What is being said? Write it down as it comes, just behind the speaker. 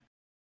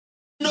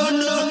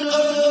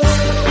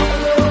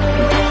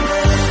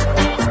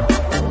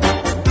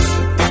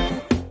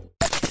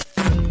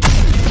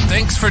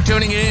for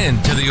tuning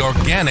in to the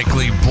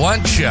Organically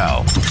Blunt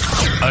Show,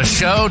 a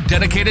show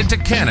dedicated to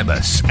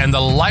cannabis and the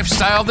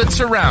lifestyle that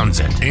surrounds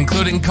it,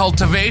 including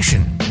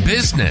cultivation,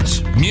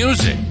 business,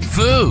 music,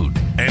 food,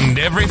 and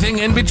everything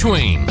in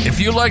between. If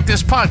you like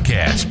this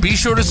podcast, be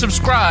sure to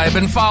subscribe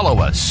and follow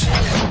us.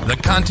 The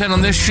content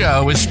on this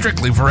show is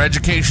strictly for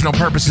educational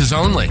purposes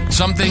only.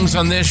 Some things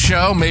on this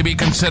show may be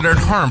considered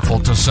harmful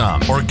to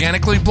some.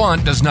 Organically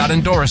Blunt does not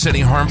endorse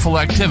any harmful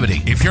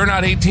activity. If you're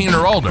not 18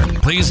 or older,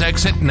 please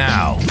exit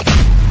now.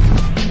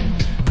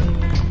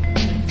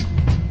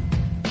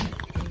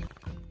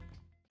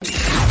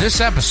 This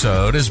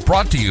episode is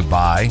brought to you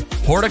by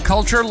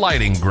Horticulture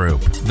Lighting Group.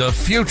 The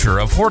future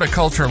of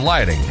horticulture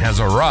lighting has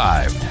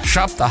arrived.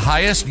 Shop the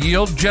highest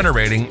yield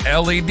generating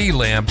LED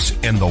lamps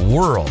in the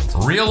world.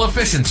 Real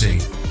efficiency,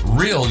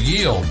 real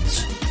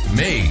yields.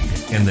 Made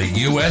in the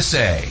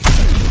USA.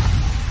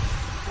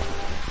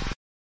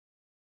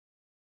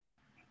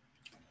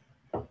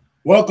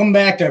 Welcome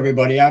back,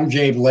 everybody. I'm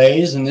Jay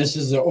Blaze, and this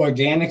is the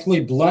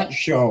Organically Blunt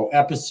Show,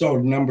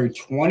 episode number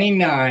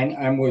 29.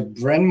 I'm with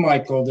Brynn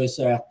Michael this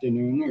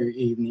afternoon or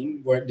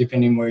evening,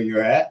 depending where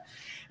you're at.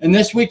 And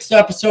this week's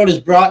episode is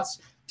brought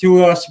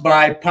to us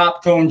by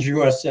Pop Cones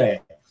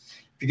USA.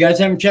 If you guys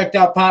haven't checked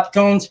out Pop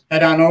Cones,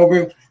 head on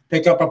over,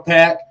 pick up a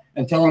pack,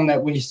 and tell them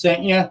that we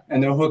sent you,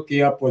 and they'll hook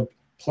you up with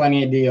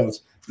plenty of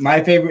deals.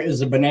 My favorite is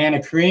the banana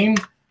cream.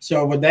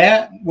 So with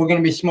that, we're going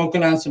to be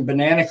smoking on some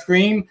banana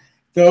cream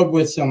filled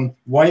with some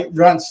white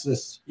runts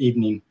this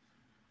evening.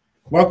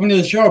 Welcome to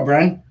the show,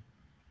 Brynn.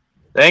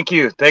 Thank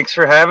you. Thanks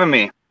for having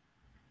me.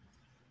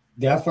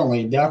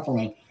 Definitely.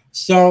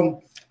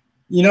 So,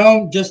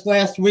 just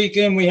last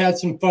weekend we had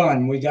some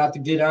fun. We got to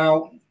get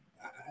out.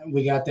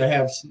 We got to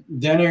have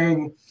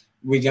dinner.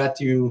 We got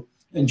to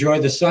enjoy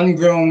the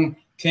sun-grown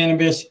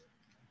cannabis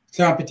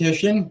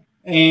competition.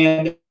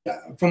 And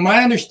from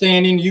my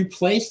understanding, you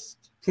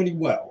placed pretty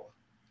well.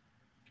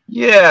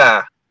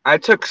 Yeah. I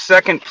took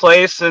second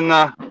place in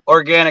the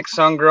organic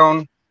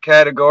sun-grown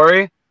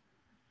category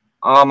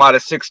out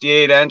of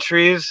 68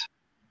 entries.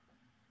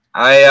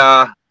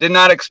 I did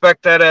not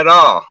expect that at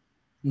all.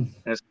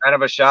 It's kind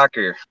of a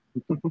shocker.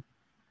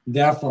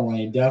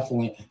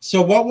 Definitely.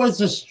 So what was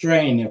the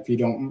strain, if you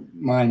don't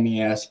mind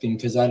me asking,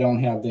 because I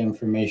don't have the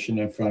information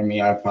in front of me.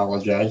 I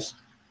apologize.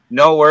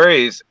 No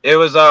worries. It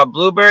was a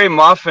blueberry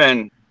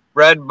muffin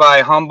bred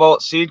by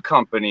Humboldt Seed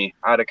Company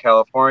out of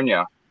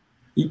California.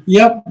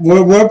 Yep,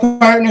 we're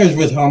partners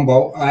with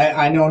Humboldt.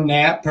 I know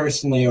Nat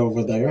personally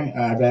over there.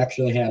 I've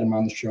actually had him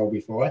on the show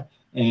before,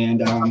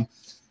 and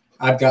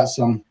I've got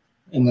some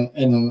in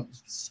the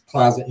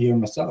closet here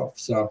myself.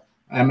 So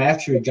I'm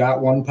actually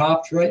got one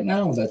popped right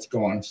now that's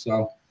going.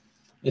 So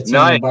it's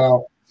nice.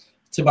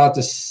 About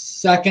the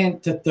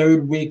second to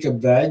third week of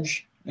veg,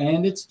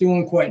 and it's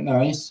doing quite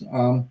nice.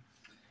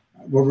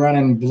 We're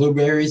running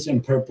blueberries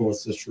and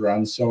purples this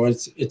run, so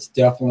it's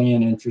definitely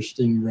an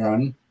interesting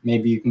run.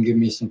 Maybe you can give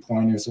me some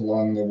pointers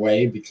along the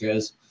way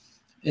because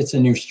it's a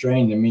new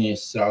strain to me.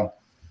 So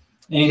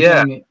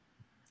anything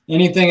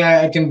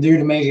I can do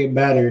to make it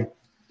better.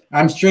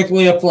 I'm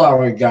strictly a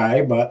flower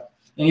guy, but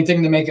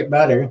anything to make it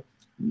better,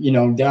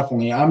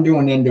 definitely. I'm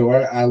doing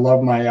indoor. I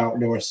love my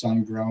outdoor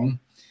sun-grown.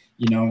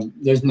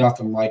 There's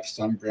nothing like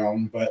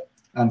sun-grown, but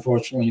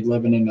unfortunately,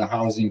 living in the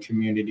housing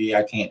community,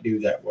 I can't do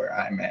that where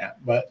I'm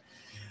at. But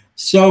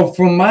so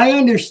from my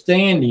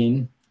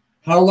understanding,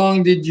 how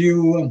long did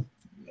you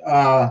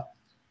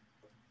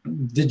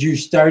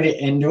start it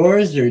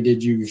indoors, or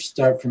did you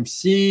start from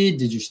seed?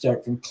 Did you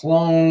start from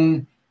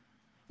clone?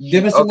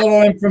 Give us a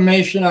little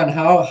information on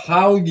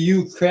how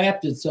you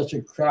crafted such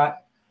a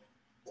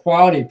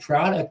quality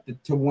product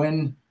to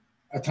win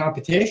a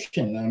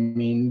competition. I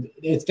mean,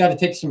 it's got to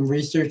take some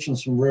research and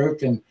some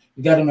work, and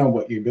you got to know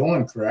what you're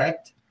doing,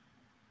 correct?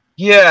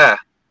 Yeah.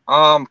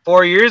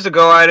 4 years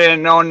ago, I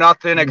didn't know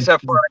nothing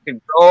except for I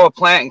could grow a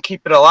plant and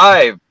keep it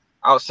alive.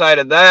 Outside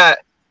of that,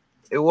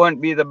 it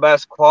wouldn't be the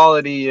best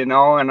quality, and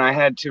I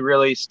had to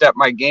really step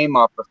my game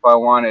up if I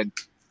wanted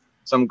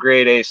some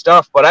grade A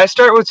stuff. But I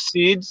start with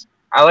seeds.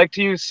 I like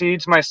to use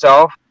seeds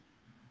myself.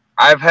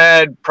 I've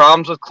had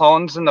problems with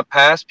clones in the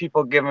past,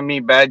 people giving me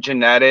bad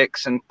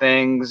genetics and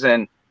things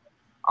and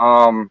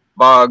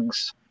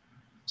bugs.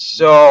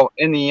 So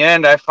in the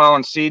end, I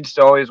found seeds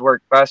to always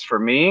work best for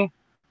me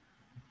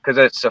because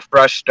it's a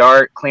fresh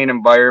start, clean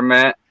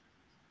environment.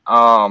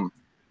 And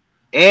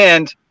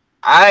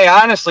I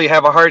honestly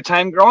have a hard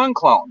time growing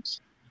clones.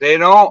 They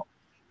don't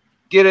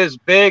get as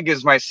big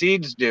as my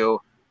seeds do.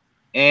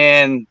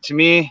 And to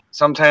me,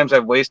 sometimes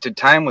I've wasted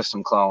time with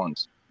some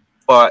clones.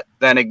 But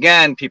then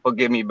again, people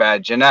give me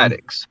bad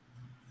genetics.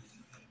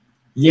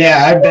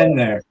 Yeah, I've been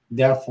there.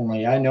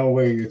 Definitely. I know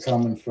where you're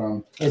coming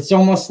from. It's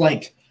almost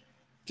like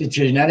the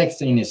genetic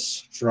thing is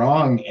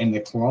strong in the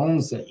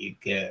clones that you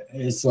get.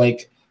 It's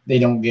like they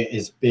don't get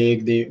as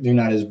big. They're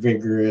not as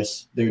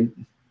vigorous.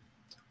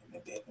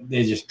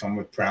 They just come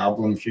with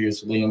problems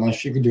usually,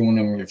 unless you're doing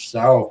them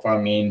yourself. I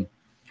mean,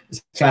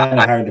 it's kind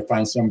of hard to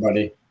find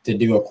somebody to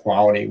do a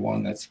quality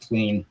one that's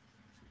clean.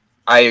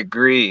 I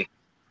agree.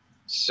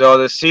 So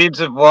the seeds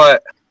of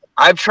what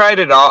I've tried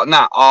it all,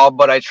 not all,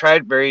 but I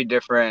tried very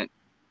different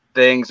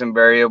things and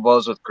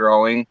variables with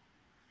growing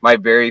my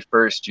very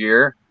first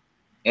year.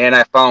 And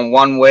I found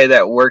one way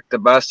that worked the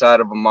best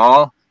out of them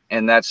all.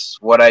 And that's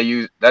what I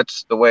use.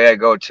 That's the way I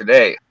go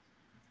today.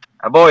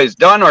 I've always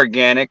done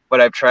organic,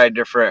 but I've tried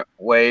different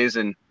ways.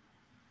 And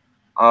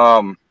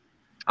I'm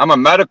a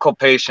medical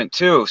patient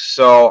too.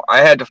 So I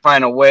had to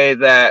find a way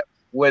that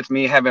with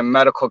me having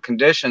medical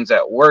conditions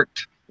that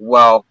worked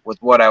well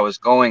with what I was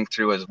going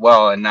through as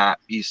well, and not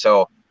be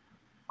so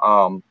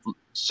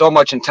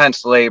much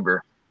intense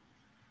labor.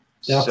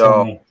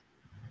 Definitely. So,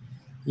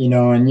 you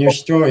know, and your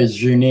story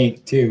is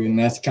unique too, and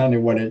that's kind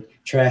of what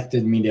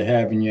attracted me to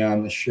having you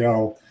on the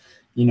show.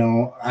 You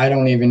know, I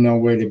don't even know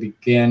where to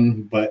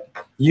begin, but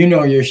you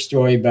know your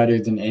story better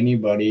than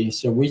anybody.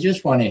 So we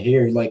just want to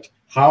hear, like,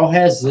 how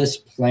has this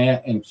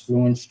plant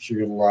influenced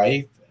your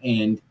life?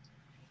 And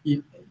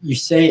you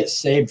say it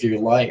saved your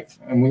life,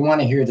 and we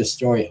want to hear the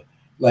story,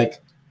 like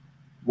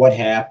what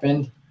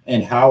happened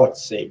and how it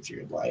saved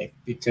your life,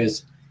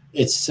 because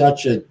it's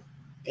such a,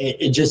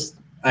 it just,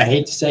 I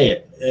hate to say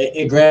it,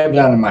 it grabbed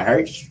onto my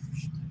heart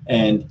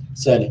and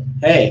said,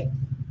 hey,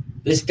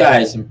 this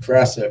guy's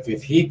impressive.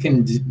 If he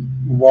can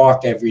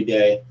walk every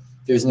day,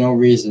 there's no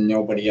reason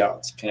nobody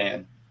else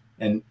can.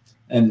 And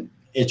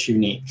it's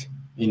unique.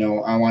 You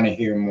know, I want to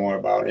hear more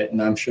about it, and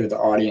I'm sure the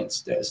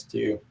audience does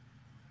too.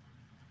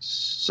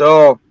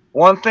 So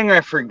one thing I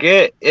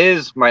forget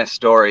is my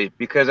story,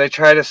 because I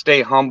try to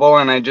stay humble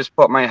and I just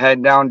put my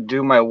head down,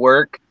 do my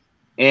work,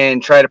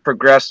 and try to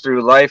progress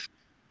through life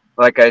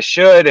like I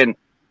should. And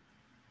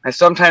I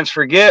sometimes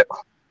forget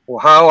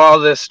how all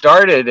this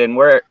started and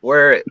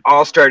where it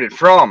all started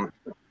from.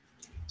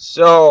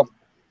 So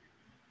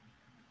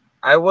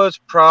I was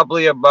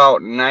probably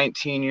about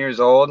 19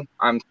 years old.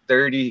 I'm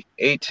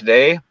 38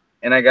 today,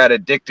 and I got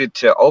addicted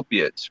to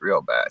opiates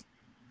real bad.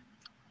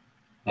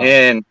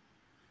 And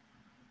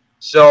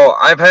so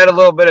I've had a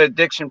little bit of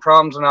addiction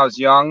problems when I was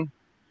young,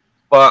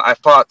 but I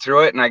fought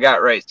through it and I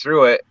got right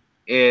through it.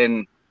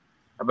 And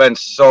I've been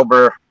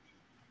sober,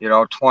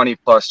 20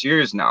 plus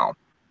years now.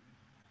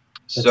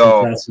 That's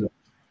impressive.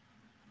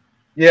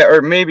 Yeah,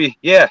 or maybe,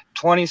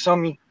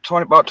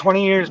 about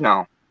 20 years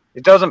now.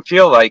 It doesn't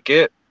feel like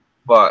it,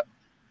 but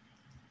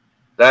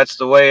that's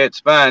the way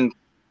it's been.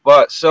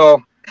 But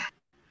so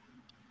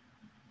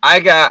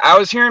I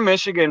was here in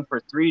Michigan for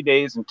 3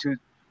 days in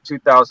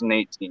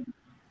 2018.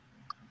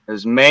 It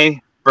was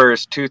May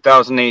 1st,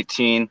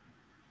 2018,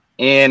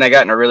 and I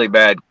got in a really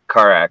bad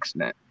car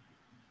accident.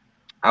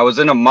 I was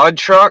in a mud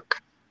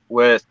truck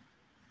with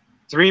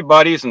 3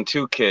 buddies and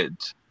 2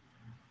 kids.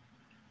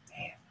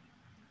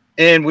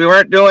 And we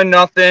weren't doing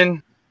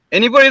nothing.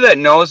 Anybody that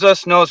knows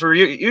us knows we're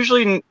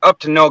usually up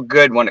to no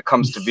good when it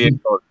comes to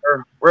vehicles.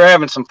 We're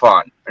having some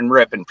fun and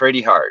ripping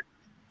pretty hard.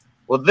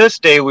 Well, this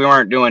day we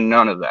weren't doing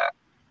none of that.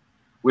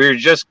 We were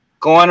just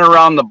going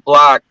around the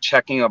block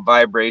checking a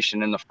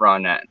vibration in the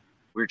front end.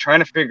 We were trying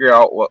to figure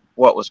out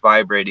what was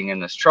vibrating in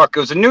this truck. It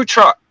was a new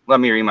truck.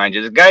 Let me remind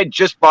you, the guy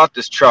just bought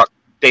this truck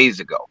days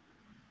ago.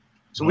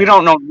 So we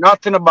don't know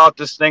nothing about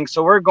this thing.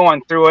 So we're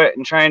going through it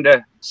and trying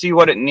to see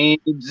what it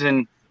needs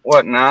and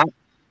whatnot.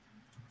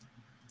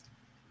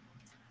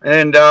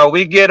 And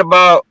we get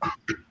about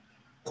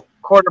a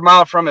quarter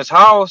mile from his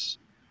house,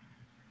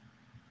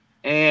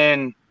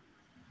 and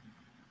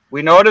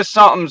we notice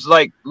something's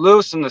like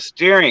loose in the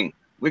steering.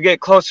 We get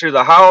closer to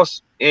the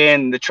house,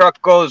 and the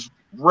truck goes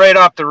right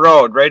off the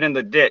road, right in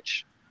the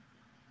ditch.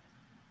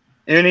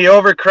 And he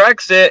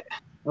overcorrects it,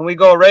 and we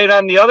go right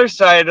on the other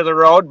side of the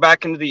road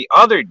back into the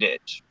other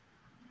ditch.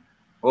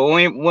 Well,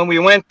 when we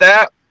went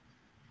that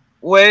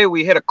way,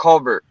 we hit a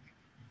culvert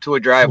to a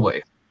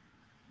driveway.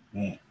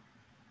 And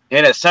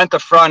it sent the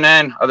front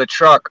end of the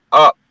truck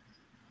up,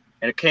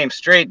 and it came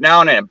straight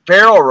down, and it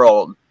barrel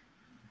rolled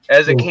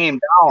as it came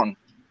down,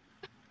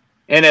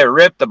 and it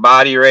ripped the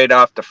body right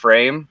off the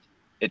frame.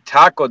 It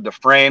tackled the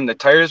frame. The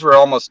tires were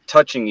almost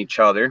touching each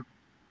other.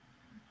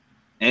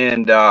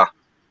 And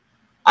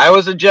I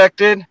was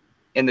ejected,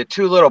 and the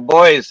 2 little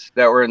boys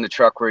that were in the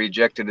truck were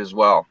ejected as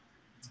well.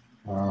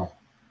 Wow.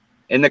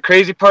 And the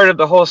crazy part of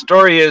the whole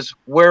story is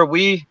where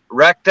we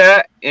wrecked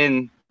at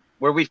and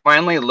where we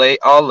finally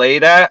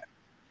laid at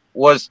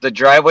was the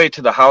driveway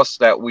to the house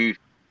that we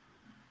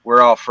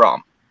were all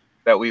from,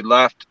 that we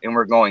left and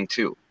we're going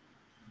to.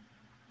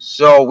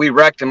 So we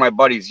wrecked in my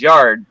buddy's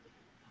yard.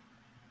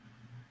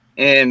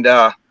 And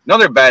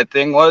another bad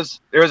thing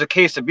was there was a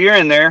case of beer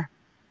in there,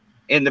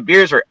 and the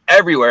beers were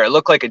everywhere. It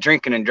looked like a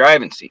drinking and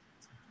driving scene,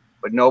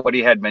 but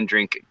nobody had been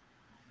drinking.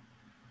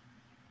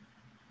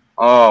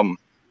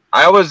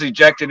 I was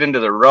ejected into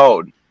the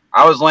road.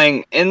 I was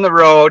laying in the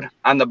road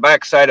on the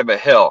back side of a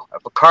hill.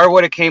 If a car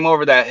would have came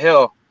over that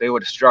hill, they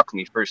would have struck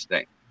me first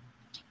thing.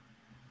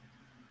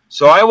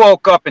 So I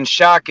woke up in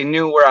shock and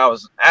knew where I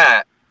was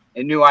at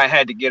and knew I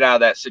had to get out of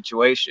that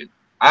situation.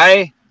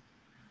 I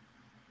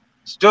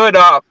stood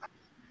up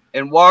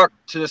and walked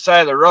to the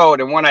side of the road,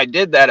 and when I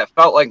did that, it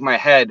felt like my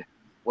head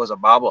was a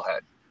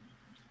bobblehead,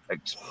 like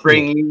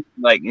springy,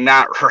 like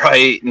not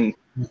right. And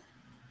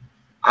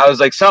I was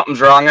like,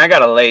 something's wrong. I got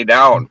to lay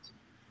down.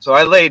 So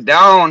I laid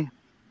down,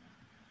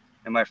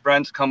 and my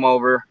friends come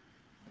over,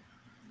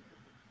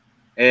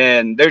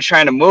 and they're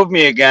trying to move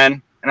me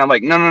again. And I'm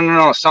like,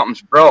 no,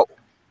 something's broke.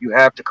 You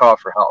have to call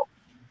for help.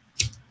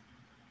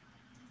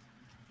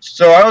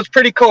 So I was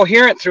pretty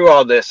coherent through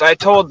all this. I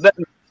told them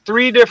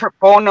 3 different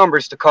phone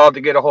numbers to call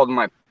to get a hold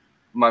of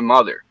my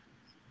mother.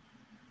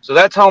 So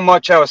that's how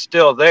much I was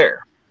still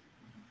there.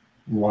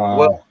 Wow.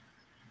 Well,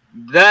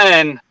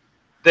 then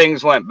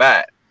things went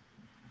bad.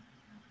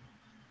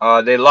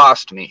 They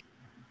lost me.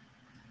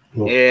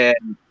 Cool.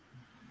 And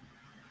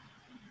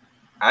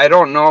I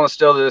don't know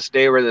still to this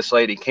day where this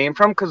lady came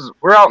from, because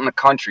we're out in the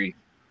country.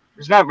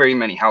 There's not very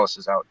many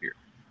houses out here.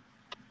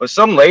 But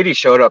some lady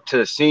showed up to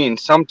the scene,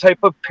 some type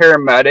of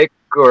paramedic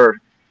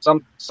or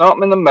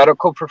something in the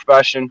medical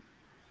profession.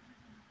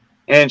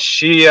 And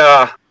she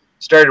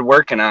started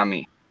working on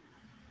me.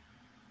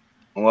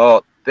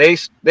 Well, they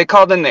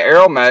called in the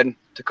Aeromed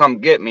to come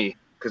get me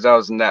because I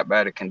was in that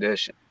bad a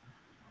condition.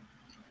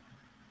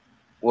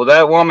 Well,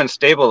 that woman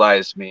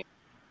stabilized me.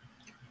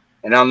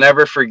 And I'll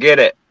never forget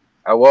it.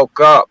 I woke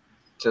up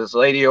to this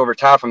lady over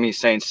top of me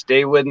saying,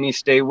 stay with me,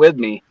 stay with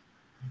me.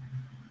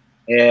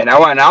 And I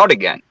went out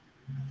again.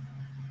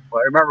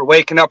 Well, I remember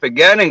waking up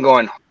again and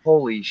going,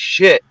 holy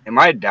shit, am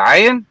I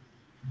dying?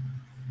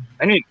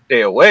 I need to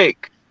stay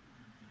awake.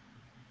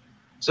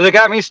 So they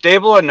got me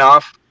stable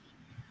enough,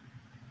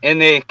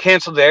 and they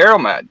canceled the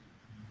Aeromed.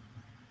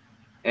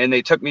 And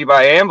they took me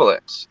by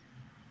ambulance.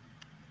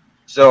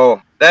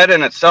 So that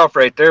in itself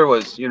right there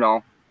was,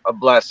 a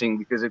blessing,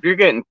 because if you're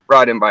getting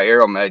brought in by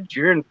Aeromed,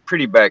 you're in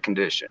pretty bad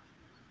condition.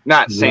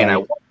 Not saying I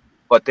wasn't,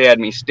 but they had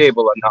me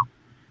stable enough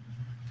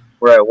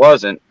where I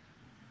wasn't.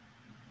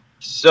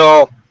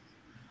 So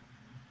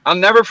I'll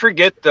never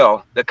forget,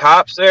 though, the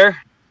cops there,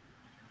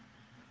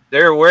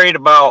 they're worried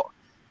about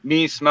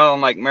me smelling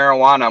like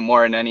marijuana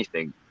more than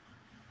anything.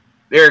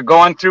 They're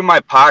going through my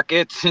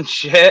pockets and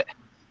shit,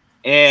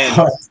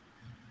 and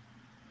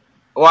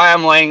why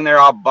I'm laying there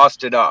all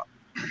busted up.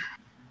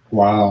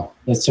 Wow,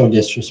 that's so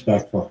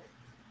disrespectful.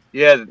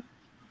 Yeah,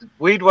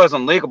 weed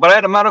wasn't legal, but I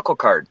had a medical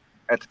card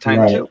at the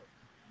time, too.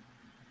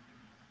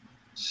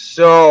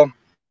 So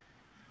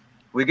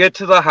we get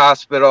to the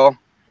hospital,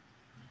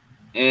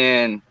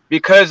 and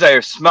because I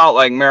smelled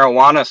like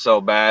marijuana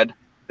so bad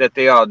that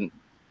they all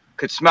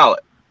could smell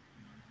it.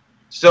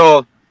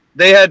 So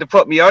they had to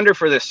put me under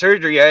for the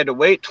surgery. I had to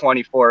wait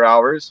 24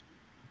 hours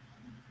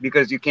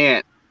because you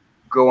can't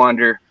go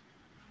under.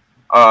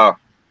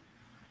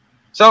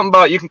 Something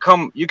about you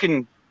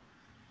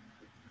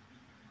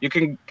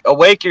can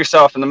awake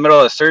yourself in the middle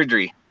of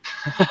surgery.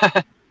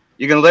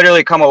 You can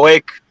literally come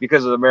awake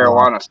because of the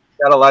marijuana. So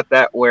you gotta let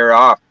that wear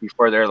off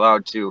before they're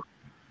allowed to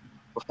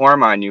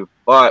perform on you.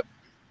 But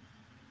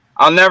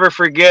I'll never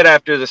forget,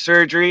 after the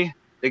surgery,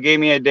 they gave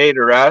me a day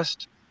to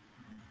rest.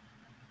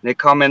 They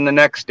come in the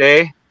next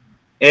day,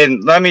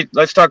 and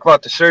let's talk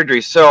about the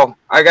surgery. So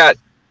I got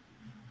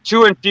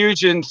 2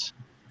 infusions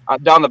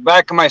down the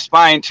back of my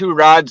spine, 2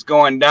 rods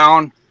going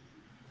down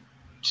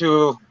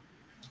to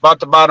about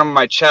the bottom of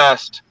my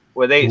chest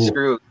with 8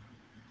 screws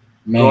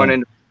going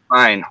into my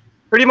spine,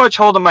 pretty much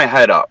holding my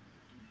head up.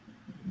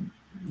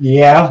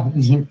 Yeah,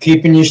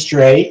 keeping you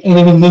straight.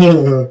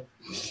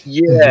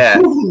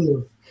 Yeah.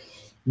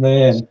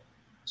 Man,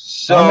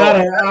 so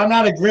I'm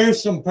not a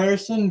gruesome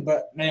person,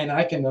 but man,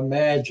 I can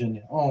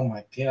imagine. Oh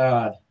my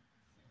God.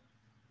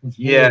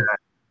 Yeah.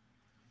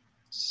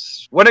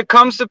 When it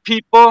comes to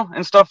people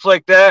and stuff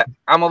like that,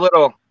 I'm a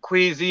little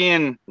queasy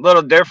and a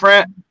little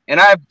different. And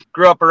I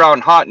grew up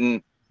around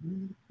hunting.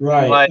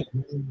 Right. Like,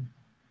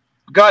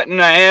 gutting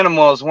an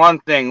animal is one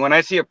thing. When I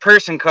see a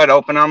person cut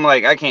open, I'm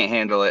like, I can't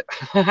handle it.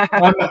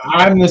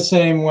 I'm the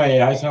same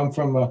way. I come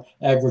from an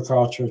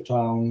agricultural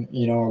town, a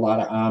lot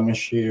of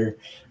Amish here,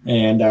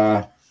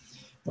 and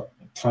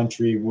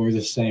country, we're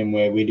the same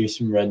way. We do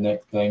some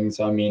redneck things.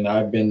 I mean,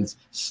 I've been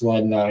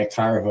sledding on a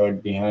car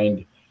hood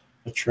behind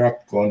a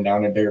truck going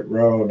down a dirt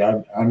road.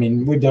 I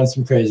mean, we've done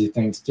some crazy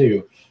things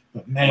too.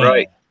 But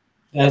man,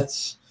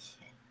 that's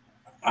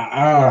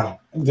I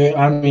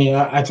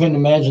couldn't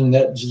imagine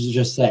that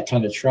just that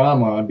kind of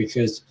trauma,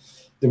 because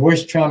the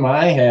worst trauma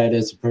I had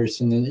as a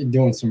person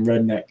doing some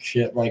redneck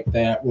shit like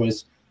that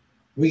was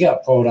we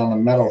got pulled on a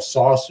metal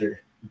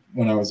saucer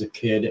when I was a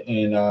kid,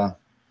 and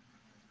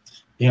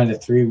behind a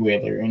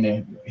 3-wheeler, and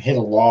it hit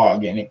a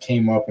log, and it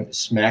came up and it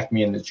smacked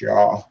me in the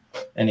jaw,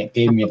 and it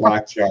gave me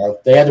lockjaw.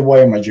 They had to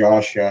wire my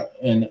jaw shut,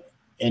 and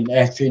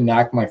actually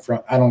knocked my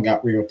front. I don't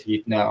got real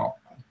teeth now.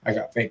 I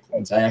got fake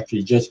ones. I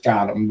actually just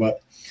got them,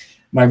 but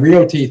my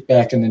real teeth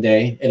back in the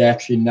day, it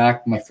actually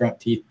knocked my front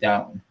teeth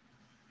down.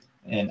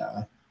 And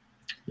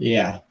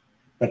yeah,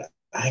 but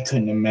I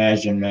couldn't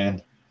imagine,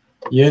 man.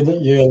 You're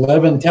a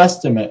living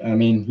testament. I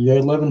mean, you're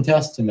a living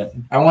testament.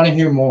 I want to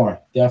hear more,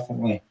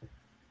 definitely.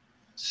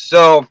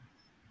 So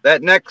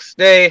that next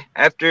day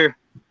after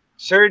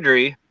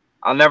surgery,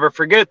 I'll never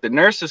forget, the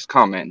nurses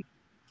come in.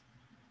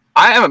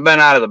 I haven't been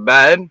out of the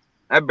bed.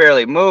 I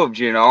barely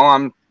moved,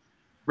 I'm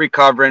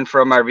recovering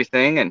from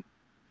everything. And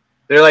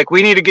they're like,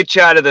 we need to get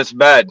you out of this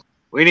bed.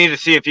 we need to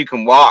see if you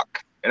can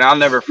walk. And I'll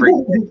never forget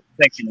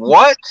thinking,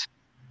 what?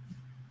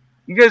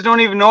 You guys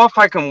don't even know if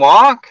I can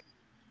walk?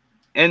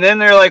 And then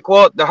they're like,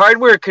 well, the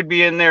hardware could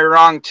be in there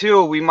wrong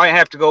too. We might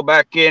have to go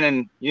back in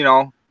and, you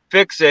know,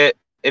 fix it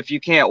if you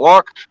can't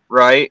walk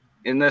right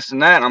and this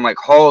and that. And I'm like,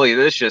 holy,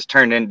 this just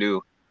turned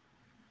into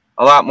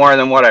a lot more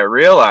than what I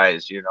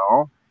realized, you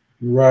know?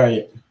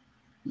 Right.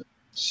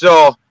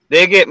 So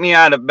they get me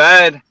out of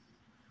bed,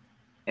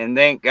 and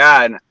thank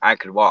God I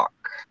could walk.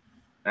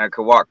 I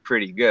could walk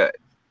pretty good.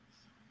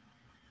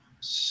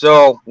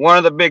 So one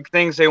of the big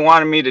things they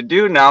wanted me to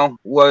do now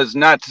was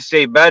not to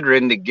stay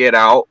bedridden, to get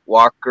out,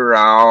 walk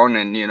around,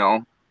 and, you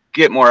know,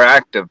 get more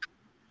active.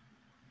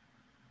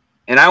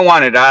 And I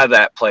wanted out of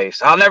that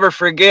place. I'll never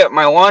forget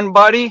my one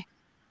buddy.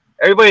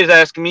 Everybody's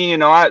asking me, you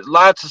know,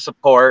 lots of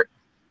support.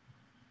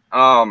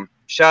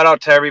 Shout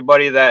out to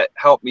everybody that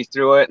helped me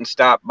through it and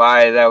stopped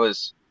by.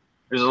 There's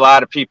a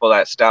lot of people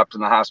that stopped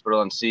in the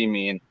hospital and see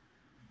me, and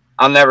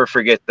I'll never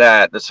forget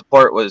that. The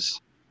support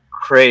was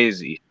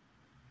crazy.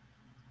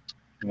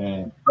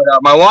 Man.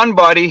 But my one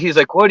buddy, he's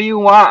like, what do you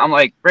want? I'm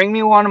like, bring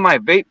me one of my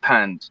vape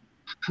pens.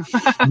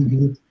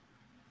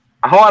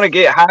 I want to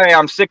get high.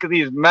 I'm sick of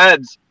these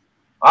meds.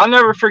 I'll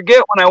never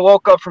forget when I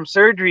woke up from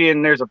surgery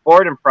and there's a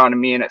board in front of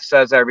me and it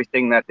says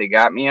everything that they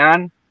got me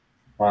on.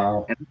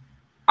 Wow. And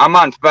I'm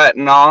on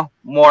fentanyl,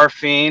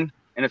 morphine,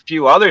 and a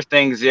few other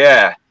things.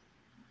 Yeah.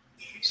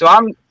 So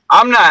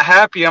I'm not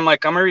happy. I'm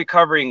like, I'm a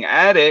recovering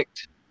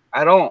addict.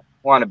 I don't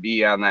want to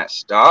be on that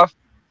stuff.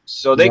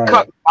 So they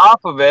cut me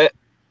off of it.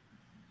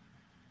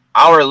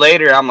 Hour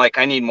later, I'm like,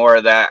 I need more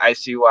of that. I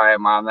see why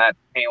I'm on that.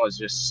 The pain was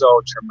just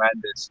so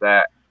tremendous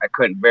that I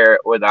couldn't bear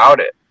it without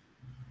it.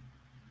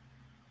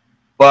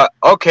 But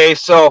okay,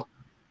 so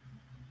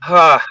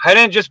I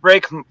didn't just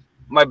break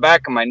my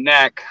back and my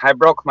neck. I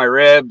broke my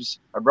ribs.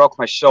 I broke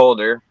my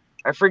shoulder.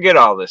 I forget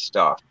all this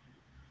stuff.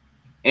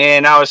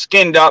 And I was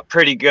skinned up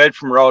pretty good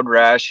from road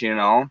rash, you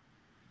know.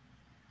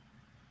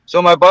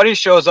 So my buddy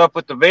shows up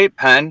with the vape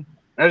pen.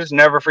 I just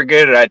never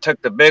forget it. I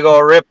took the big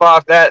old rip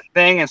off that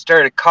thing and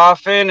started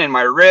coughing, and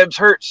my ribs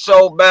hurt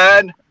so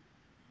bad.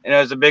 And it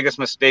was the biggest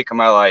mistake of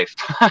my life.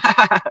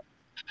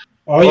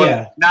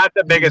 Yeah. Not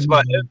the biggest,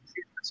 but it was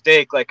a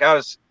mistake. Like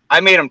I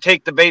made him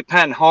take the vape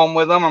pen home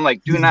with him. I'm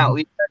like, do not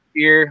leave that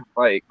here.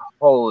 Like,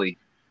 holy.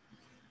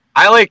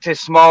 I like to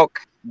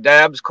smoke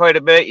dabs quite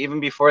a bit, even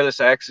before this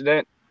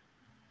accident.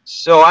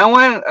 So I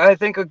went, I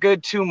think, a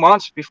good 2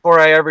 months before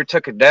I ever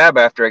took a dab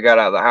after I got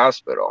out of the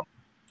hospital.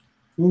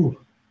 Ooh.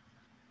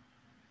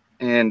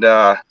 And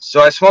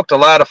so I smoked a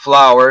lot of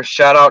flower.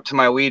 Shout out to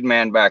my weed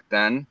man back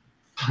then.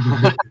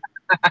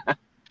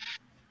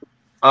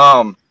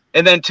 And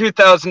then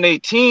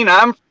 2018,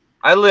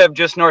 I live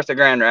just north of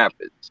Grand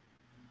Rapids.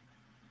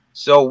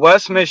 So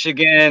West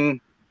Michigan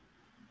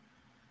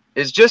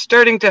is just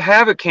starting to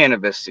have a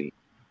cannabis scene,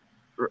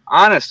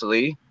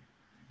 honestly.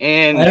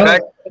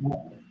 And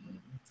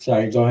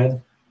sorry, go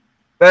ahead.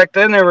 Back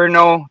then, there were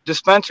no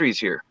dispensaries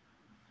here.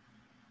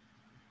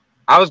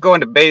 I was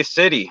going to Bay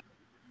City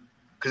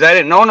because I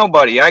didn't know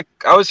nobody. I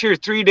was here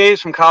 3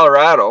 days from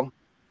Colorado.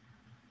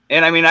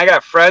 And I mean, I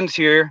got friends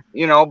here,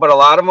 you know, but a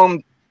lot of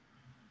them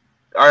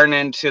aren't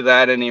into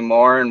that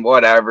anymore and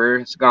whatever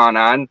it's gone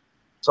on.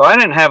 So I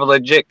didn't have a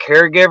legit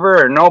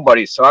caregiver or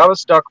nobody. So I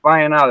was stuck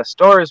buying out of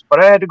stores,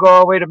 but I had to go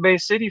all the way to Bay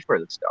City for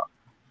the stuff.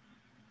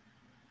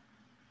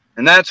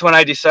 And that's when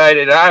I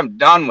decided I'm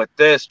done with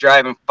this,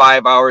 driving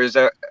 5 hours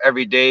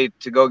every day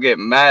to go get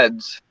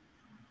meds.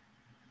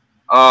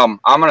 I'm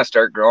going to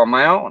start growing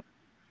my own.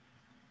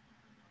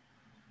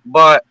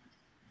 But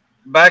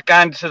back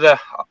onto the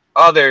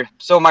other,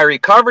 so my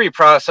recovery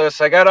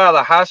process, I got out of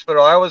the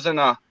hospital. I was in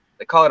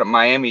they call it a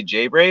Miami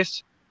J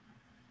brace.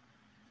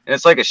 And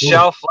it's like a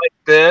shelf like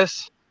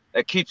this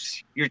that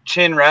keeps your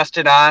chin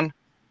rested on,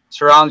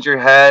 surrounds your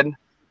head,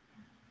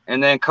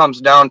 and then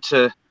comes down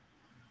to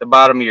the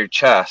bottom of your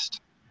chest.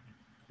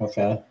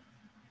 Okay.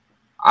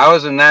 I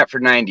was in that for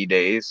 90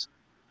 days,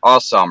 all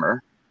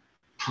summer.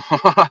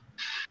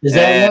 Is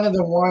that one of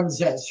the ones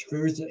that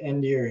screws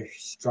into your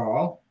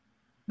skull?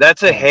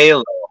 That's a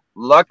halo.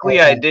 Luckily,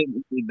 I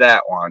didn't need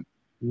that one.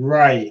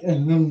 Right.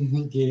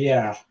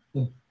 Yeah.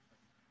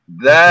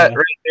 That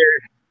right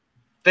there,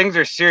 things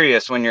are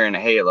serious when you're in a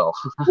halo.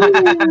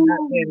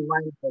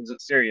 Mine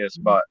wasn't serious,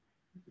 but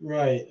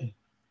right.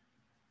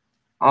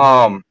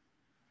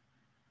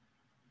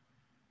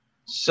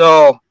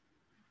 So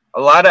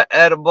a lot of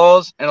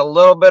edibles and a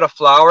little bit of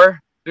flour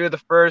through the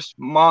first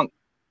month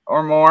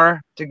or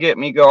more to get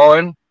me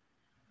going.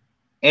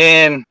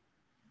 And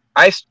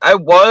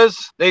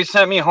they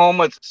sent me home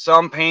with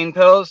some pain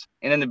pills,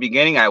 and in the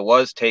beginning I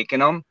was taking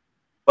them,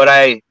 but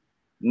I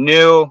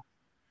know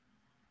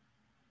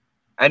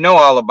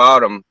all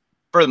about them.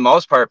 For the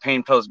most part,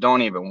 pain pills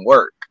don't even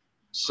work.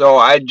 So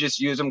I just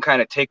use them,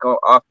 kind of take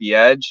off the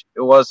edge.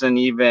 It was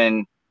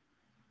only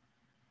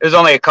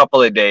a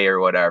couple a day or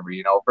whatever,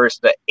 you know, versus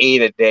the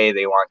 8 a day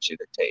they want you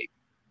to take.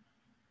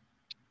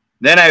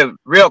 Then I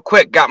real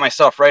quick got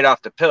myself right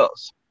off the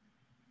pills.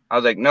 I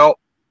was like, nope,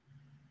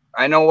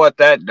 I know what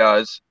that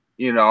does,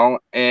 you know,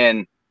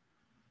 and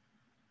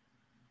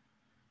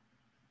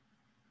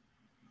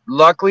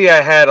luckily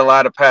I had a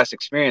lot of past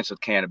experience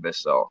with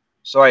cannabis though.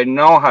 So I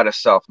know how to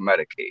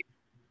self-medicate.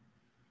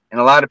 And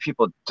a lot of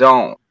people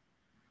don't.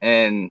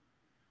 And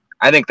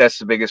I think that's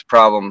the biggest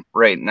problem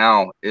right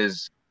now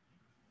is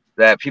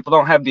that people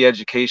don't have the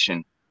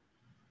education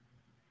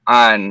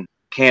on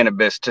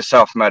cannabis to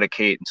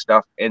self-medicate and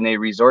stuff, and they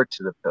resort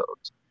to the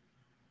pills.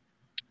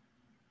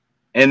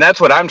 And that's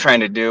what I'm trying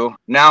to do.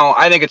 Now,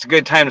 I think it's a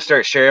good time to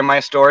start sharing my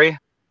story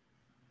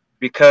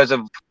because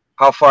of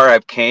how far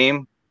I've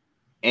came.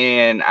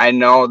 And I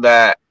know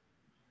that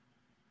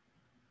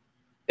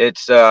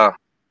it's,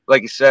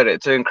 like you said,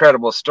 it's an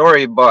incredible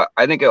story, but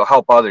I think it'll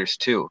help others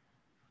too.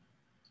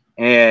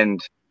 And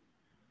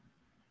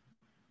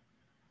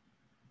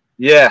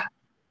yeah,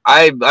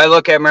 I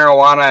look at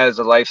marijuana as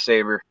a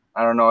lifesaver.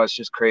 I don't know. It's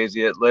just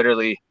crazy. It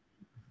literally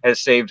has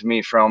saved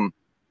me from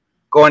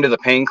going to the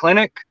pain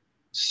clinic.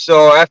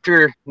 So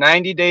after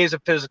 90 days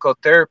of physical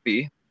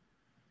therapy,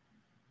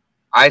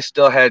 I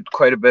still had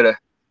quite a bit of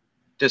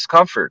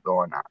discomfort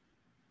going on.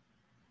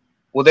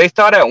 Well, they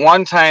thought at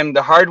one time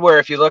the hardware,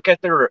 if you look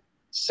at the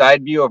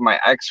side view of my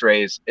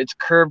x-rays, it's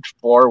curved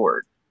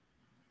forward.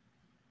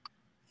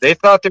 They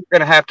thought they were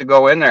going to have to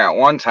go in there at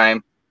one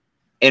time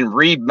and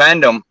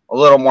re-bend them a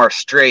little more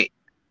straight.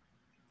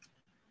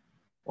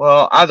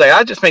 Well, I was like,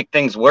 I just make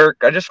things work.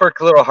 I just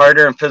work a little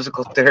harder in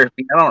physical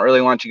therapy. I don't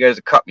really want you guys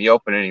to cut me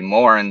open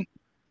anymore. And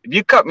if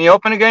you cut me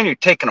open again, you're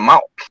taking them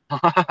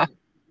out.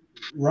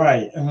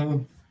 Right.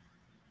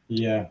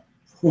 Yeah.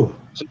 Whew.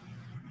 So,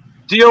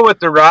 deal with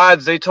the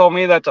rods. They told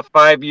me that's a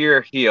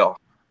 5-year heal,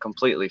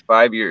 completely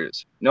 5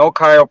 years. No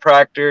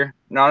chiropractor,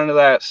 none of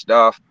that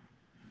stuff.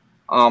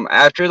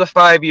 After the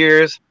 5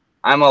 years,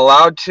 I'm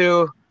allowed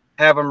to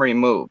have them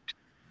removed.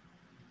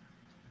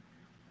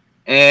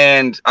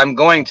 And I'm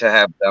going to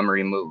have them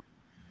removed.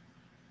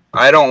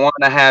 I don't want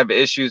to have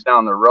issues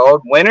down the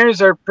road.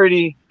 Winters are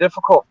pretty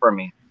difficult for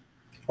me.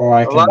 Oh,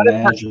 I can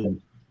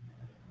imagine.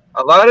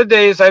 A lot of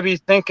days I'd be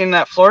thinking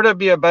that Florida would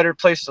be a better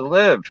place to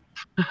live.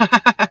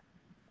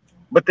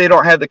 But they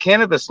don't have the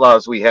cannabis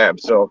laws we have.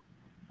 So,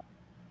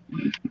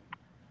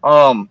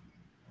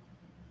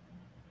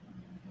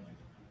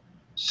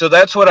 so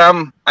that's what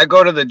I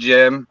go to the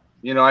gym.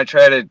 You know, I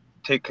try to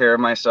take care of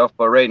myself,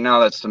 but right now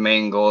that's the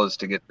main goal is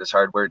to get this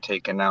hardware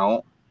taken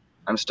out.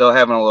 I'm still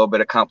having a little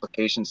bit of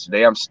complications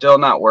today. I'm still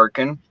not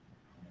working.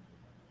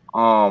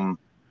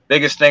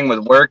 Biggest thing with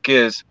work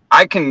is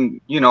I can,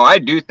 you know, I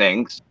do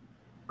things.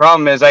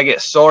 Problem is I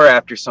get sore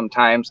after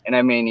sometimes and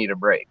I may need a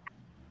break.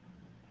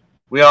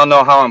 We all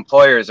know how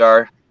employers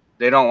are.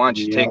 They don't want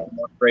you to take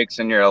more breaks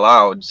than you're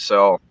allowed.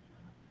 So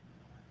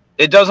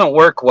it doesn't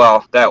work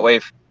well that way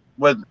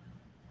with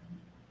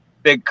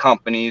big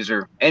companies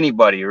or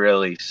anybody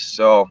really.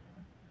 So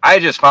I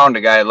just found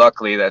a guy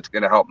luckily that's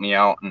going to help me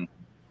out and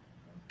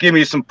give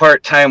me some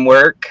part-time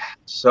work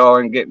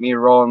and get me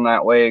rolling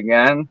that way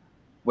again,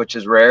 which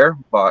is rare,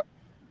 but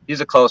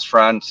he's a close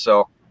friend.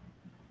 So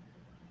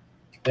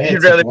hey,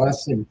 it's a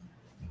blessing.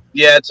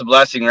 Yeah, it's a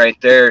blessing right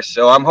there.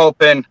 So I'm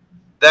hoping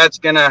that's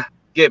going to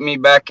get me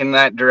back in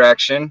that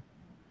direction.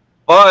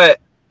 But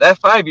that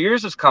 5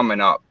 years is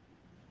coming up.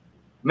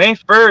 May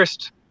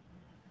 1st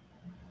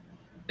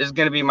is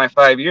going to be my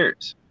 5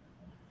 years.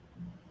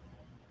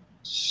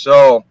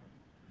 So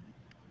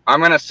I'm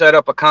going to set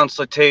up a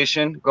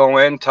consultation, go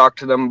in, talk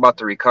to them about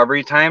the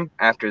recovery time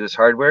after this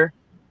hardware.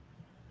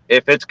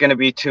 If it's going to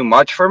be too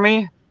much for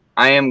me,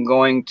 I am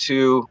going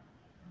to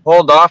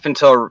hold off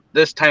until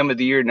this time of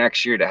the year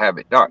next year to have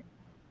it done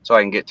so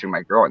I can get through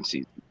my growing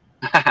season.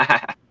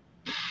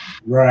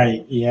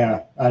 Right.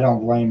 Yeah. I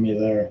don't blame you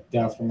there.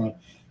 Definitely.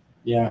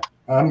 Yeah.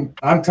 I'm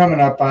coming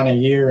up on a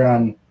year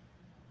on,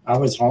 I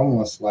was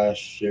homeless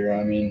last year.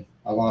 I mean,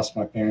 I lost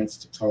my parents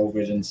to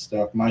COVID and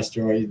stuff. My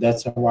story,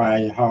 that's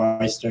how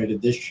I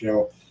started this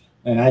show.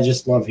 And I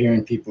just love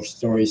hearing people's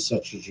stories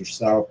such as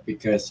yourself,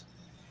 because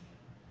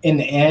in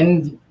the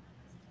end,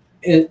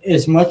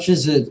 as much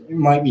as it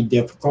might be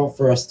difficult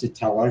for us to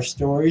tell our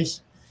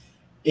stories,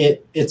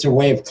 it's a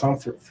way of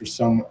comfort for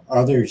some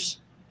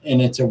others.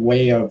 And it's a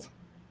way of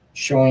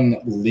showing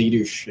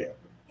leadership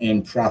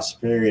and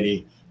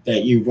prosperity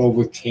that you've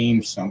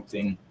overcame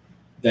something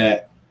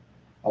that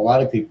a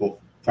lot of people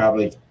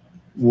probably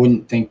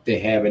wouldn't think they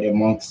have it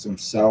amongst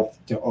themselves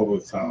to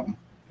overcome.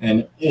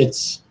 And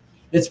it's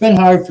been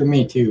hard for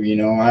me too. You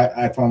know,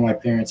 I found my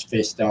parents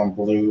face down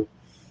blue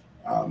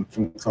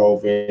from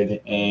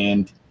COVID,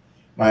 and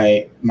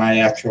my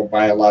actual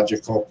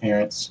biological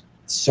parents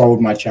sold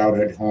my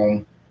childhood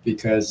home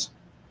because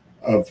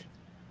of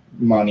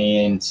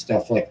money and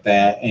stuff like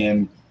that,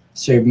 and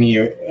served me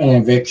an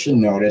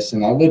eviction notice.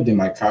 And I lived in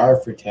my car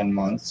for 10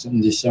 months,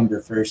 and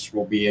December 1st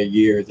will be a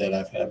year that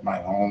I've had my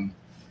home.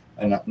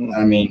 And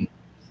I mean,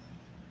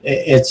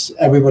 it's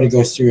everybody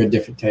goes through a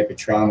different type of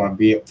trauma,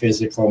 be it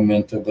physical,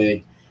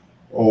 mentally,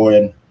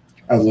 or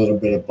a little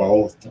bit of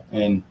both.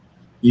 And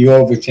you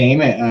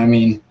overcame it. I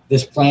mean,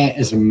 this plant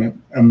is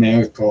a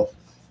miracle.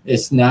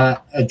 It's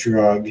not a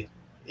drug.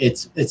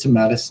 It's a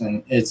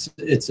medicine.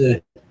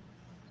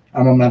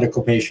 I'm a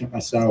medical patient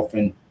myself,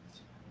 and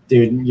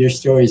dude, your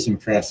story is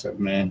impressive,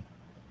 man.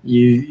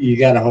 you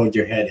got to hold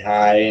your head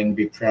high and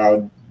be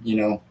proud,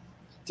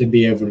 to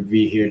be able to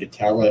be here to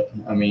tell it.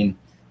 I mean,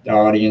 the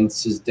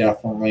audience is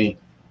definitely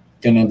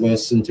going to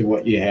listen to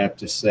what you have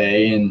to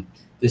say, and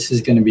this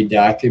is going to be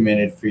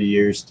documented for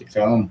years to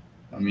come.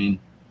 I mean,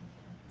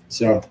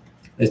 so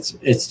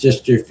it's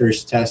just your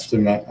first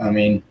testament. I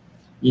mean,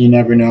 you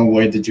never know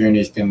where the journey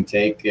is going to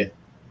take you.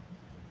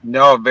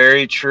 No,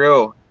 very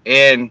true.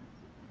 And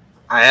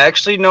I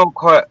actually know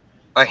quite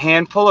a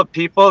handful of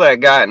people that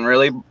got in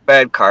really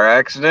bad car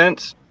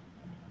accidents,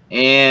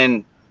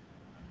 and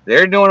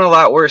they're doing a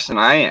lot worse than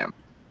I am.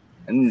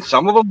 And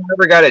some of them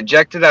never got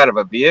ejected out of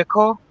a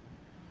vehicle.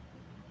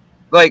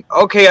 Like,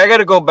 okay, I got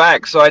to go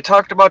back. So I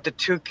talked about the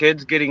 2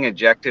 kids getting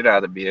ejected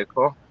out of the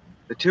vehicle.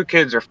 The 2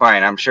 kids are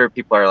fine. I'm sure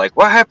people are like,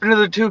 what happened to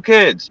the 2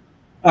 kids?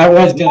 I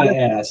was going to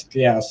ask,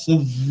 yes.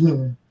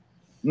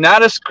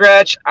 Not a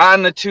scratch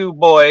on the 2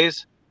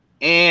 boys.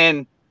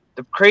 And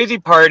the crazy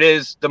part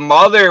is the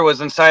mother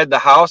was inside the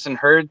house and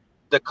heard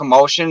the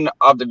commotion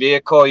of the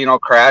vehicle,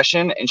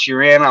 crashing. And she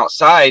ran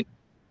outside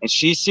and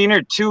she seen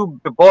her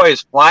 2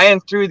 boys flying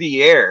through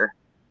the air.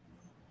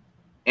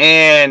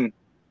 And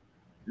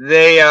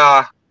they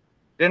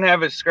didn't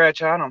have a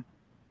scratch on them.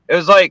 It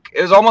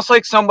was almost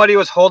like somebody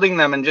was holding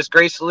them and just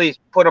gracefully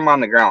put them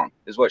on the ground,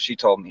 is what she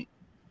told me.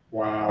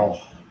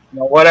 Wow.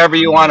 Whatever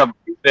you want to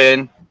believe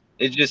in,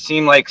 it just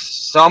seemed like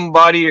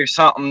somebody or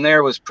something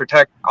there was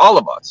protect all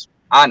of us,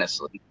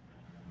 honestly.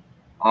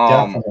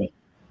 Definitely.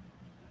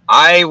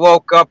 I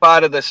woke up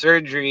out of the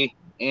surgery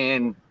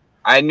and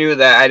I knew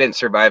that I didn't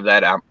survive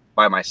that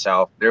by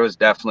myself. There was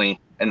definitely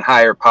a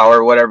higher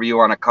power, whatever you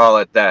want to call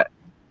it, that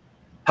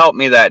helped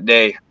me that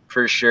day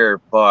for sure.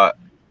 But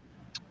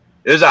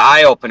it was an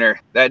eye-opener.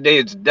 That day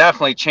it's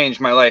definitely changed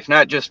my life,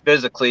 not just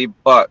physically,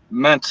 but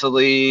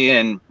mentally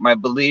and my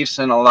beliefs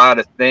in a lot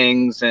of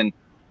things and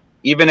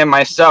even in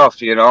myself,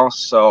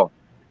 So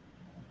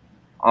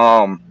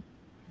I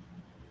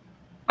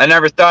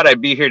never thought I'd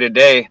be here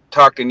today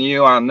talking to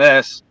you on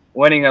this,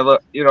 winning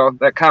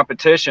that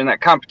competition.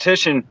 That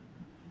competition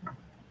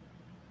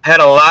had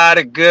a lot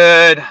of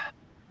good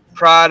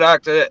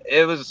product.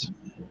 It's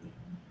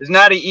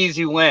not an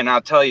easy win,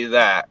 I'll tell you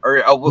that, or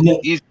an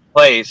easy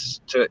place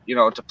to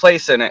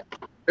place in it.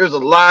 There's a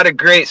lot of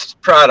great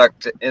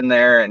product in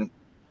there, and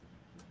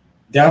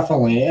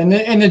definitely.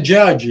 And the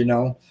judge,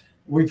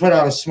 we put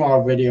out a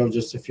small video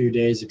just a few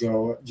days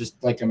ago,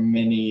 just like a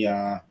mini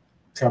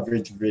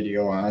coverage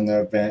video on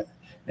the event.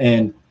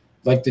 And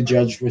like the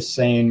judge was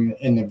saying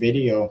in the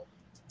video,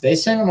 they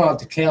sent him out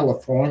to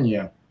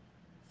California,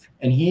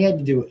 and he had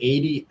to do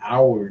 80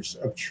 hours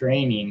of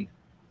training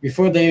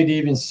before they would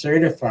even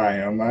certify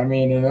him. I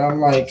mean, and I'm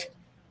like,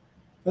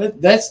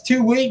 that's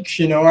 2 weeks,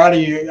 out of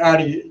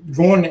you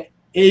going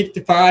 8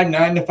 to 5,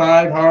 9 to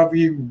 5, however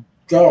you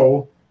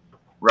go.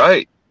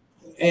 Right.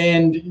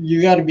 And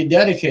you got to be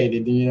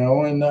dedicated,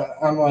 and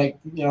I'm like,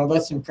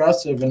 that's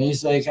impressive. And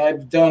he's like,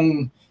 I've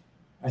done,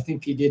 I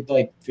think he did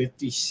like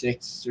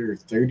 56 or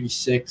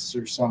 36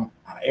 or something.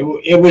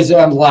 It was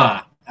a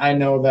lot. I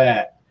know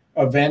that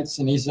events.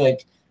 And he's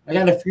like, I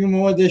got a few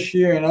more this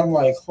year. And I'm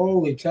like,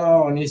 holy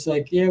cow. And he's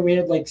like, yeah, we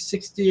had like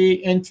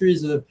 68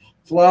 entries of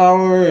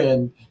flour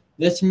and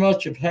this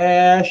much of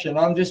hash. And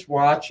I'm just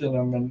watching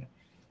them. And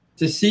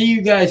to see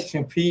you guys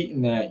compete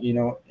in that,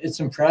 it's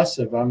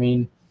impressive. I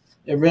mean,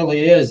 it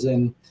really is.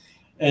 And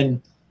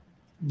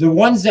the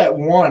ones that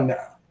won,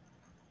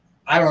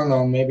 I don't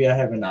know, maybe I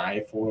have an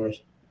eye for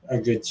a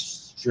good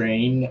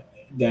strain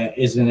that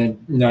isn't a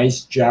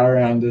nice jar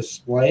on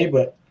display,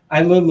 but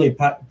I literally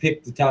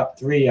picked the top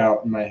 3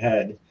 out in my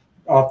head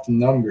off the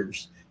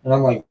numbers. And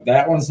I'm like,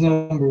 that one's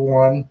number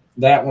 1,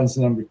 that one's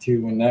number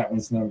 2, and that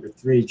one's number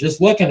 3.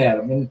 Just looking at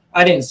them. And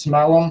I didn't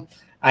smell them.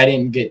 I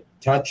didn't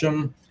touch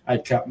them. I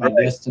cut my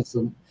distance.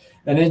 And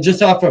it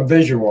just off a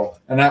visual.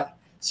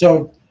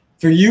 So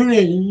for you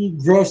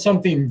to grow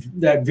something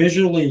that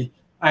visually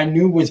I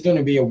knew was going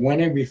to be a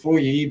winner before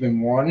you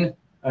even won,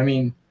 I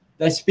mean,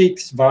 that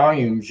speaks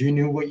volumes. You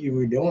knew what you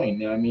were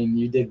doing. I mean,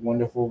 you did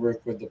wonderful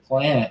work with the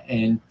plant,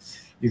 and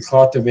you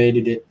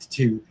cultivated it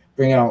to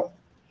bring out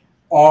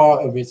all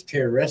of its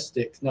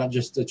characteristics, not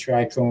just the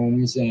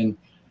trichomes and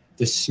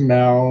the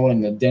smell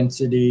and the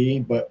density,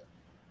 but,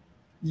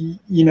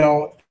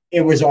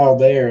 it was all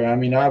there. I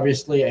mean,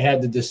 obviously it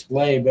had the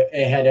display, but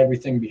it had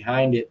everything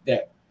behind it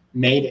that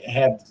made it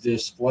have the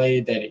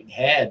display that it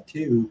had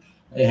too.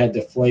 It had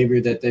the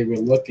flavor that they were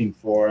looking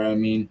for. I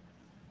mean,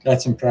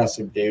 that's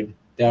impressive, dude.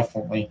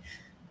 Definitely.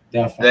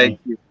 Thank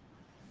you.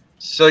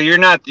 So you're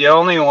not the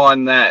only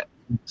one that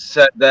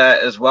said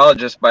that as well.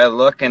 Just by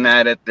looking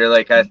at it, they're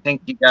like, I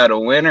think you got a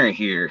winner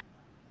here.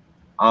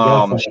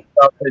 Shout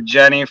out to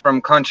Jenny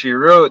from Country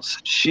Roots.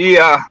 She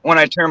when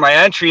I turned my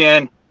entry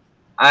in,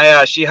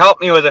 she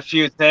helped me with a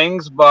few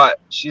things,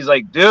 but she's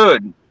like,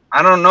 dude,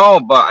 I don't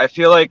know, but I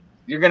feel like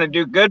you're gonna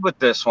do good with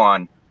this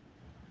one.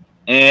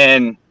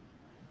 And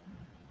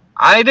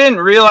I didn't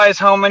realize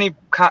how many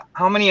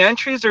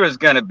entries there was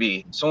gonna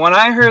be. So when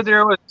I heard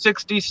there was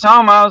 60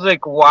 some, I was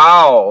like,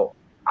 wow,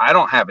 I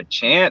don't have a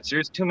chance.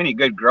 There's too many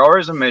good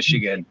growers in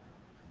Michigan.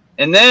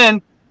 And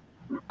then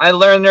I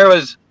learned there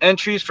was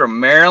entries from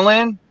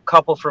Maryland, a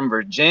couple from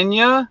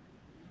Virginia,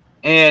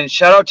 and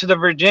shout out to the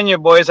Virginia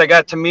boys. I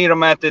got to meet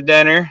them at the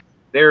dinner.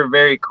 They were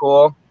very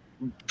cool.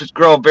 Just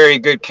grow very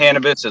good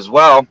cannabis as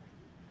well.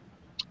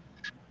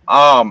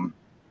 I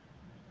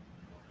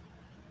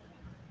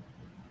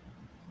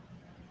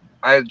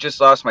just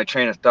lost my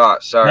train of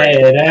thought. Sorry.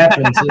 Hey, it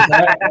happens.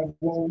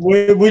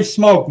 We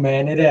smoke,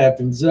 man. It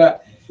happens. Yeah.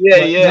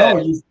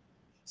 No,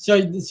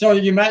 so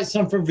you met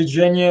some from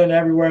Virginia and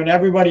everywhere, and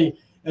everybody,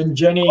 and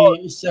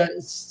Jenny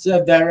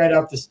said that right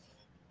off the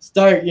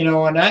start, you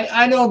know. And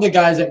I know the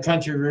guys at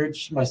Country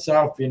Roots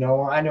myself, you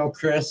know. I know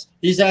Chris.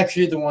 He's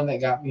actually the one that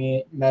got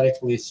me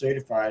medically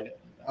certified.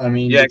 I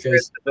mean, yeah, because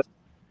Chris is a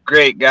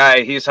great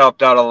guy. He's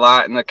helped out a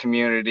lot in the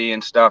community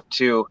and stuff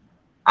too.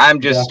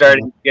 I'm just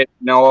starting to get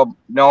to know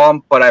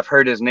him, but I've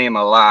heard his name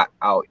a lot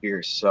out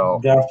here. So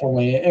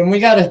definitely, and we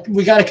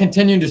gotta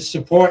continue to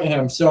support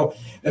him. So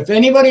if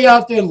anybody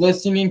out there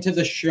listening to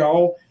the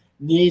show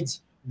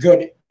needs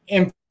good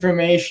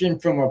information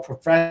from a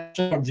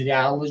professional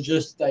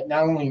geologist that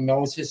not only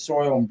knows his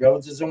soil and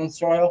builds his own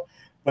soil,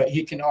 but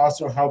he can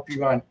also help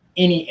you on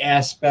any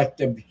aspect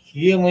of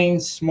healing,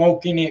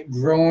 smoking it,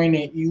 growing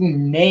it, you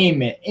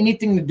name it,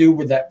 anything to do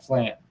with that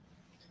plant.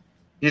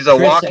 He's a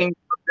walking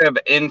of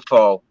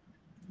info.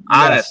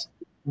 Honest.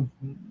 Yes.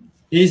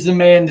 He's the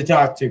man to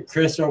talk to,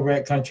 Chris over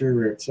at Country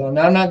Roots. So, and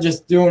I'm not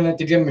just doing it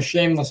to give him a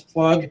shameless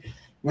plug.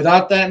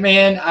 Without that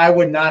man, I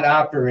would not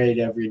operate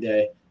every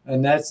day.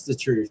 And that's the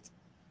truth.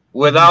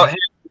 Without him,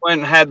 we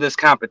wouldn't have this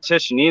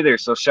competition either.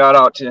 So shout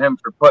out to him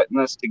for putting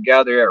this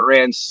together. It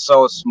ran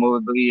so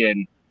smoothly,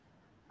 and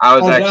I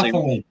was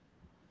actually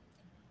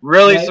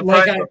really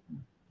surprised.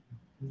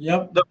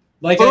 The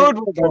food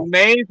was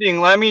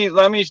amazing. Let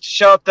me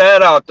shout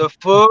that out. The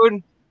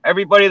food,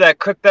 everybody that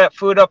cooked that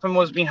food up and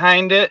was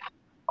behind it.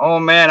 Oh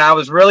man, I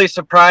was really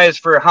surprised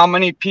for how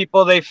many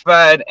people they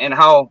fed and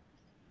how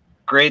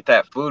great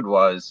that food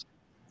was.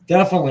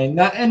 Definitely.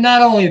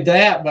 Not only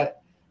that,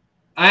 but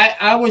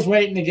I was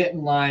waiting to get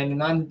in line,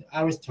 and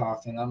I was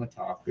talking. I'm a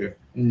talker,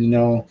 and you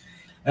know,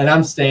 and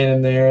I'm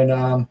standing there,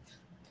 and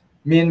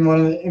me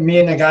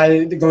and a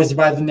guy that goes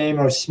by the name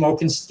of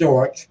Smoking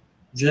Stoic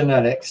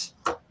Genetics.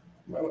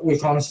 We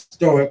call him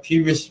Stoic.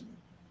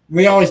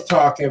 We always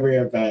talk every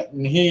event,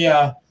 and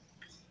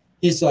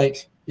he's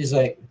like,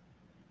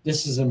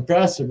 this is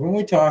impressive. When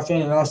we're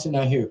talking, and all of a sudden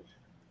I hear,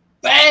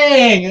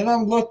 bang, and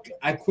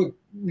I quit.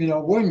 You know,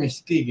 we're in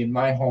Muskegon,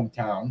 my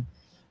hometown,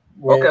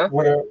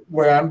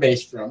 where I'm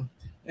based from,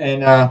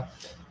 and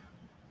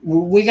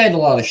we got a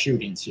lot of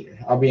shootings here.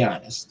 I'll be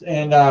honest,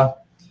 and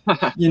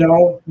you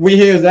know, we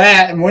hear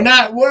that, and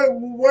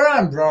we're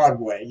on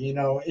Broadway. You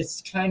know,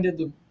 it's kind of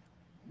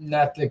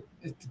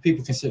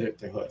people consider it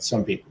the hood.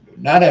 Some people do,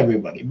 not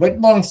everybody. But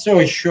long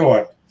story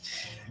short,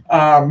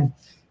 I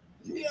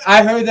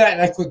heard that,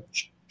 and I could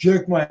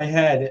jerk my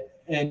head,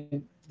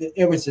 and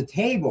it was a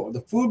table.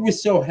 The food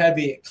was so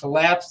heavy, it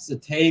collapsed the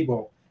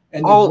table.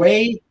 And the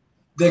way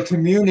the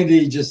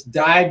community just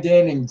dived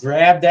in and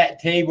grabbed that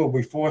table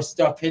before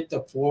stuff hit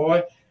the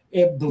floor,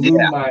 it blew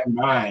my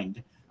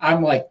mind.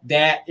 I'm like,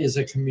 that is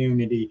a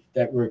community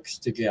that works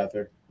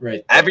together,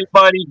 right there.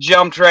 Everybody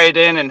jumped right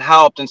in and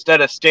helped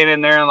instead of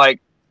standing there and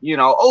like, you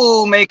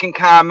know, making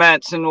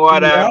comments and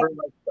whatever,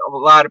 like a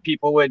lot of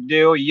people would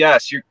do.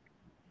 Yes,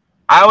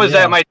 I was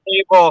at my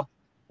table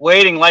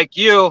waiting like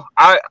you.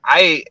 I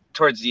ate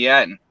towards the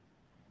end,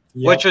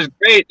 which was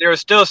great. There was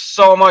still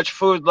so much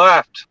food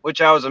left,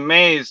 which I was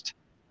amazed.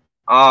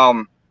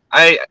 I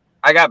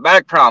got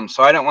back problems,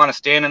 so I didn't want to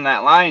stand in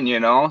that line, you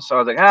know. So I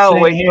was like,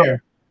 Same wait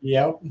here.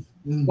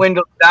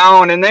 Window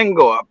down and then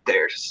go up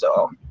there.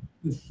 So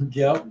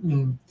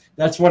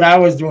that's what I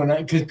was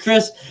doing,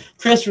 because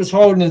Chris was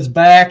holding his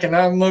back, and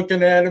I'm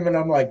looking at him, and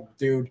I'm like,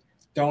 dude,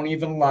 don't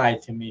even lie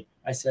to me.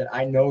 I said,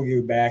 I know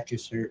your back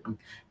is hurting.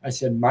 I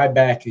said, my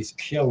back is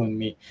killing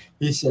me.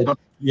 He said,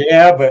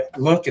 yeah, but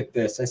look at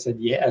this. I said,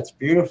 yeah, it's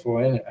beautiful,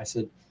 isn't it? I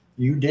said,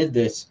 you did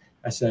this.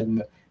 I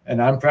said,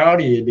 and I'm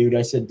proud of you, dude.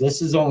 I said,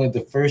 this is only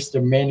the first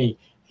of many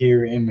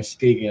here in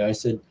Muskegon. I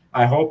said,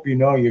 I hope you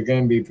know you're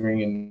going to be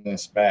bringing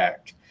this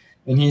back.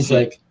 And he's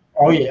like,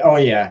 oh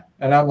yeah.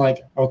 And I'm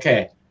like,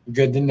 okay,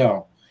 good to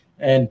know.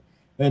 And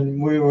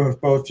we were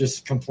both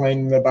just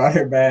complaining about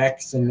our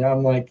backs. And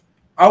I'm like,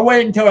 I'll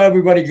wait until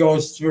everybody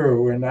goes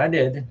through. And I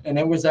did. And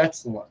it was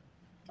excellent.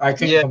 I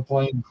couldn't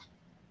complain.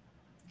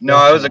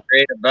 No, it was a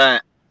great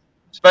event,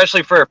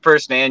 especially for a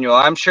first annual.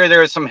 I'm sure there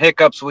was some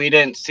hiccups we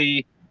didn't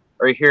see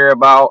or hear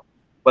about,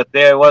 but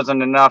there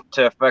wasn't enough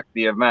to affect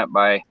the event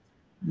by.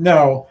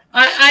 No,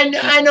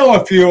 I know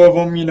a few of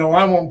them. You know,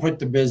 I won't put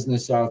the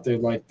business out there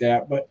like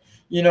that, but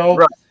you know,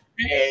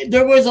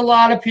 there was a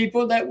lot of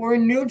people that were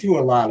new to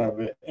a lot of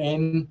it,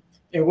 and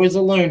it was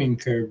a learning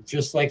curve,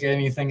 just like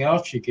anything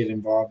else you get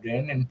involved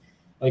in. And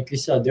like you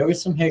said, there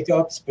was some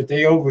hiccups, but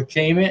they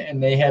overcame it,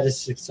 and they had a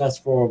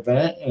successful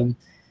event. And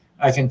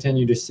I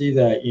continue to see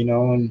that, you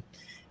know, and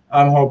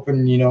I'm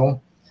hoping, you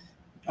know,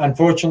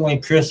 unfortunately,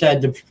 Chris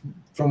had to,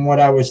 from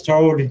what I was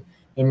told,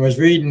 and was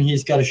reading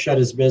he's got to shut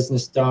his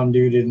business down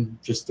due to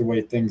just the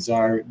way things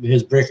are,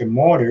 his brick and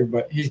mortar,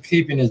 but he's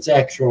keeping his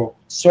actual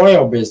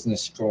soil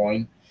business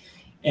going.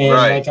 And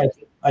Right. like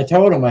I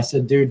told him, I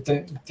said, dude,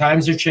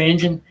 times are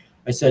changing.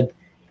 I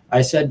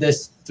said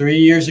this 3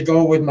 years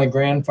ago with my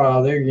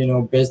grandfather, you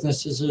know,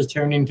 businesses are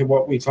turning to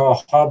what we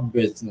call hub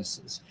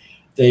businesses.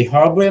 They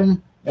hub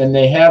them, and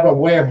they have a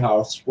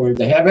warehouse where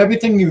they have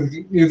everything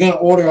you're going to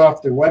order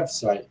off their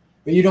website,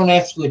 but you don't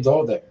actually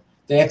go there.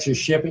 They actually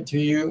ship it to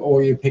you,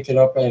 or you pick it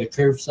up at a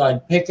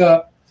curbside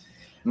pickup.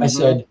 I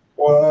said,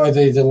 or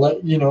they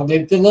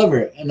deliver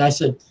it. And I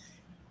said,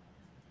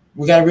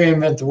 we got to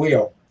reinvent the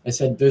wheel. I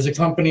said, there's a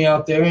company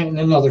out there, and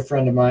another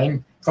friend of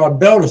mine called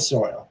Builder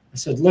Soil. I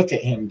said, look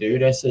at him,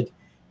 dude. I said,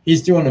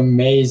 he's doing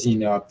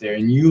amazing out there,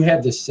 and you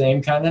have the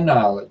same kind of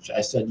knowledge.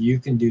 I said, you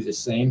can do the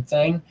same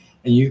thing,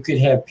 and you could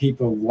have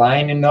people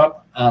lining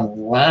up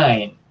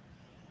online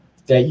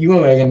that you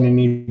are going to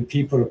need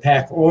people to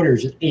pack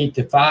orders at 8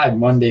 to 5,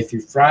 Monday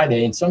through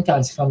Friday, and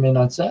sometimes come in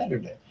on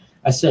Saturday.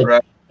 I said,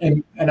 right.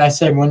 and I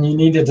said, when you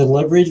need a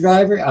delivery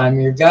driver, I'm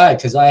your guy,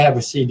 because I have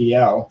a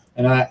CDL,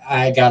 and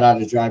I got out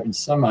of driving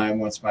semi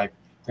once my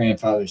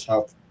grandfather's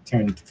health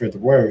turned for the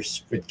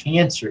worse with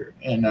cancer,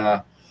 and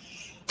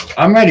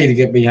I'm ready to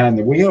get behind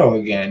the wheel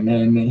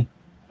again,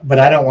 but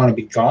I don't want to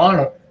be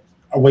gone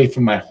away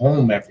from my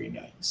home every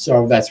night.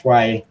 So that's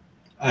why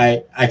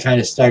I kind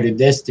of started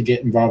this, to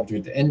get involved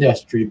with the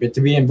industry, but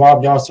to be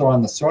involved also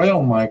on the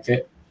soil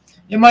market,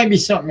 it might be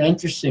something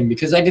interesting,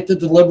 because I get to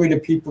deliver to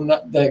people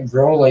that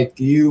grow like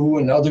you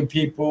and other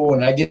people,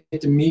 and I get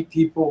to meet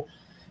people,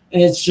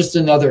 and it's just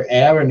another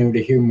avenue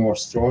to hear more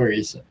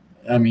stories.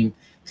 I mean,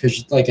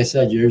 because like I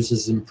said, yours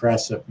is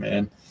impressive,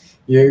 man.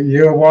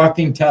 You're a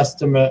walking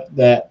testament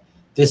that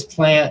this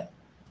plant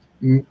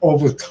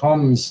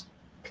overcomes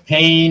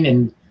pain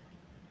and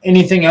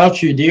anything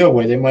else you deal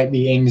with. It might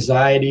be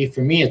anxiety.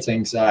 For me, it's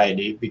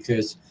anxiety,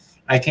 because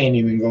I can't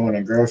even go in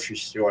a grocery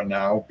store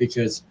now,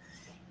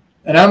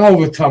 and I'm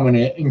overcoming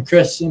it. And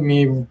Chris and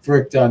me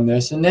worked on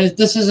this, and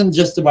this isn't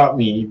just about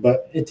me,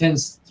 but I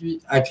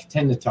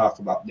tend to talk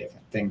about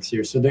different things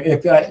here. So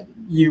if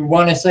you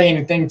want to say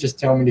anything, just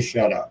tell me to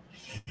shut up.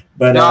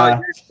 But no,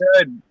 you're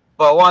good.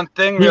 But one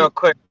thing real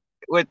quick,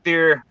 with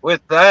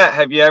that,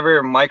 have you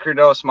ever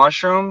microdosed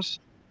mushrooms?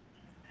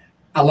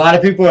 A lot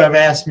of people have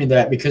asked me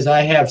that, because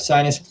I have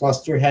sinus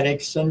cluster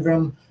headache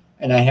syndrome,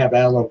 and I have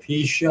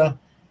alopecia,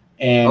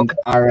 and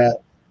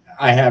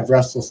I have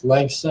restless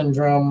leg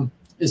syndrome.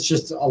 It's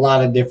just a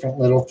lot of different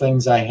little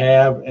things I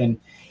have. And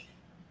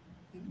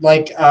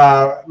like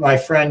my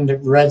friend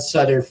Red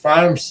Sutter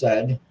Farm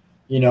said,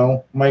 you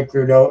know,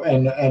 microdose,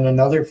 and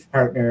another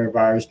partner of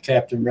ours,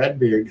 Captain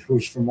Redbeard,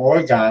 who's from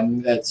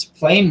Oregon, that's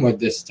playing with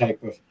this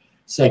type of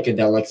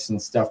psychedelics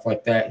and stuff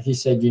like that. He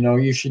said, you know,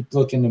 you should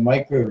look into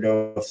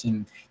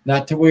microdosing,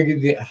 not to where you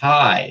get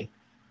high,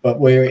 but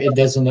where it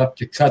does enough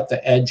to cut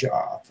the edge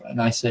off.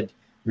 And I said,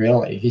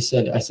 really? I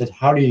said,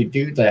 how do you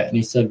do that? And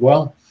he said,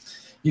 well,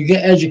 you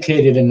get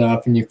educated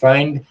enough and you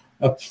find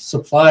a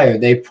supplier.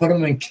 They put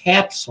them in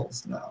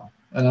capsules now.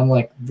 And I'm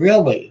like,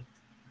 really?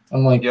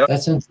 I'm like,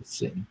 That's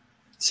interesting.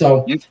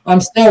 So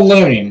I'm still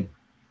learning.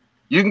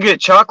 You can get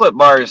chocolate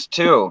bars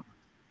too.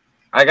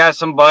 I got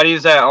some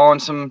buddies that own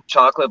some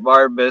chocolate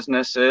bar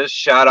businesses.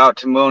 Shout out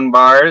to Moon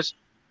Bars.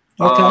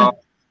 Okay.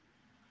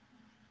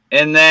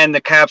 And then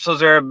the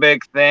capsules are a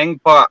big thing,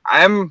 but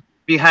I'm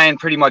behind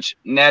pretty much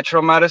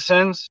natural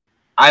medicines.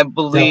 I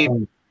believe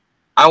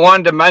I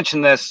wanted to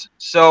mention this.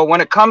 So when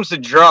it comes to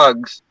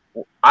drugs,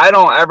 I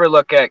don't ever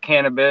look at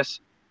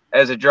cannabis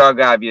as a drug,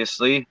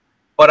 obviously,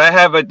 but I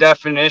have a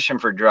definition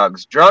for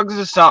drugs. Drugs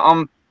is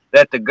something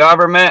that the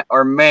government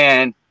or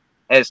man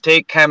has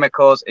take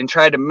chemicals and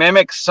try to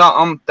mimic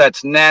something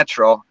that's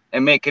natural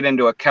and make it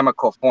into a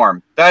chemical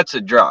form. That's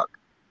a drug.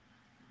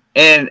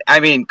 And I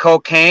mean,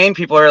 cocaine,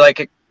 people are like,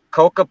 a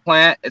coca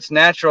plant, it's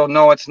natural.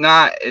 No, it's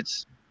not.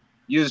 It's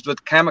used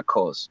with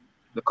chemicals.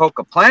 The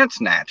coca plant's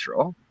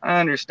natural. I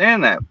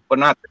understand that, but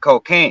not the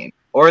cocaine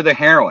or the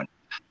heroin.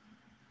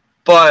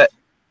 But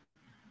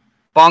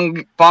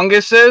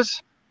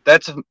funguses,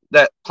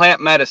 that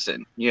plant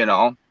medicine, you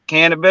know,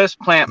 cannabis,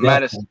 plant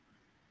medicine.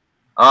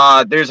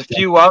 There's a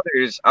few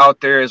others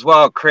out there as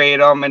well,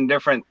 kratom and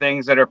different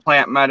things that are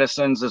plant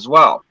medicines as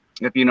well,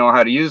 if you know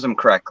how to use them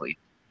correctly.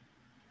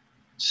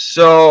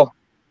 So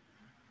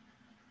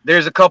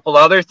there's a couple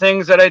other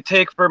things that I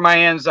take for my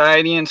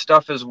anxiety and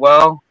stuff as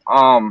well.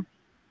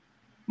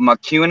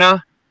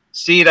 Mucuna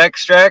seed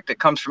extract. It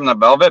comes from the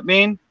velvet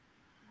bean.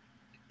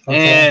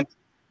 Okay. And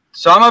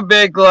so I'm a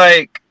big,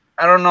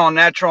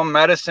 natural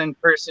medicine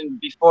person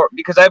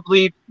because I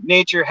believe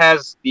nature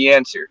has the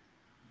answer.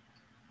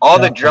 All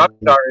the drugs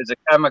are is a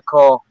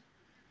chemical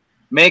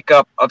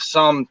makeup of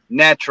some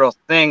natural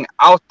thing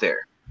out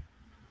there.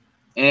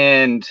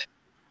 And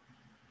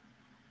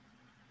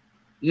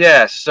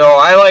yeah, so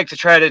I like to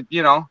try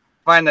to,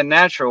 find the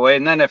natural way.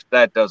 And then if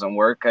that doesn't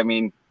work, I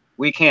mean,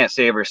 we can't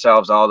save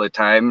ourselves all the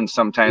time. And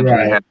sometimes we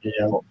have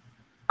to.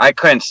 I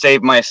couldn't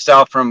save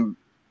myself from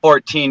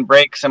 14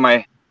 breaks in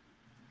my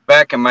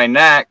back and my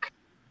neck.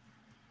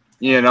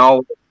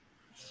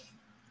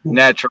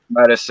 natural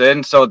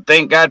medicine. So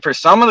thank God for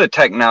some of the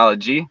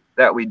technology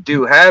that we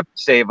do have to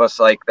save us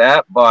like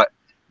that. But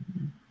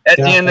at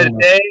the end of the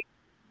day,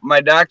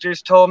 my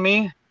doctors told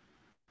me,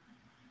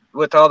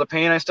 with all the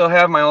pain I still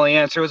have, my only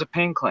answer was a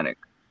pain clinic.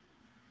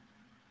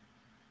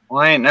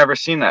 Well, I ain't never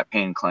seen that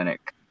pain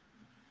clinic.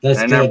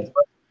 That's good.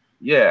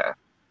 Yeah.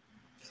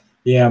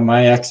 Yeah,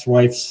 my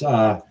ex-wife's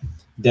dad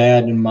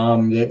and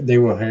mom, they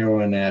were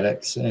heroin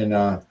addicts, and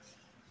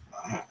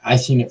I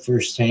seen it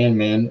firsthand,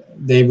 man.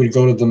 They would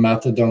go to the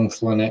methadone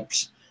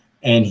clinics,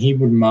 and he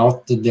would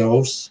mouth the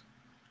dose,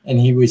 and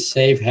he would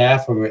save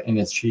half of it in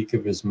the cheek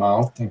of his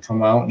mouth and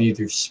come out and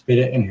either spit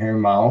it in her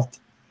mouth,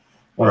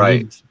 or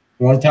right.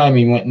 One time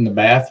he went in the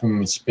bathroom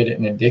and spit it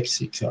in a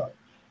Dixie cup,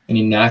 and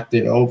he knocked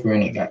it over,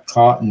 and it got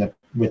caught in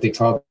what they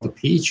call the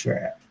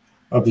P-trap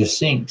of the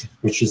sink,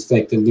 which is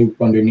like the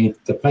loop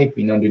underneath the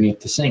piping underneath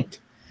the sink.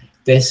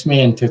 This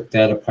man took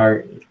that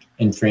apart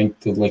and drank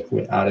the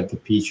liquid out of the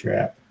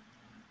P-trap.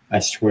 I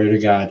swear to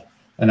God.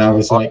 And I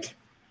was like,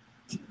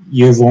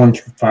 you're going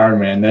too far,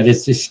 man. That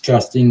is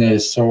disgusting. That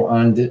is so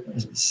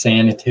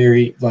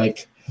unsanitary.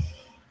 Like,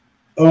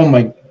 oh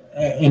my.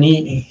 And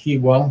he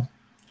well,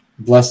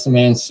 bless the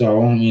man's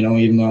soul,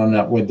 even though I'm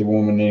not with the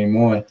woman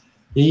anymore.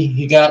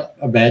 He got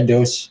a bad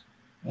dose,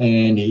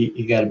 and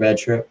he got a bad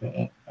trip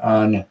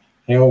on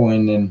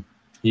heroin, and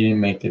he didn't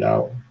make it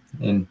out.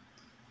 And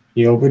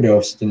he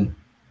overdosed, and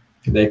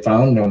they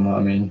found him. I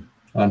mean,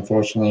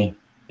 unfortunately,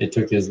 it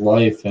took his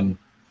life, and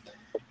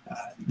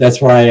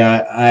that's why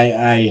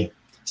I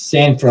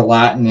stand for a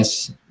lot in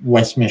this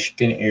West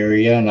Michigan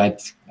area, and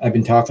I've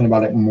been talking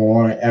about it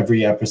more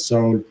every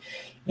episode.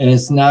 And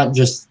it's not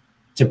just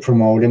to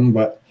promote him,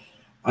 but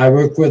I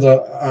work with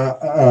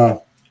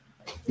a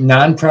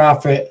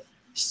nonprofit.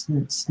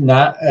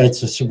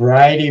 It's a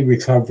sobriety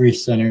recovery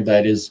center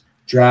that is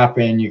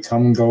drop-in. You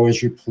come and go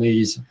as you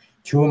please.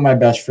 Two of my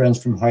best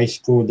friends from high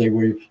school, they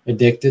were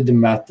addicted to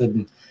meth,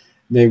 and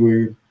they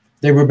were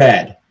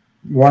bad.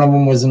 One of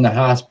them was in the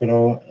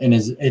hospital, and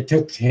it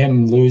took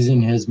him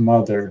losing his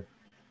mother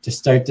to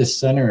start this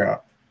center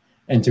up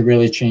and to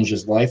really change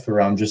his life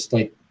around, just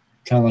like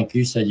kind of like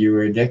you said, you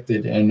were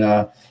addicted. And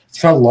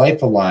it's called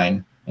Life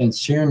Align, and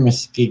it's here in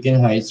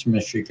Muskegon Heights,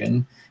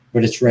 Michigan,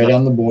 but it's right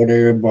on the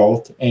border of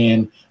both.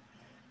 And,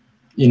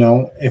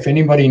 if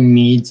anybody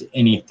needs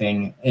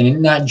anything,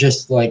 and not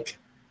just like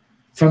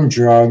from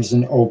drugs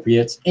and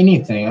opiates,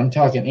 anything. I'm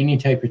talking any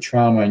type of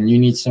trauma, and you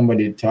need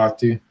somebody to talk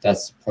to,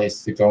 that's the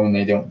place to go, and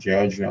they don't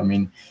judge. I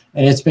mean,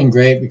 and it's been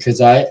great because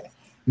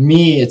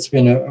it's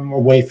been a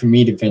way for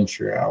me to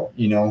venture out,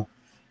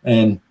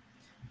 and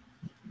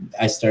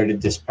I started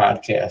this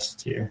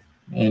podcast here,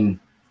 and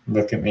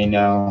look at me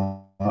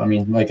now. I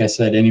mean, like I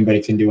said,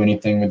 anybody can do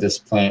anything with this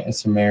plant.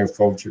 It's a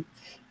miracle.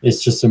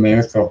 It's just a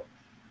miracle.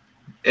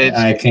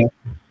 I can't.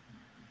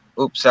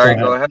 Oops, sorry,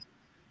 go ahead.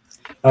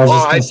 I was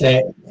just going to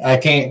say, I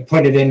can't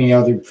put it any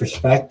other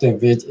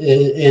perspective.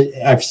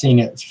 I've seen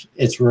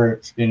it's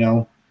worked,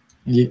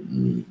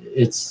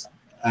 it's,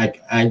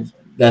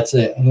 that's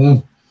it.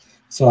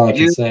 That's all I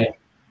can say.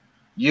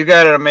 You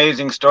got an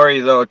amazing story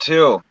though,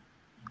 too.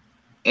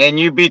 And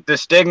you beat the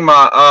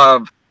stigma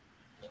of,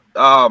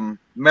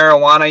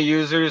 marijuana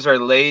users are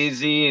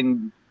lazy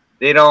and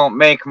they don't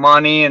make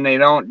money and they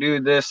don't do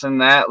this and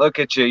that. Look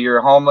at you.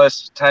 You're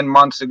homeless 10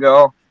 months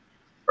ago.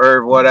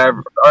 Or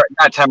whatever, or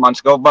not 10 months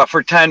ago, but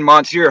for 10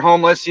 months, you're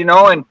homeless,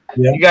 and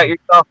you got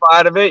yourself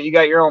out of it. You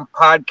got your own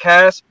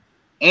podcast,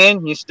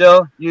 and you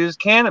still use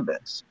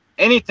cannabis.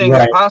 Anything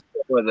is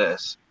possible with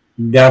this.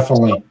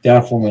 Definitely.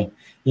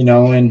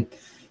 And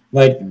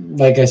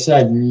like I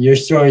said, your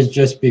story is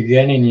just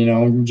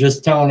beginning,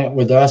 just telling it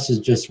with us is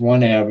just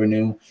one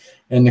avenue.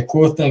 And the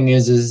cool thing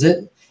is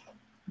that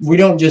we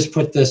don't just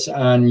put this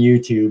on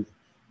YouTube.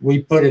 We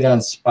put it on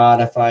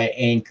Spotify,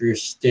 Anchor,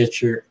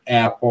 Stitcher,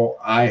 Apple,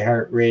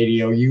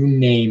 iHeartRadio, you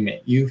name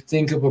it. You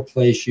think of a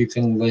place you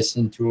can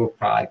listen to a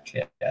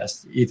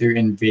podcast, either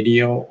in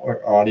video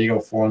or audio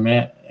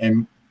format,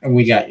 and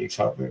we got you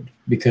covered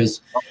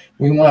because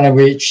we want to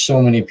reach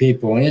so many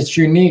people. And it's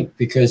unique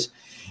because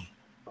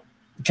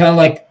kind of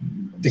like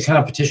the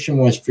competition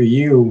was for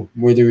you,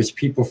 where there was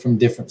people from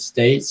different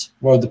states.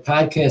 Well, the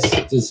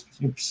podcast is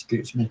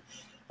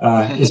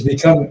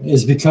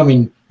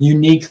becoming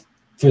unique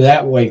for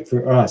that way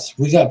for us.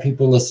 We got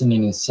people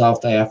listening in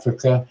South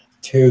Africa,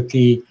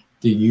 Turkey,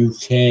 the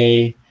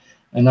UK,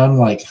 and I'm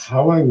like,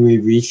 how are we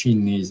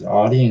reaching these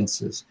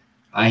audiences?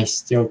 I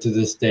still to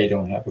this day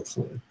don't have a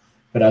clue.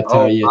 But I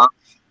tell you,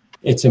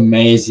 it's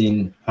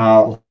amazing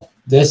how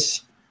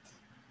this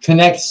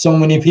connects so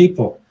many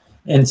people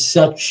in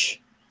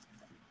such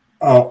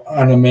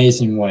an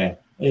amazing way.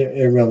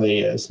 It really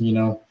is,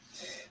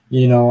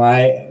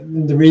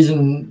 the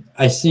reason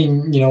I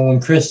seen,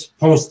 when Chris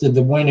posted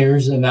the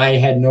winners and I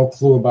had no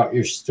clue about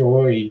your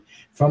story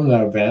from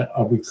the event,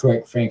 I'll be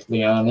quite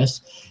frankly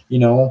honest,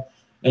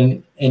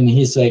 and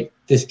he's like,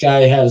 this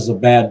guy has a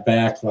bad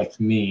back like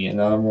me.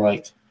 And I'm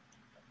like,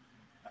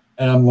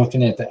 and I'm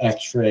looking at the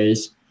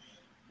x-rays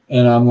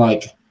and I'm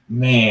like,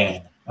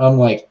 man, I'm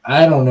like,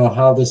 I don't know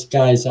how this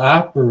guy's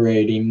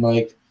operating.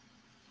 Like,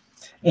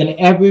 and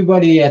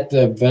everybody at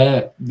the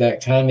event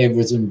that kind of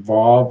was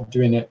involved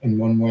in it in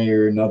one way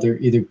or another,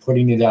 either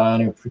putting it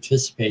on or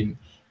participating,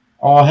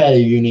 all had a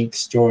unique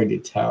story to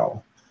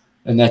tell.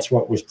 And that's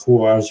what was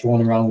cool. I was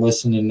going around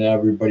listening to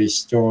everybody's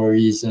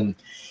stories, and,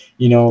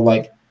 you know,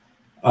 like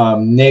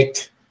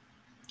Nick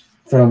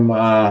from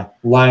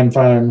Lime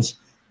Farms,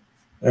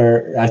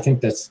 or I think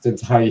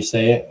that's how you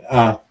say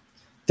it,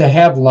 to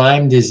have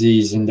Lyme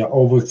disease and to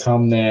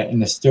overcome that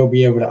and to still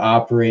be able to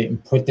operate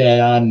and put that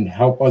on and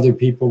help other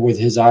people with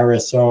his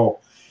RSO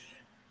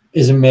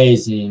is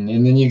amazing.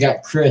 And then you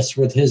got Chris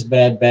with his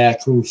bad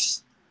back, who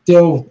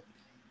still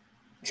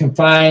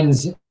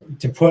confines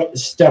to put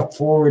stuff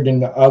forward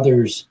into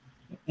others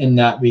and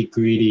not be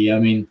greedy. I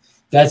mean,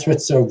 that's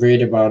what's so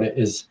great about it,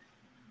 is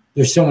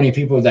there's so many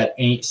people that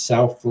ain't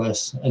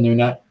selfless,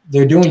 and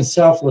they're doing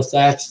selfless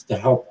acts to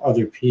help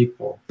other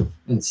people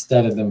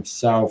instead of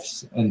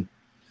themselves. And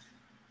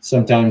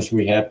sometimes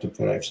we have to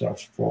put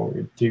ourselves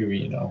forward too,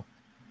 you know.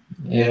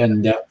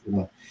 And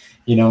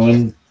you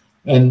know,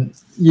 and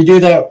you do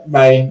that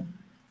by,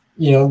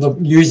 you know,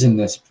 using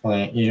this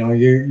plant. You know,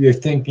 you're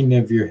thinking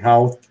of your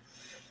health,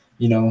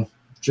 you know,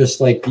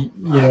 just like, you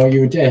know, you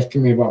were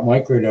asking me about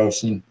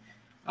microdosing.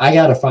 I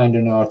got to find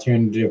an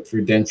alternative for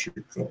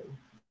denture glue.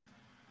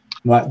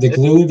 The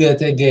glue that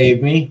they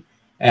gave me,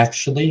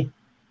 actually,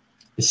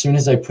 as soon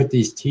as I put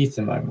these teeth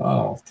in my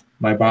mouth,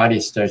 my body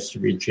starts to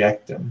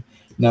reject them.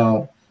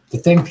 Now, the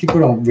thing people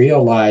don't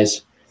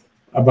realize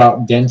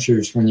about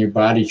dentures, when your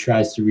body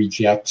tries to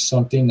reject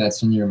something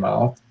that's in your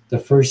mouth, the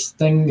first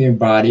thing your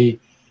body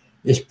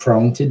is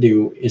prone to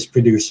do is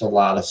produce a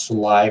lot of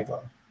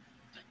saliva.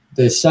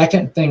 The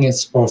second thing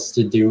it's supposed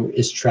to do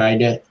is try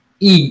to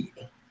eat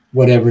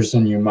whatever's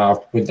in your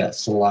mouth with that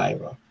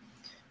saliva.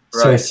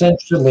 Right. So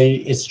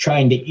essentially, it's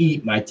trying to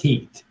eat my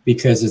teeth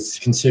because it's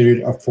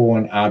considered a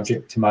foreign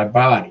object to my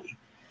body.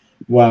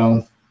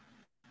 Well,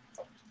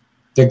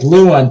 the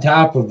glue on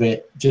top of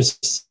it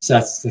just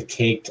sets the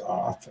cake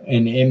off,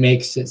 and it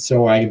makes it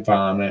so I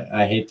vomit.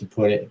 I hate to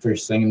put it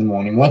first thing in the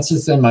morning. Once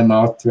it's in my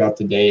mouth throughout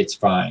the day, it's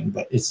fine.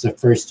 But it's the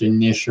first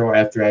initial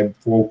after I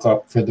woke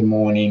up for the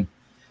morning,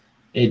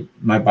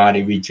 my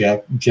body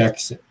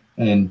rejects it.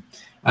 And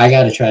I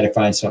got to try to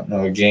find something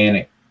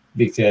organic,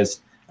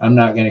 because I'm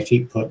not going to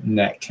keep putting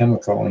that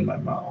chemical in my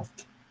mouth.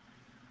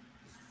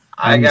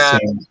 I'm the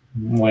same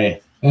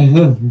way.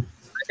 I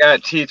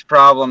got teeth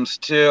problems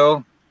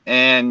too.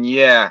 And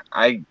yeah,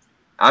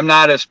 I'm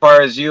not as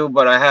far as you,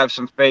 but I have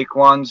some fake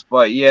ones.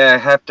 But yeah, I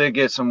have to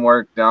get some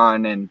work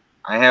done, and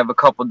I have a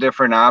couple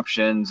different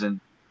options. And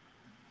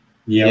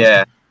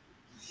yeah,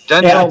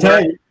 I'll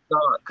tell you,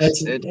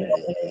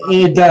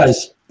 it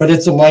does, but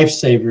it's a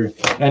lifesaver.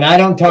 And I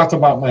don't talk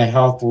about my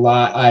health a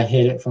lot. I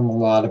hid it from a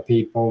lot of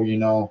people, you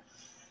know.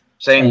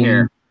 Same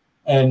here.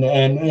 And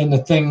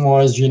the thing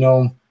was, you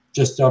know,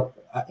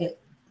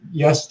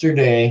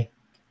 yesterday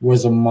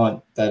was a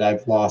month that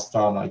I've lost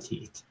all my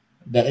teeth.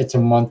 That it's a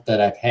month that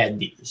I've had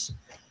these,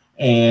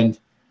 and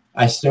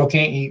I still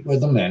can't eat with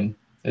them in.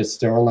 It's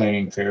still a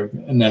learning curve,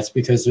 and that's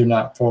because they're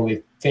not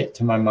fully fit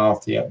to my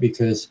mouth yet,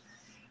 because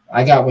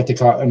I got what they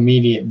call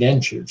immediate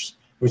dentures,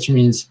 which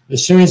means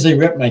as soon as they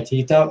rip my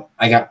teeth out,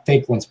 I got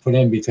fake ones put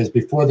in, because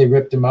before they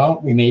ripped them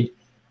out, we made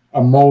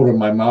a mold in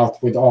my mouth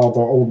with all the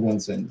old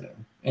ones in there.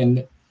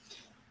 And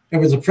it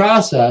was a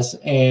process.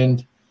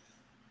 And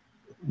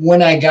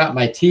when I got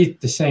my teeth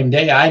the same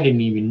day, I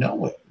didn't even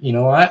know it. You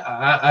know,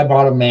 I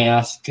bought a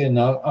mask, and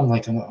I'm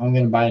like, I'm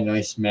going to buy a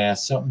nice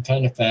mask, something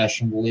kind of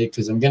fashionably,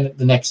 because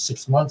the next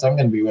 6 months, I'm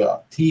going to be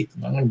without teeth,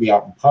 and I'm going to be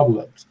out in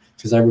public,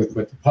 because I work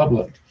with the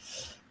public.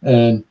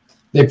 And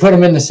they put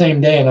them in the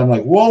same day, and I'm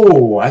like,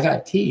 whoa, I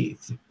got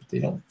teeth. They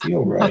don't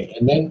feel right.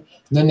 And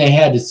then they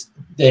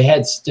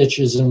had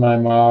stitches in my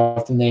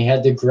mouth, and they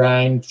had to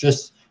grind.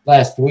 Just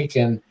last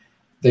weekend,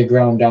 they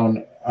ground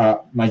down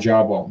my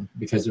jawbone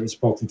because it was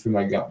poking through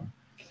my gum,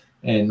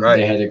 and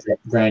They had to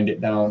grind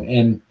it down.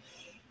 And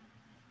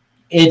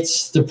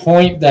it's the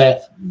point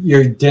that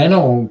your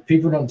dental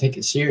people don't take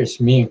it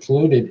serious, me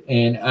included.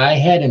 And I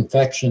had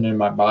infection in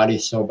my body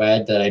so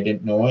bad that I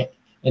didn't know it,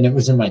 and it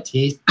was in my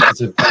teeth.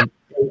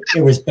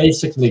 It was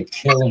basically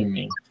killing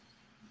me.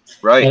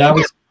 Right. And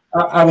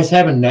I was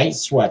having night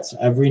sweats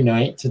every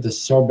night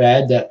so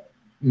bad that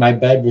my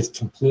bed was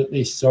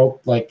completely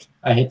soaked. Like,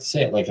 I hate to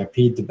say it, like I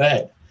peed the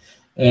bed.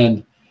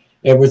 And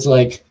it was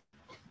like,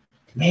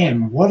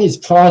 man, what is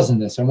causing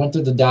this? I went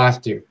to the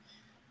doctor,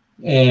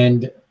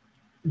 and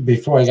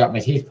before I got my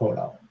teeth pulled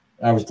out,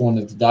 I was going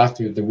to the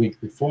doctor the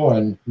week before,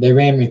 and they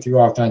ran me through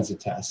all kinds of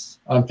tests.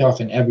 I'm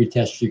talking every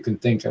test you can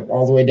think of,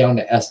 all the way down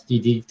to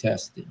STD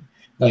testing.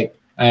 Like,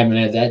 I haven't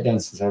had that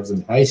done since I was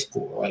in high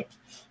school. Like,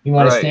 you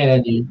want to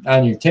stand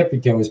on your tippy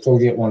toes, go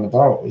get one of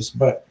those.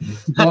 But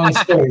long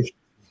story,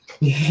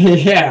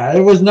 yeah,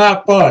 it was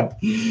not fun.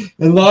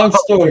 And long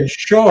story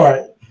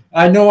short,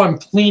 I know I'm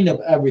clean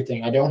of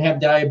everything. I don't have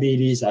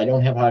diabetes. I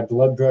don't have high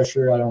blood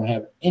pressure. I don't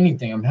have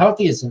anything. I'm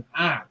healthy as an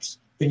ox,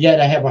 but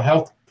yet I have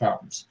health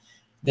problems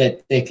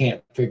that they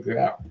can't figure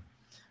out.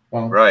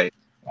 Well,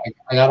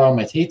 I got all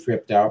my teeth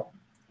ripped out,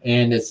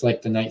 and it's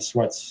like the night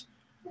sweats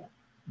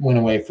went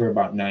away for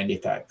about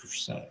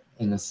 95%.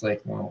 And it's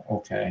like, well,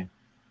 okay,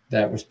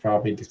 that was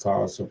probably the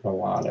cause of a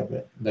lot of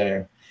it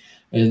there.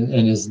 And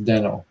it's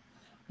dental,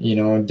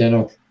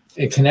 dental,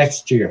 it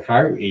connects to your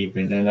heart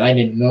even. And I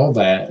didn't know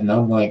that. And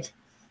I'm like,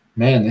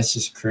 man, this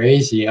is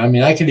crazy. I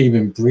mean, I could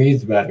even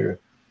breathe better,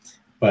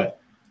 but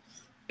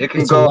it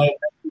can go into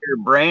your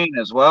brain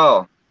as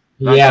well.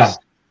 Yeah.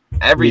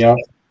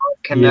 Everything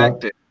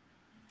connected.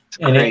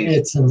 And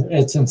it's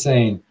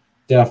insane,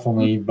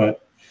 definitely.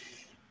 But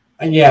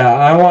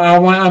yeah,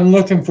 I'm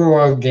looking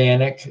for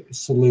organic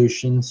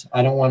solutions.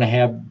 I don't want to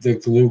have the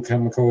glue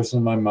chemicals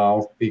in my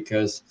mouth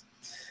because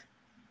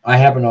I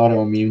have an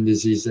autoimmune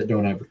disease that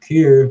don't have a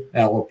cure,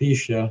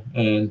 alopecia,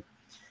 and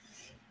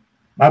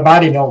my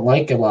body don't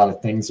like a lot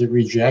of things. It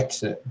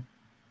rejects it.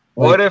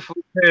 What if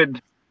we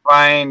could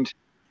find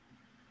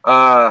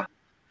a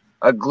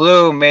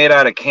glue made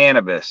out of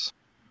cannabis?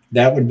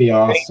 That would be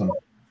awesome.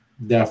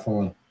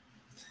 Definitely.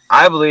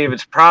 I believe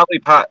it's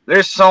probably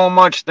there's so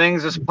much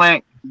things this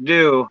plant can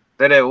do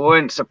that it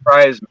wouldn't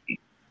surprise me.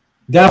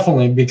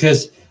 Definitely,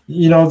 because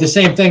the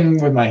same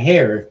thing with my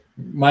hair,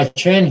 my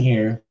chin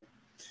here.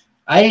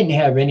 I didn't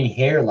have any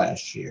hair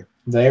last year.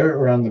 They were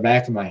around the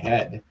back of my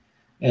head,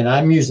 and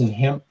I'm using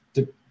hemp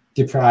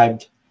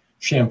deprived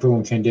shampoo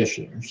and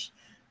conditioners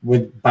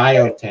with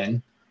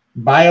biotin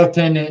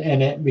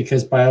in it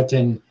because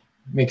biotin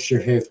makes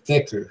your hair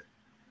thicker,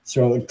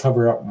 so it would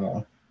cover up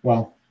more.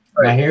 Well,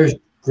 my hair's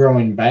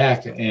growing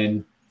back,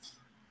 and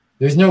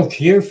there's no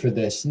cure for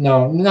this.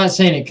 No, I'm not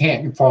saying it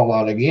can't fall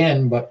out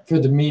again, but for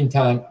the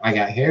meantime, I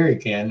got hair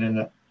again,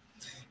 and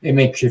it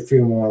makes you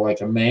feel more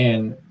like a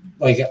man.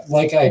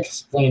 Like I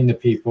explained to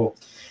people,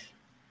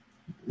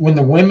 when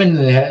the women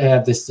that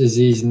have this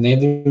disease and they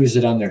lose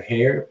it on their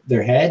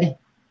head,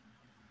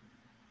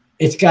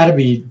 it's got to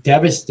be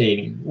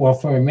devastating. Well,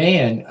 for a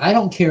man, I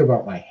don't care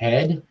about my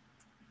head,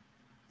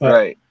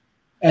 but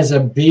as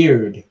a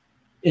beard,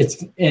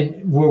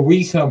 and where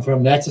we come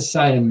from, that's a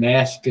sign of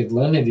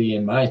masculinity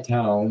in my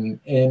town,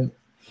 and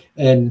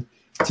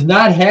to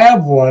not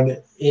have one,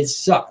 it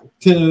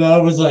sucked. And I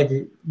was like,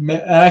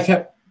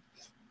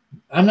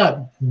 I'm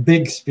not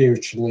big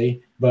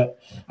spiritually, but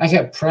I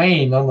kept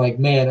praying. I'm like,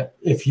 man,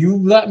 if you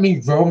let me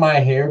grow my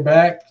hair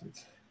back,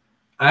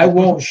 I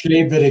won't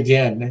shave it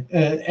again.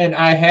 And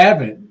I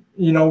haven't.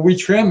 We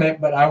trim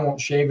it, but I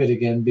won't shave it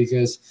again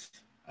because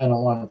I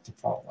don't want it to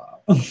fall out.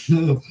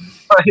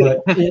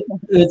 But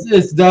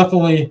it's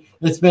definitely,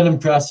 it's been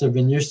impressive.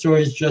 And your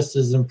story is just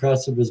as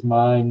impressive as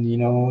mine,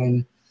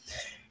 and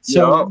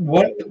so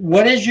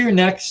what is your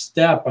next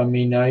step? I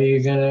mean, are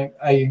you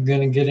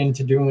gonna get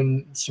into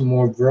doing some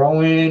more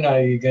growing?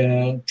 Are you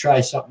gonna try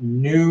something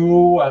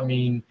new? I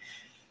mean,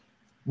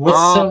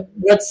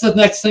 what's the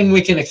next thing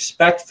we can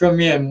expect from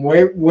you, and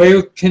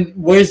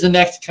where's the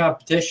next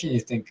competition you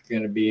think you're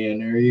gonna be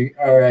in?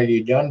 Are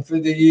you done for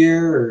the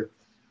year? Or?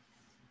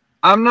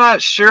 I'm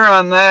not sure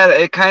on that.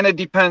 It kind of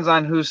depends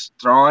on who's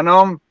throwing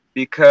them,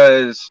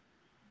 because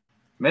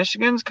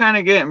Michigan's kind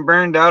of getting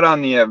burned out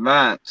on the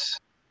events.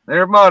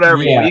 They're about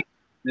every week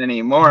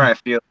anymore, I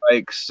feel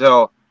like.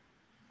 So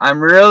I'm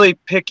really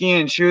picky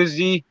and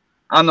choosy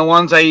on the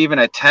ones I even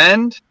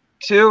attend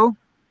to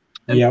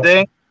and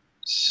things.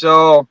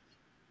 So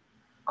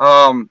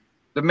the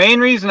main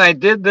reason I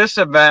did this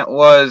event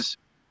was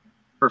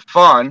for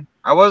fun.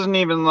 I wasn't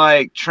even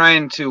like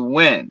trying to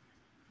win.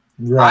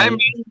 I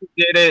mainly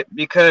did it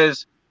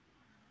because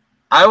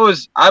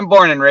I'm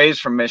born and raised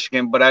from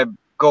Michigan, but I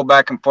go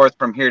back and forth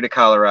from here to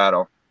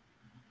Colorado.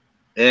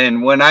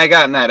 And when I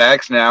got in that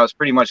accident, I was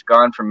pretty much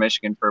gone from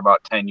Michigan for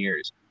about 10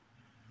 years.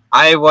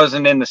 I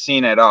wasn't in the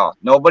scene at all.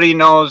 Nobody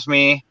knows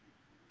me.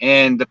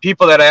 And the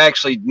people that I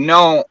actually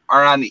know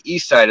are on the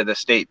east side of the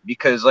state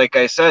because, like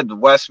I said,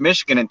 West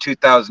Michigan in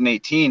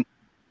 2018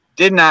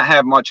 did not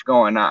have much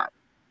going on.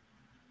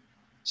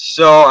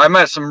 So I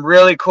met some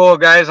really cool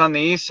guys on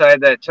the east side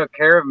that took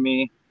care of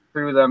me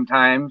through them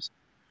times.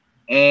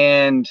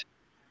 And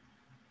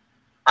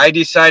I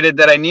decided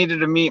that I needed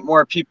to meet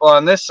more people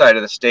on this side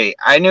of the state.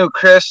 I knew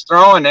Chris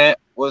throwing it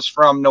was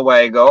from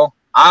Newaygo.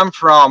 I'm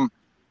from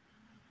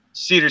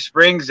Cedar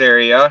Springs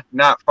area,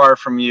 not far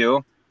from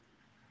you.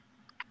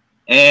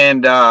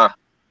 And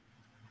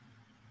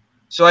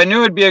so I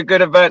knew it'd be a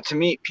good event to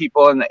meet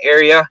people in the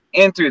area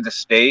and through the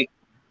state.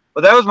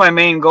 But that was my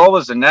main goal,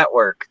 was the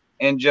network.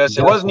 And just,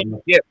 it wasn't even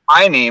to get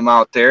my name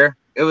out there.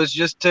 It was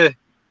just to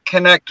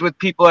connect with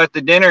people at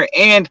the dinner.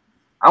 And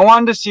I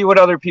wanted to see what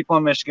other people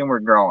in Michigan were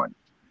growing.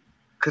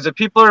 Because the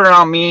people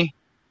around me,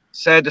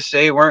 sad to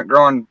say, weren't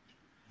growing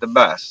the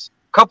best.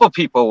 A couple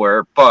people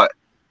were, but,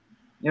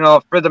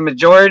 for the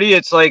majority,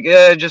 it's like,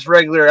 just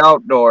regular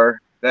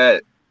outdoor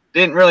that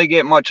didn't really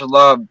get much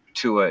love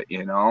to it,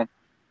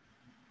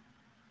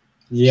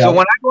 Yeah. So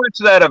when I went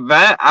to that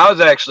event, I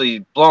was actually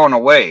blown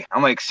away.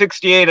 I'm like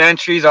 68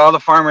 entries. All the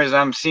farmers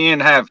I'm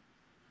seeing I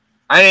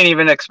didn't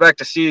even expect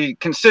to see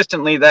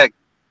consistently that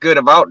good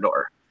of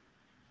outdoor.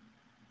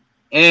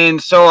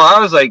 And so I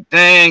was like,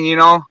 dang,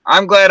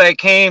 I'm glad I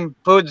came.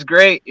 Food's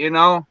great,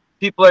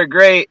 People are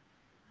great.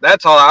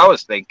 That's all I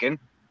was thinking.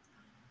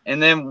 And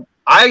then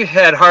I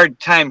had a hard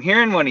time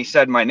hearing when he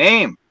said my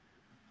name.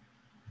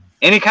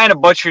 And he kind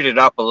of butchered it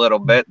up a little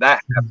bit.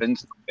 That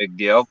happens. No big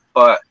deal.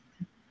 But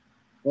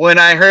when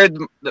I heard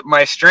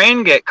my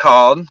strain get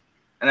called,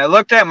 and I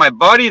looked at my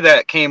buddy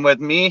that came with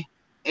me,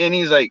 and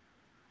he's like,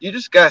 "You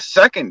just got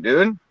second,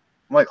 dude." I'm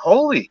like,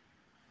 "Holy."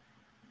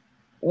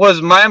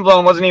 Was mind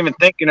blown. Wasn't even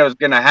thinking it was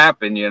going to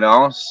happen, you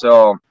know?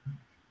 So,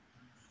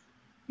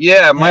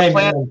 yeah, my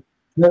plan.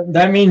 Man,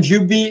 that means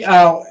you beat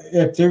out,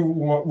 if there,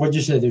 what'd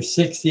you say, there's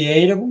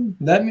 68 of them?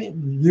 That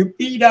means you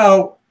beat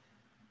out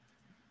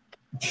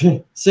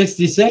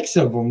 66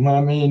 of them.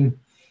 I mean,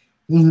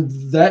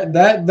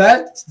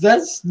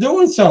 that's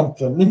doing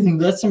something.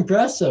 That's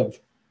impressive.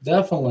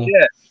 Definitely.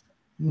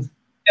 Yeah.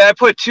 I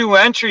put 2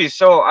 entries,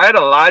 so I had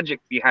a logic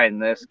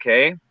behind this,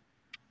 okay?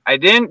 I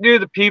didn't do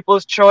the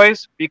people's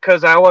choice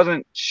because I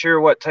wasn't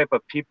sure what type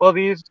of people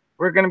these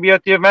were going to be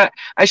at the event.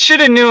 I should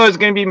have knew it was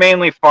going to be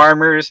mainly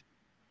farmers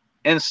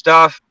and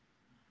stuff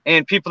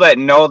and people that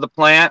know the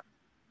plant.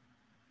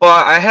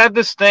 But I had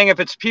this thing, if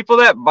it's people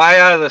that buy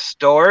out of the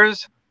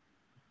stores,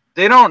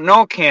 they don't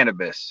know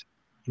cannabis.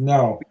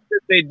 No.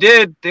 If they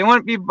did, they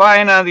wouldn't be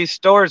buying out of these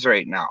stores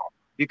right now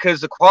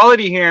because the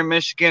quality here in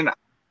Michigan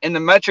in the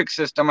metric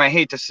system, I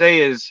hate to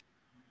say, is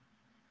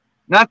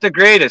not the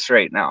greatest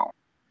right now.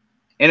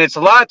 And it's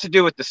a lot to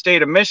do with the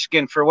state of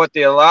Michigan for what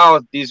they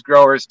allow these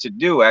growers to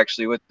do,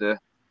 actually, with the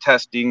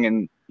testing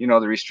and, you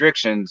know, the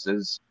restrictions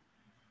is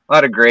a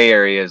lot of gray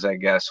areas, I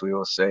guess we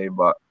will say.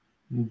 But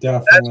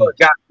definitely, that's what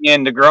got me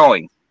into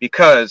growing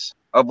because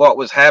of what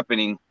was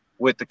happening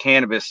with the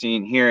cannabis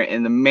scene here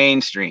in the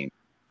mainstream.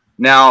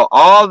 Now,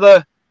 all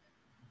the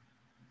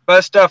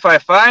best stuff I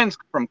find is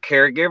from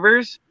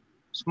caregivers,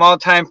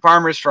 small-time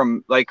farmers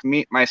from like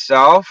me,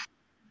 myself,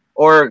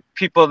 or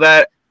people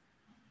that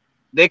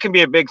they can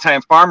be a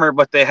big-time farmer,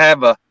 but they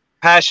have a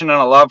passion and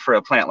a love for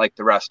a plant like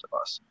the rest of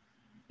us,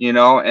 you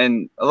know.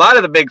 And a lot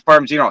of the big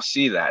farms, you don't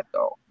see that,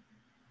 though.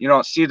 You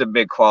don't see the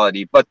big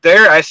quality. But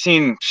there, I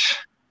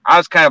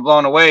was kind of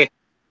blown away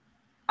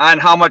on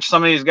how much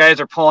some of these guys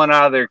are pulling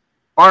out of their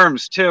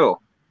farms, too.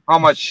 How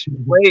much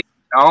weight,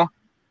 you know.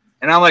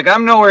 And I'm like,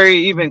 I'm nowhere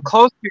even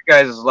close to you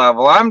guys'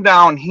 level. I'm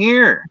down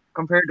here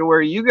compared to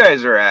where you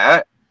guys are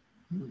at.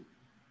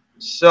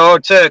 So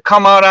to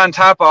come out on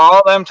top of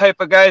all them type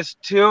of guys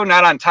too,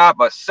 not on top,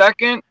 but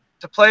second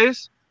to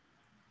place,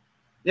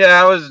 yeah,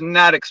 I was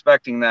not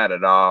expecting that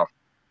at all.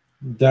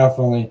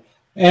 Definitely.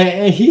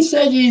 And he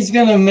said he's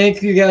going to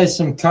make you guys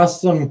some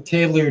custom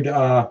tailored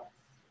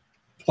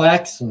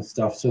plaques and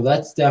stuff. So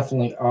that's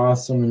definitely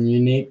awesome and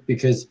unique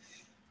because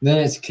then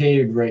it's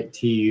catered right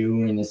to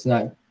you and it's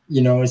not,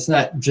 you know, it's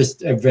not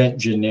just event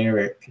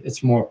generic.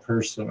 It's more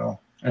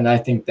personal. And I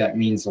think that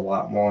means a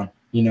lot more,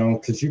 you know,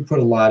 because you put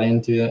a lot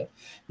into it,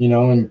 you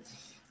know, and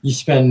you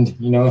spend,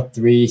 you know,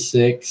 3,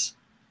 6,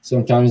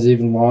 sometimes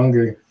even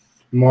longer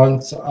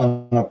months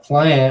on a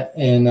plant.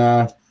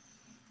 And,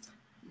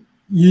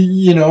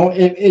 you know,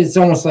 it's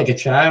almost like a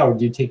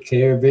child. You take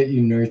care of it,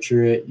 you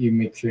nurture it, you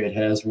make sure it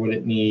has what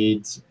it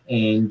needs.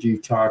 And you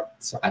talk,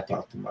 so I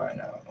talk to mine.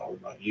 I don't know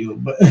about you,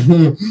 but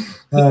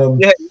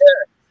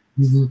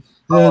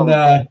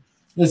and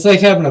it's like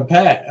having a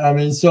pet. I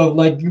mean, so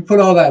like you put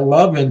all that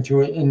love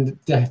into it and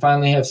to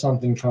finally have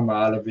something come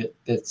out of it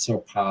that's so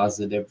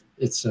positive.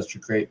 It's such a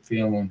great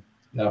feeling.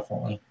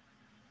 Definitely.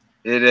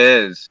 It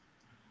is.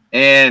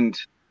 And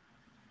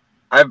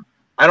I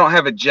don't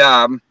have a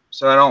job,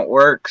 so I don't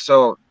work.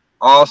 So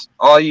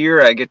all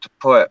year I get to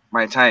put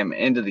my time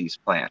into these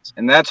plants.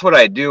 And that's what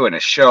I do, and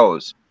it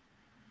shows.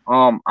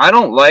 I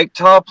don't like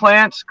tall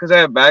plants because I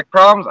have back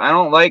problems. I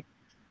don't like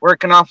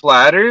working off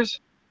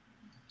ladders.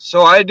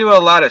 So I do a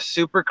lot of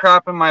super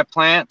cropping my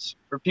plants.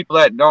 For people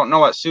that don't know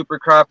what super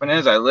cropping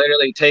is, I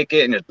literally take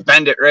it and just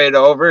bend it right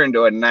over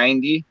into a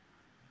 90.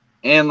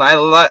 And I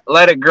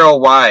let it grow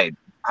wide.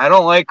 I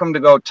don't like them to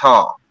go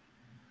tall.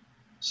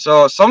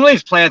 So some of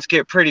these plants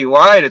get pretty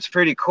wide. It's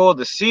pretty cool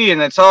to see.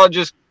 And it's all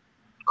just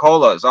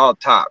colas, all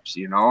tops,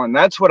 you know. And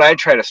that's what I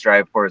try to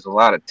strive for, is a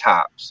lot of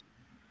tops.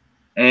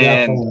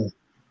 And definitely.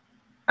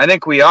 I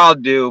think we all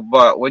do.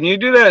 But when you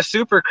do that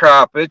super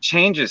crop, it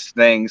changes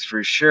things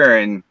for sure.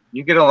 And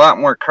you get a lot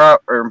more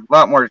crop or a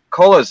lot more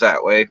colas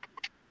that way.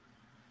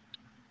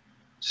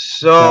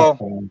 So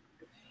definitely.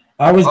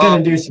 I was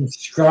going to do some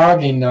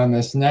scrogging on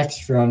this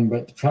next run,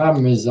 but the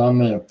problem is I'm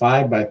in a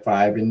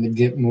 5x5 and to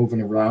get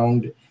moving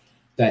around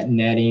that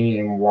netting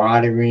and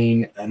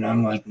watering. And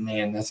I'm like,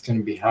 man, that's going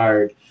to be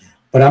hard.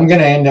 But I'm going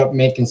to end up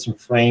making some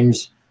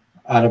frames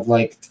out of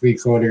like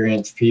 3/4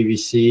 inch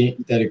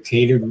PVC that are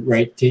catered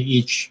right to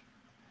each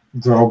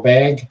grow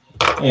bag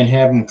and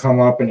have them come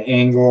up and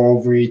angle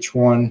over each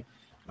one.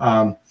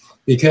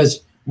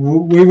 Because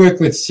we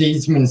work with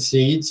Seedsman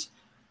Seeds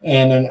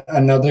and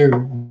another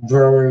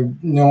grower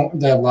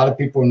that a lot of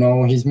people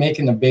know. He's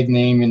making a big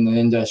name in the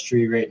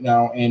industry right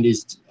now, and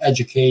he's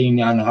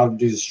educating on how to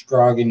do the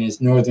scrogging.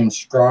 Is Northern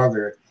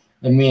Scrogger,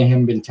 and me and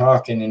him been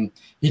talking, and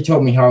he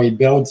told me how he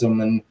builds them,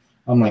 and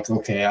I'm like,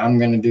 okay, I'm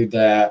gonna do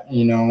that,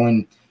 you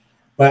know.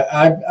 But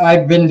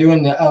I've been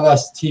doing the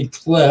LST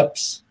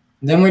clips.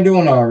 Then we're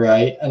doing all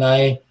right. And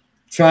I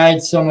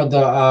tried some of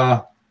the,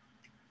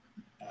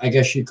 I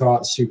guess you call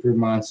it super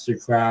monster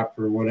crap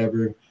or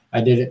whatever. I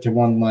did it to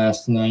one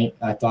last night.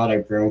 I thought I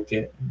broke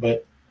it,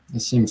 but it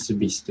seems to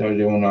be still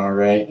doing all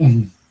right.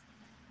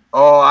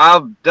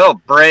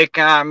 They'll break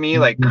on me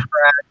like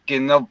crack,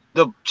 and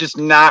they'll just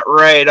knot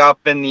right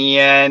up in the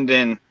end,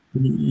 and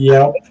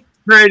yep. It's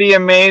pretty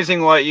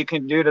amazing what you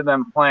can do to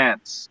them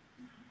plants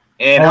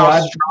and how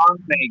strong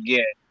they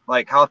get,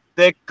 like how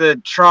thick the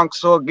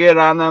trunks will get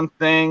on them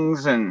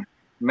things, and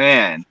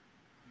man,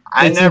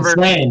 it's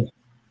insane.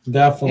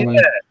 Definitely.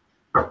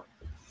 Yeah.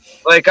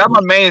 Like I'm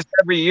amazed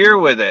every year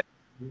with it.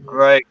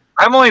 Like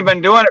I've only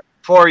been doing it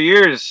for 4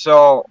 years,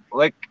 so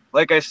like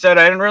I said,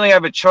 I didn't really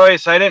have a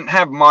choice. I didn't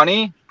have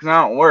money because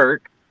I don't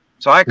work,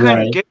 so I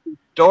couldn't get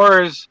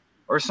stores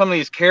or some of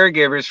these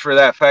caregivers for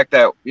that fact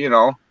that, you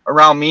know,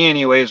 around me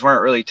anyways,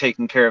 weren't really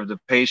taking care of the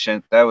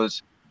patient. That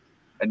was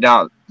a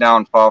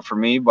downfall for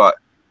me. But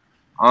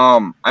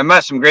I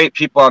met some great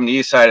people on the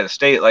east side of the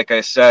state, like I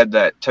said,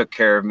 that took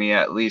care of me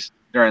at least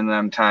during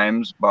them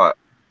times. But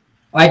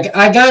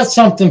I got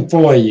something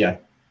for you.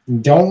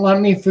 Don't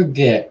let me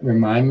forget.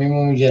 Remind me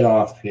when we get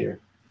off here.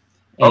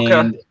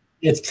 And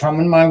it's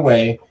coming my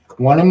way.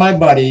 One of my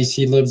buddies,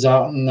 he lives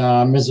out in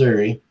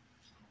Missouri.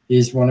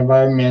 He's one of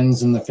our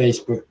men's in the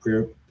Facebook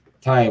group,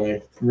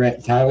 Tyler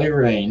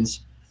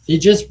Rains. He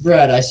just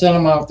bred. I sent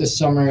him out this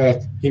summer.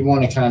 He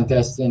won a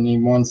contest and he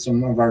won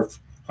some of our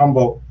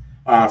Humboldt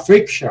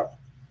freak show.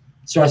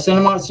 So I sent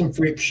him out some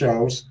freak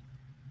shows.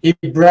 He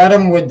bred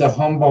them with the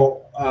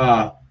Humboldt,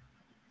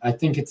 I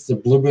think it's the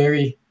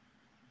blueberry.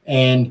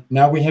 And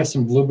now we have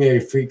some blueberry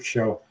freak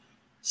show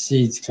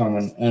seeds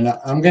coming. And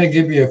I'm going to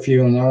give you a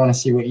few and I want to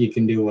see what you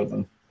can do with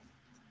them.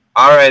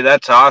 All right,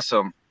 that's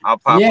awesome. I'll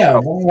pop. Yeah,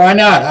 why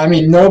not? I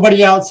mean,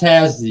 nobody else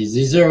has these.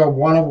 These are a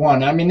 1 of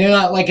 1. I mean, they're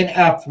not like an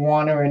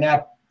F1 or an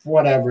F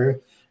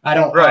whatever. I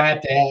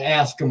have to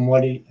ask him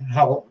what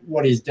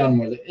he's done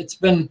with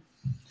it.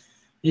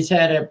 He's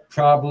had it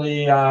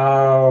probably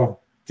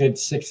good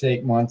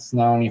 6-8 months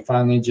now, and he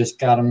finally just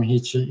got them.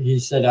 He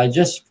said, I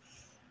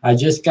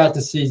just got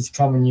the seeds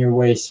coming your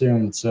way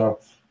soon. So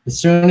as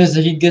soon as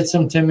he gets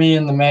them to me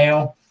in the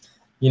mail,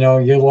 you know,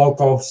 you're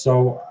local,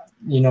 so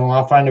you know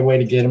I'll find a way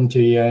to get them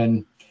to you,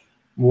 and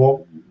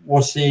we'll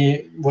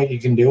see what you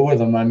can do with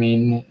them. I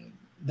mean,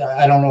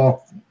 I don't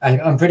know.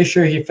 I'm pretty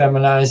sure he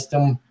feminized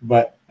them,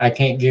 but I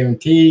can't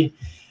guarantee.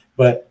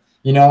 But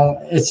you know,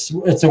 it's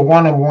a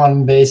 1 of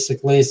 1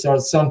 basically, so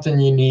it's something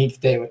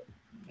unique that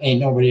ain't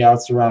nobody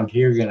else around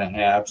here gonna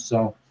have.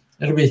 So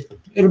it'll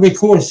be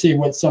cool to see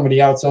what somebody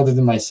else other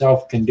than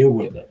myself can do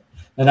with it.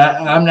 And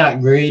I'm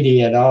not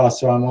greedy at all,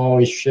 so I'm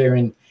always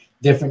sharing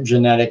different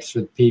genetics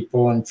with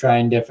people and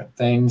trying different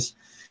things.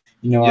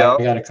 You know,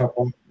 I got a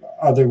couple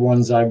other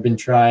ones I've been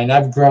trying.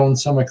 I've grown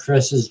some of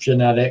Chris's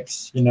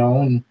genetics, you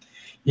know, and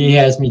he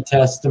has me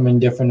test them in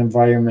different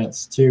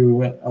environments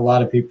too. A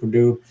lot of people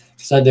do,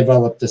 because I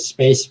developed a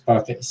space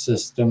bucket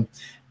system.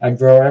 I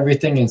grow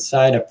everything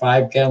inside a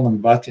 5-gallon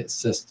bucket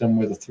system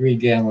with a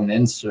 3-gallon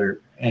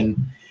insert, and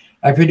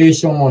I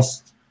produce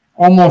almost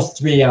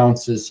 3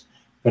 ounces.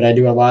 But I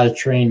do a lot of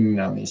training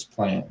on these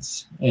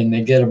plants, and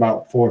they get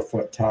about 4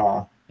 foot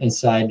tall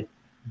inside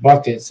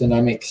buckets, and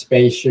I make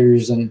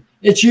spacers, and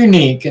it's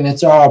unique, and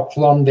it's all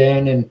plumbed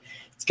in, and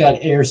it's got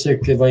air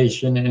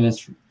circulation, and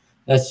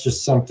that's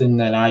just something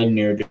that I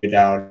nerded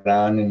out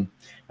on. And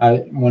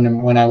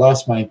when I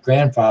lost my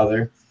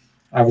grandfather,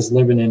 I was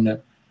living in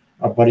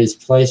a buddy's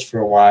place for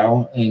a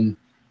while, and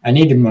I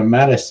needed my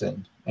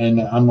medicine,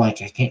 and I'm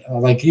like, I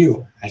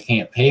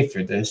can't pay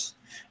for this.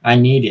 I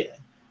need it.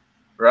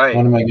 Right.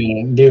 What am I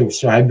going to do?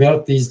 So I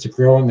built these to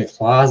grow in the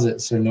closet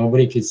so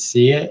nobody could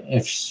see it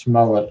and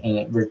smell it, and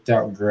it worked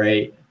out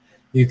great.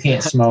 You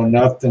can't smell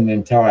nothing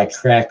until I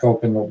crack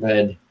open the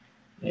lid.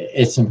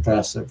 It's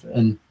impressive.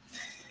 And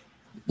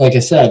like I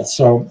said,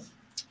 so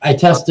I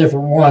test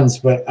different ones,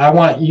 but I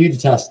want you to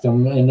test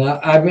them. And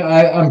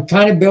I'm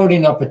kind of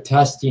building up a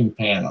testing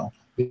panel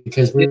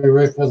because we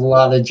work with a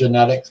lot of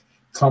genetic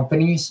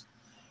companies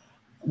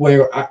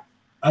where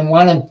I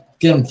want to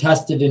get them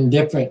tested in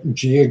different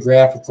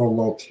geographical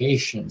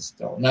locations,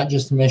 though, not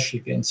just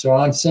Michigan. So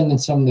I'm sending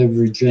some to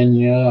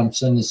Virginia. I'm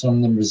sending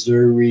some to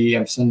Missouri.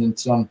 I'm sending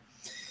some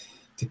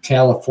to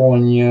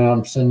California.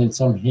 I'm sending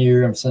some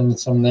here. I'm sending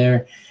some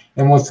there.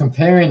 And we're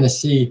comparing to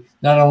see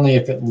not only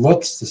if it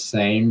looks the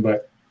same,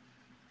 but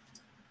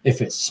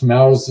if it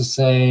smells the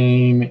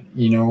same,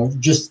 you know,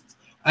 just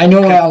I know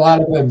a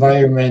lot of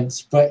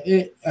environments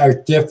are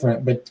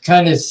different, but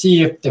kind of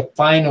see if the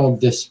final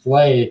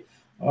display,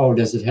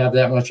 does it have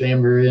that much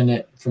amber in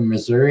it from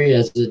Missouri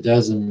as it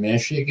does in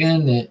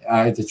Michigan? The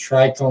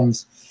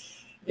trichomes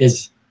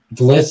is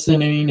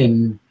glistening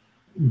and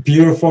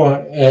beautiful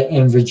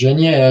in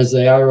Virginia as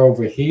they are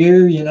over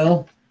here, you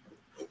know?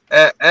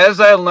 As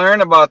I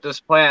learn about this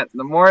plant,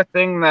 the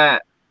thing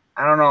that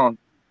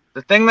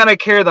I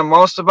care the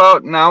most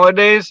about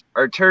nowadays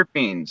are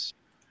terpenes.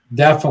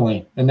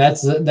 Definitely. And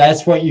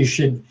that's what you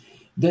should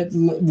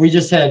we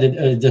just had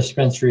a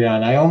dispensary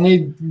on. I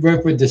only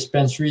work with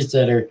dispensaries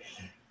that are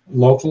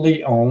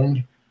locally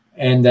owned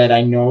and that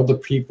I know the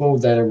people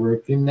that are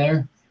working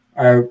there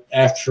are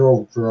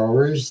actual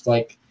growers.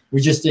 Like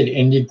we just did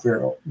indie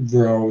grow.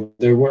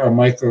 There were a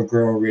micro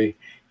growery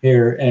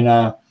here,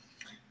 and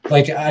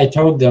like I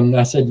told them,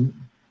 I said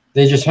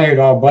they just hired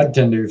all bud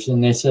tenders,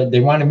 and they said they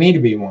wanted me to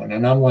be one,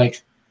 and I'm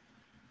like,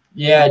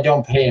 yeah, I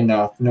don't pay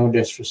enough, no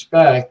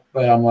disrespect,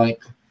 but I'm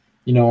like,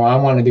 I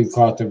want to do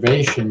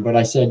cultivation, but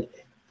I said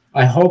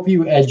I hope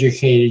you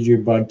educated your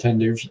bud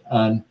tenders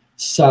on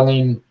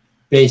selling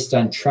based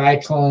on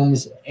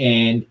trichomes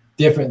and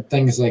different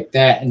things like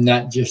that, and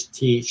not just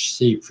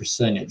THC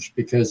percentage,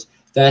 because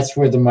that's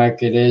where the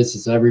market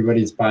is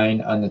everybody's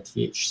buying on the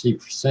THC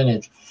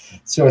percentage.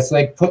 So it's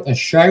like putting a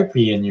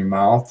Sharpie in your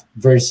mouth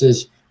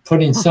versus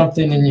putting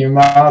something in your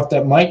mouth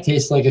that might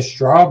taste like a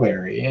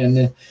strawberry.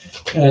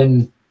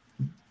 And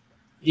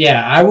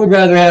yeah, I would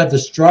rather have the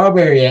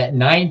strawberry at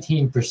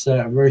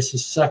 19%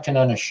 versus sucking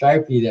on a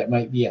Sharpie that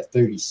might be at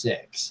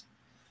 36.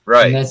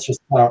 Right. And that's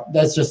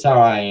just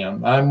how I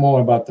am. I'm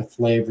more about the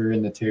flavor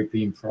and the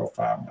terpene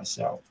profile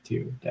myself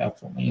too,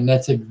 definitely. And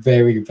that's a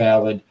very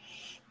valid,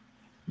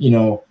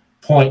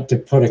 point to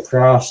put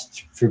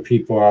across for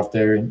people out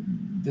there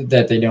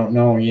that they don't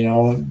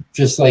know,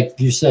 just like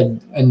you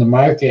said in the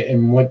market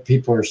and what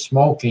people are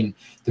smoking,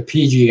 the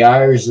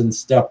PGRs and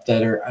stuff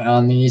that are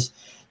on these.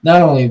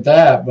 Not only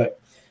that, but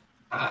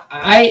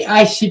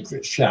I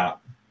secret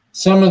shop.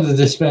 Some of the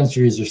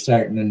dispensaries are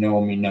starting to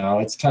know me now.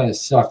 It's kind of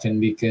sucking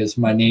because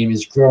my name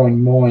is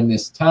growing more in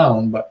this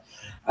town, but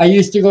I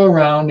used to go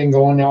around and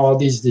go into all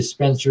these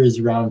dispensaries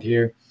around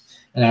here,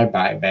 and I'd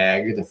buy a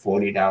bag of the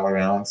 $40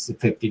 ounce, the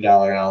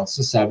 $50 ounce,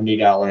 the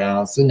 $70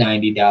 ounce, the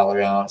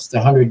 $90 ounce, the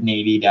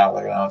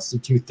 $180 ounce, the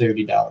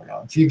 $230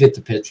 ounce. You get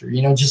the picture,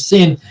 just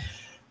seeing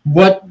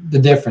what the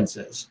difference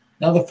is.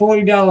 Now, the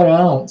 $40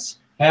 ounce,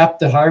 half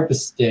the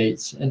harvest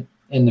dates and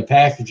the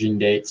packaging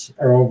dates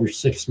are over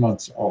 6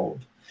 months old.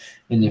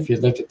 And if you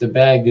look at the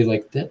bag, you're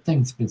like, that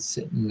thing's been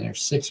sitting there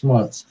 6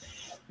 months.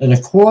 And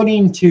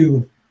according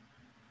to,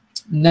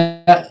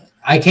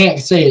 I can't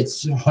say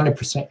it's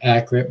 100%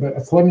 accurate, but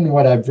according to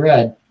what I've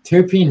read,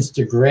 terpenes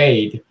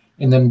degrade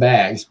in them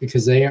bags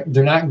because they're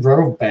not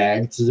growth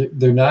bags.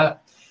 They're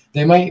not.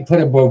 They might put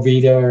a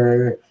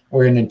Bovita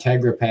or an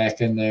Integra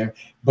pack in there,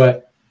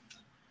 but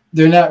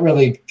they're not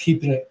really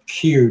keeping it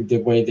cured the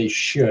way they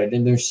should,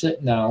 and they're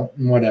sitting out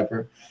and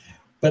whatever.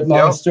 But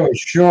long story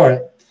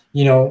short,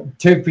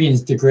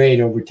 terpenes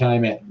degrade over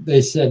time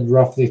they said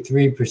roughly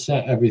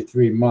 3% every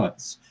 3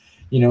 months.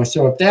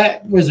 So if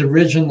that was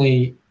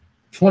originally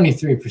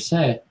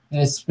 23%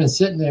 and it's been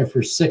sitting there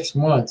for 6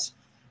 months,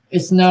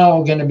 it's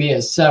now going to be at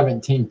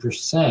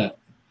 17%.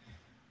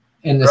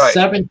 And the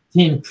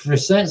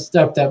 17%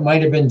 stuff that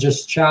might have been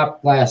just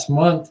chopped last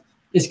month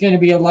is going to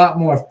be a lot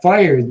more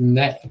fire than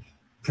that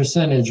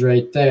percentage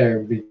right there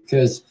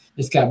because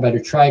it's got better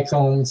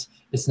trichomes,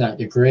 it's not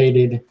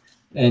degraded,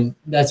 and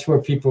that's where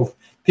people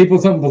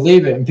couldn't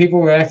believe it, and people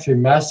were actually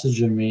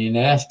messaging me and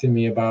asking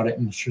me about it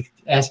and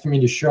asking me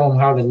to show them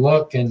how to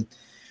look, and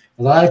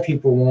a lot of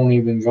people won't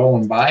even go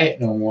and buy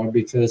it no more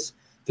because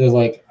they're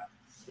like,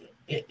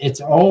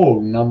 it's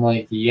old, and I'm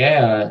like,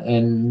 yeah,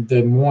 and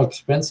the more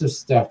expensive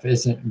stuff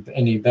isn't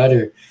any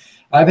better.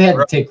 I've had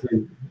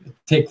to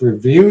take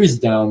reviews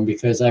down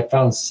because I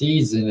found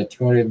seeds in a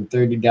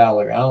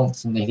 $230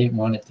 ounce and they didn't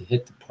want it to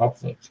hit the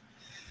public.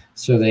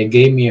 So they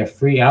gave me a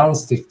free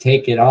ounce to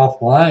take it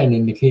offline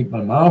and to keep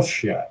my mouth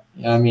shut.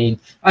 I mean,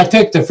 I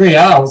took the free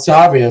ounce,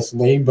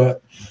 obviously,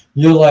 but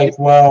you're like,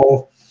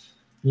 well,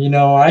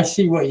 I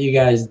see what you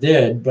guys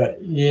did,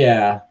 but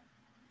yeah.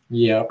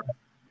 Yep.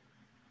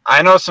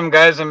 I know some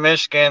guys in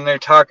Michigan, they're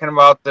talking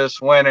about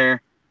this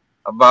winter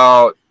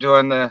about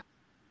doing the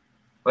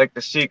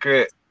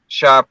secret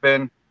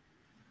shopping,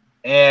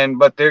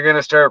 but they're going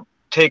to start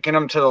taking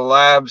them to the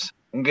labs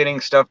and getting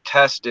stuff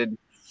tested.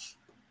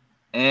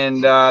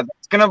 And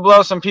it's going to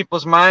blow some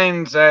people's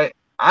minds. I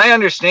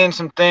understand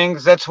some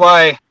things. That's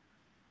why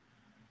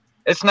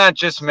it's not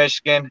just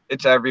Michigan.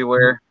 It's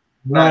everywhere.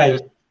 Right.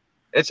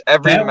 It's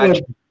every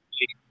metro.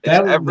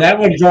 That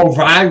would go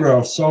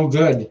viral so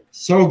good.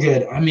 So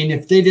good. I mean,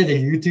 if they did a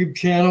YouTube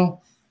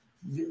channel,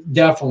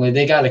 definitely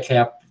they got to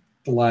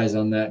capitalize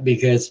on that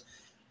because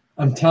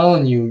I'm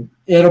telling you,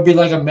 it'll be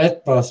like a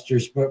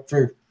Mythbusters, but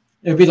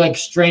it'll be like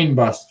Strain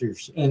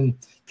Busters, and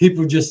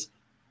people just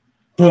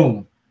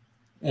boom,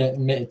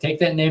 and take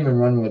that name and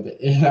run with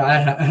it.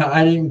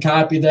 I didn't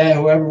copy that.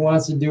 Whoever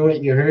wants to do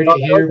it, you heard it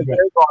here. But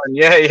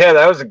yeah,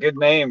 that was a good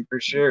name for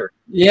sure.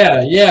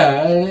 Yeah,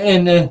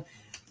 and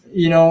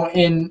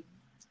and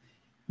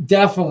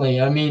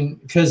definitely. I mean,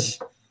 because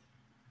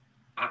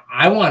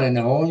I want to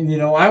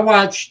know. I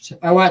watched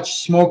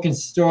Smoking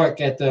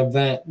Stork at the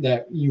event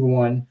that you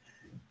won.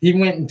 He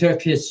went and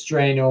took his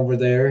strain over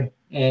there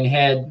and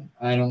had,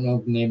 I don't know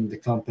the name of the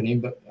company,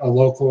 but a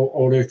local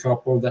older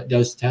couple that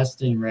does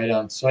testing right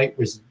on site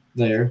was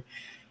there.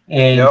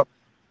 And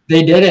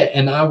they did it.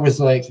 And I was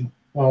like,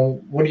 well,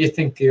 what do you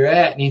think you're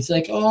at? And he's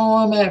like, oh,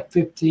 I'm at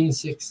 15,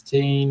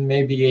 16,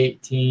 maybe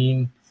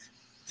 18.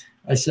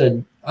 I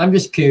said, I'm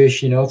just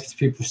curious, because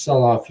people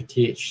sell off for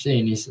THC.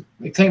 And he said,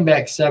 it came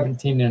back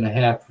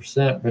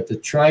 17.5%, but the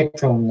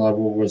trichome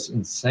level was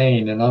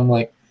insane. And I'm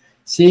like,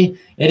 see,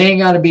 it ain't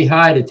got to be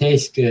high to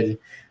taste good.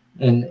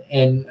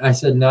 And I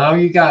said, now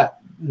you got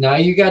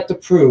the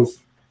proof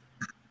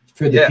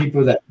for the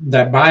people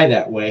that buy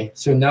that way.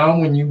 So now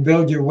when you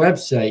build your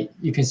website,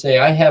 you can say,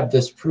 I have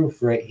this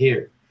proof right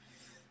here.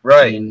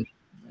 Right.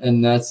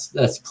 And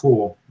that's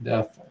cool,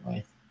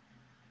 definitely.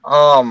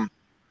 What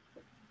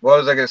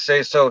was I gonna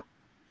say? So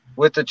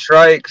with the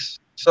trikes,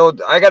 so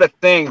I got a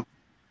thing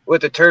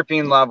with the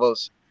terpene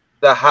levels.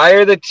 The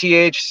higher the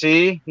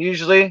THC,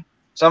 usually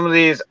some of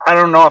these, I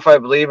don't know if I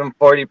believe in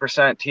 40%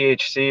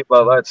 THC,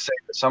 but let's say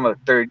some of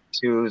the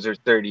 32s or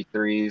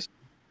 33s.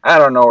 I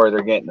don't know where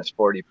they're getting this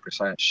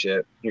 40%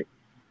 shit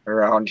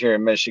around here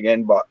in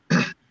Michigan, but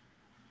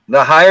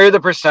the higher the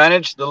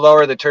percentage, the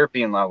lower the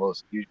terpene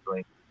levels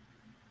usually.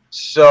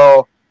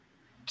 So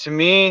to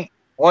me,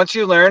 once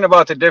you learn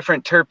about the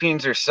different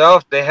terpenes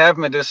yourself, they have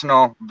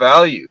medicinal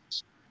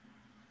values.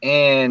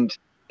 And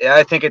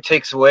I think it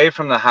takes away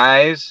from the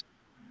highs,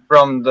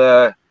 from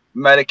the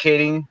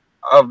medicating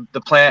of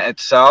the plant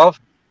itself.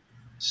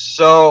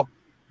 So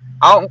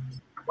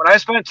when I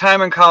spent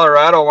time in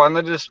Colorado, one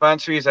of the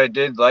dispensaries I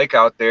did like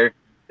out there,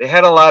 they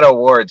had a lot of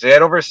awards. They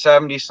had over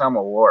 70 some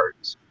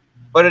awards.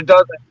 But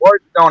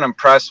awards don't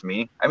impress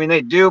me. I mean,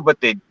 they do, but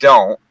they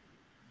don't,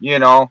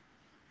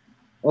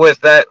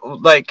 with that,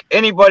 like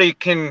anybody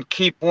can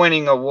keep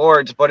winning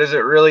awards, but is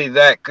it really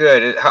that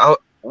good?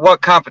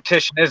 What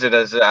competition is it?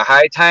 Is it a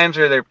high times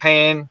or they're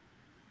paying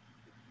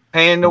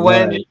to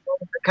win? Right.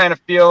 I kind of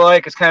feel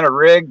like it's kind of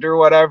rigged or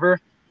whatever.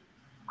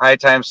 High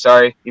times,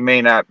 sorry, you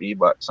may not be,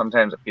 but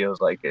sometimes it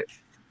feels like it.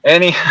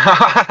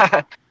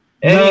 Anyhow,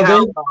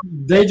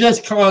 they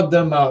just called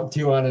them out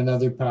too on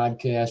another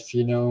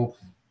podcast.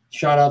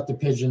 Shout out to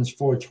Pigeons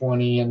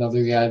 420,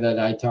 another guy that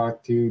I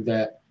talked to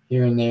that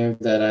here and there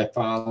that I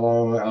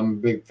follow. I'm a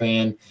big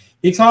fan.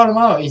 He called them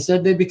out. He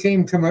said they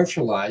became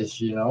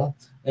commercialized,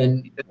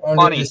 and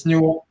under this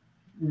new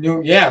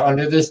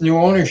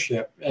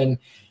ownership. And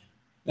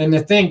the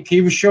thing, he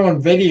was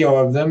showing video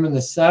of them in the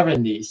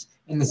 70s.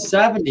 In the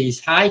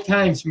 70s, High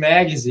Times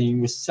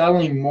magazine was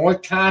selling more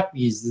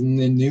copies than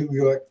the New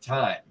York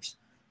Times.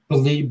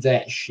 Believe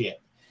that shit.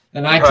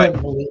 And I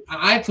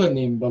couldn't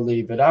even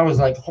believe it. I was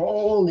like,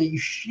 holy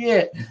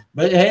shit.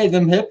 But hey,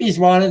 them hippies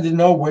wanted to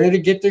know where to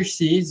get their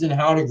seeds and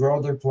how to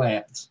grow their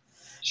plants.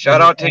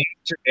 Shout out to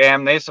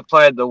Amsterdam. They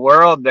supplied the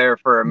world there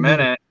for a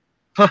minute.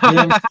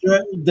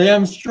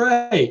 Damn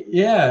straight.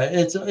 Yeah,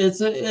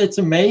 it's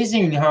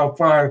amazing how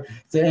far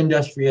the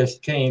industry has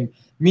came.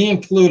 Me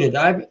included.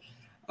 I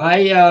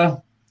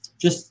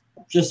just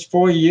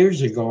 4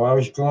 years ago, I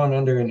was growing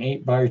under an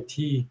 8-bar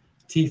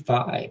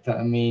T5.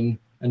 I mean,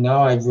 and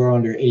now I grow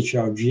under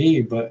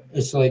HLG, but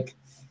it's like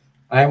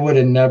I would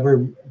have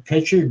never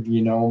pictured,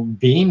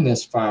 being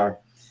this far.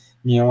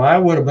 I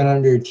would have been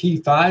under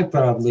T5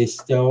 probably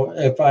still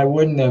if I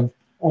wouldn't have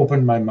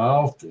opened my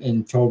mouth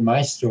and told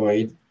my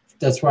story.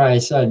 That's why I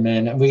said,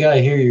 man, we got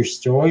to hear your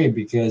story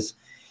because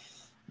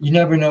you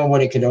never know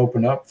what it could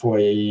open up for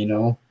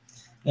you,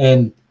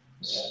 And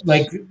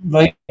like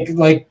we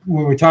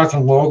were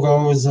talking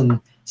logos and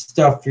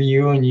stuff for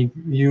you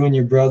and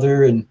your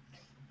brother, and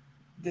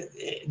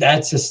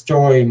that's a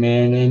story,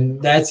 man,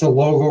 and that's a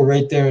logo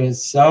right there in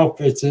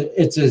itself. It's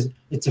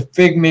a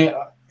figment.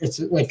 It's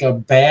like a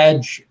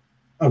badge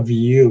of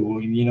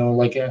you,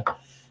 like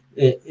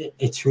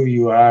it's who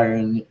you are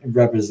and it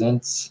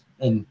represents.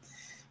 And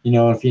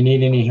if you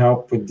need any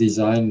help with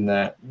designing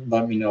that,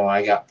 let me know.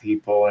 I got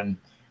people, and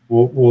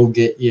we'll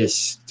get you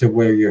to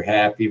where you're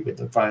happy with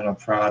the final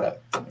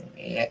product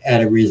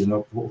at a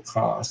reasonable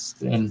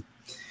cost. And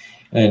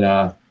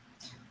if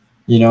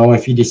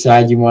you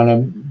decide you want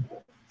to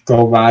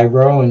go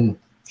viral and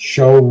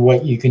show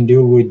what you can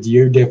do with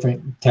your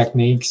different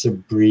techniques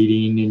of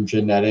breeding and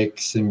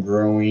genetics and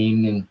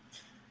growing, and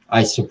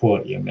I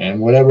support you, man.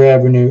 Whatever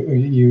avenue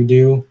you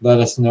do, let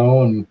us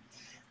know, and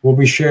we'll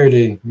be sure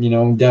to,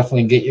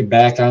 definitely get you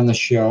back on the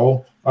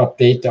show,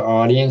 update the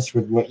audience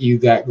with what you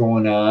got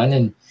going on,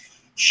 and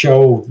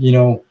show,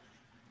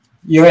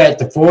 you're at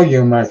the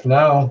 4-year mark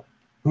now.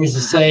 Who's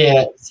to say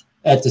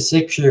at the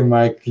 6-year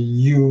mark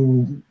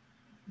you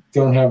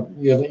don't have,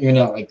 you're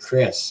not like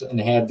Chris and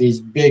have these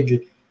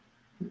big,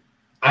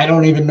 I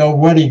don't even know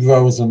what he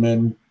grows them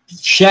in,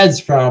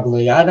 sheds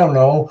probably, I don't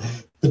know,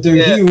 but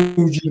they're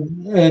huge,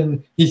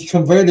 and he's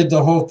converted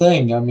the whole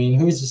thing. I mean,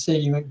 who's to say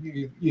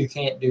you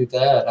can't do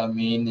that? I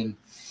mean, and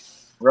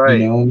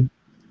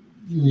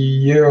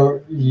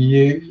you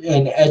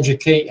and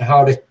educate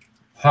how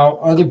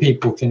other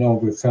people can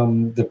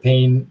overcome the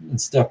pain and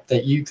stuff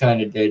that you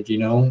kind of did,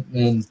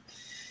 and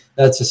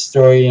that's a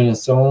story in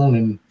its own,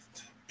 and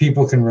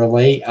people can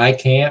relate. I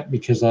can't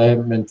because I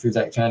haven't been through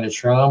that kind of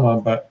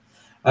trauma, but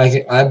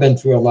I've been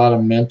through a lot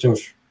of mental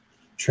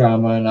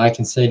trauma, and I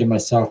can say to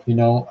myself,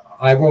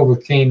 I've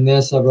overcame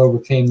this, I've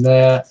overcame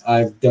that,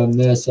 I've done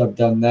this, I've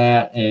done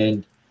that,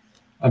 and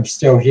I'm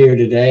still here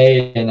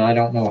today. And I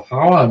don't know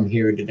how I'm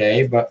here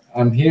today, but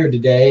I'm here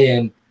today,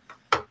 and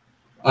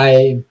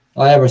I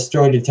have a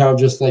story to tell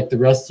just like the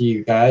rest of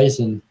you guys,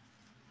 and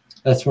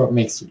that's what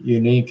makes it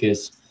unique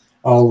is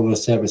all of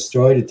us have a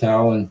story to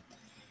tell, and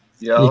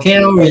you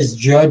can't always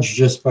judge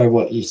just by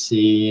what you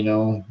see.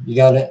 You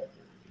gotta,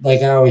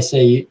 like I always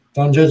say,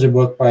 don't judge a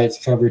book by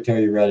its cover till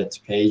you read its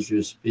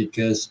pages,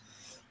 because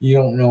you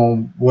don't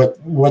know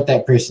what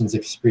that person's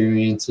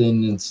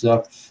experiencing and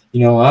stuff.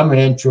 I'm an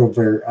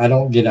introvert. I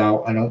don't get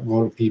out. I don't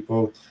go to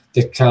people.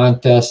 The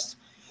contest,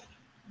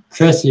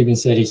 Chris even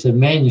said, he said,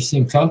 man, you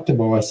seem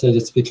comfortable. I said,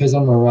 it's because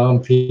I'm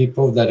around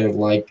people that are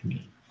like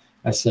me.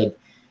 I said,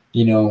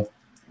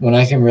 when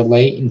I can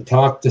relate and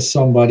talk to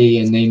somebody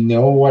and they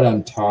know what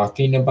I'm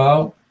talking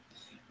about,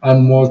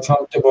 I'm more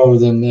comfortable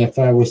than if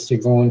I was to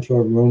go into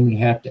a room and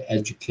have to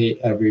educate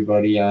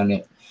everybody on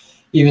it.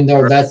 Even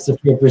though that's the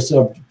purpose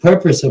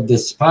of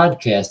this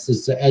podcast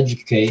is to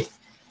educate,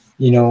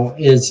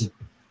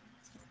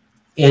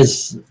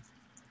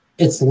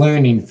 it's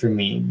learning for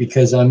me,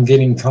 because I'm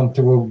getting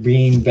comfortable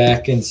being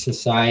back in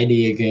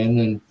society again.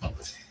 And,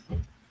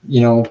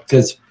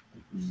 because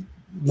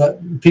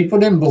people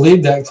didn't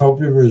believe that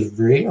COVID was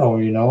real,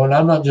 and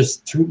I'm not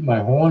just tooting my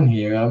horn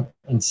here.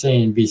 I'm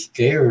saying be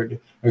scared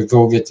or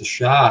go get the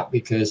shot,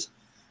 because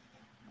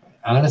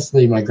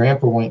honestly, my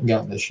grandpa went and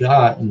got the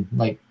shot, and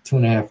like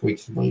 2.5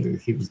 weeks later,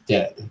 he was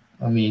dead.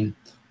 I mean,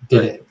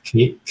 did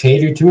it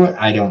cater to it?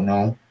 I don't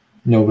know.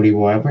 Nobody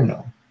will ever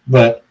know.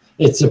 But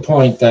it's the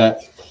point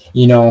that,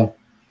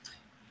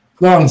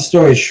 long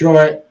story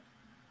short,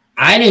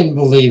 I didn't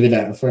believe it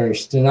at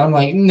first. And I'm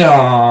like,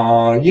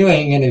 no, you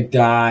ain't going to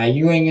die.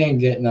 You ain't going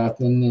to get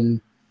nothing.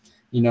 And,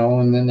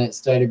 and then it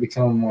started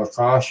becoming more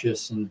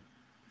cautious. And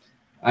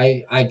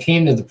I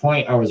came to the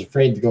point I was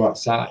afraid to go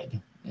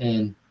outside.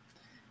 And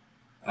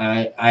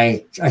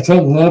I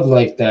couldn't live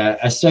like that.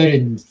 I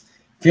started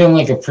feeling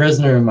like a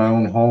prisoner in my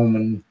own home,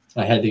 and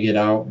I had to get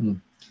out.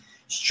 And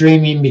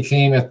streaming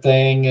became a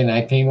thing, and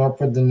I came up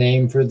with the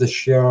name for the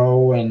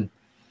show, and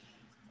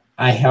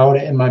I held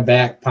it in my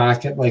back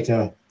pocket like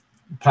a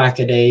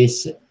pocket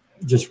ace,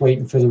 just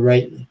waiting for the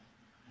right,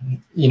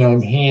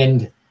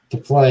 hand to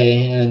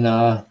play. And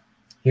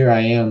here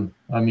I am.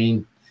 I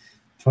mean,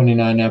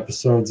 29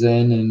 episodes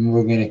in, and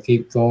we're going to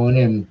keep going,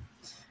 and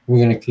we're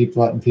going to keep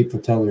letting people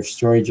tell their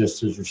story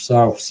just as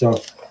yourself.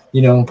 So,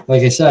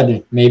 like I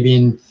said,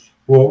 maybe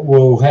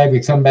we'll have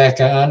you come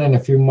back on in a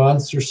few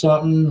months or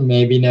something,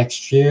 maybe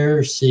next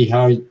year, see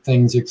how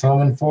things are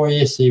coming for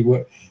you, see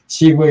where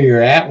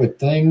you're at with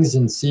things,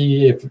 and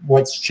see if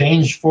what's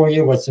changed for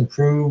you, what's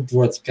improved,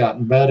 what's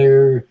gotten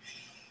better.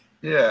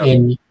 Yeah.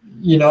 And,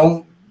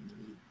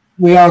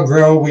 we all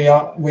grow, we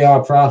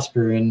all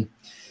prosper. And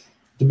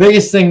the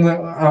biggest thing that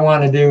I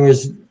want to do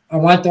is I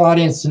want the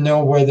audience to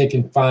know where they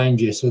can find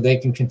you, so they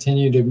can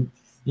continue to,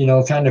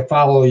 kind of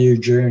follow your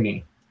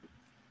journey.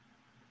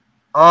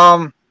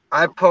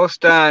 I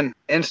post on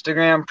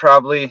Instagram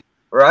probably,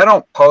 or I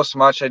don't post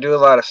much. I do a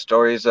lot of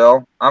stories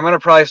though. I'm going to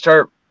probably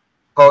start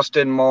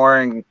posting more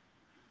and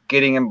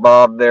getting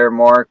involved there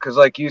more. Cause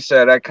like you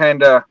said, I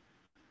kind of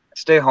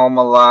stay home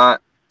a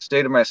lot,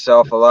 stay to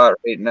myself a lot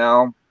right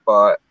now,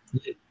 but,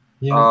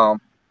 I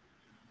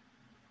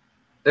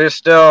can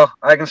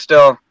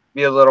still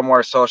be a little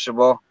more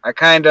sociable. I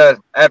kind of,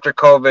 after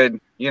COVID,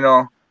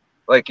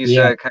 like you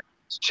said, kind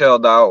of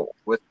chilled out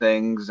with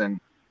things, and,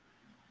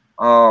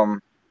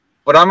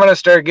 but I'm going to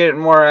start getting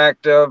more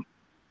active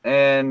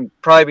and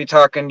probably be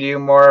talking to you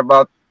more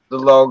about the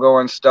logo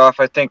and stuff.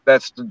 I think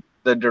that's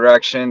the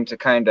direction to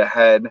kind of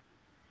head.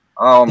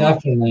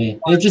 Definitely.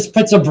 It just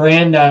puts a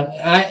brand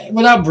on,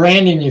 without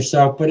branding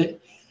yourself,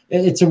 but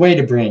it's a way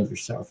to brand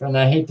yourself. And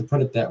I hate to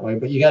put it that way,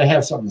 but you got to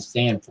have something to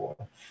stand for.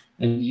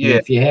 And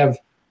if you have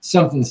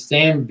something to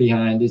stand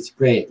behind, it's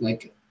great.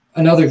 Like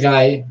another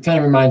guy kind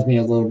of reminds me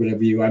a little bit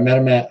of you. I met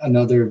him at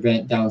another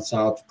event down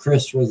south.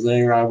 Chris was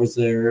there. I was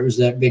there. It was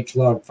at Big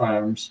Club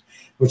Farms,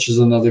 which is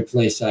another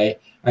place I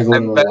go to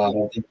a lot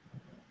of.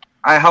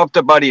 I helped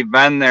a buddy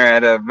Ben there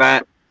at an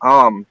event.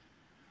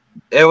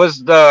 It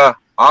was the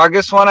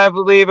August one, I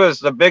believe. It was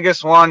the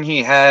biggest one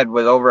he had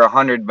with over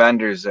 100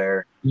 vendors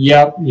there.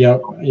 Yep.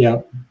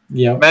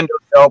 Mendo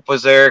Dope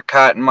was there.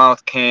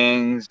 Cottonmouth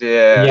Kings.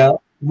 Yeah. Yeah,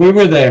 we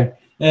were there.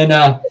 And,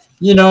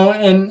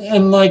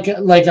 and like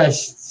I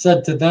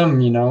said to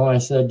them, I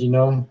said,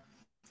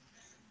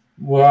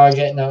 we're all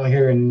getting out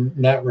here and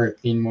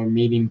networking. We're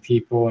meeting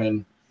people.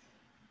 And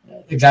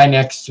the guy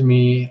next to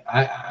me,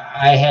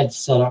 I had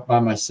set up by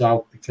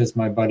myself because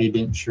my buddy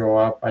didn't show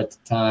up at the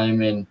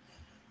time. And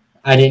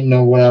I didn't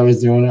know what I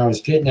was doing. I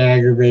was getting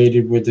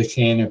aggravated with the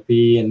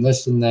canopy and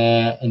this and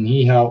that. And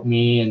he helped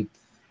me. And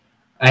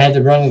I had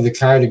to run to the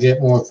car to get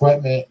more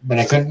equipment, but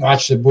I couldn't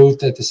watch the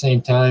booth at the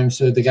same time.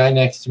 So the guy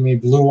next to me,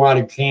 Blue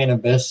Water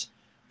Cannabis,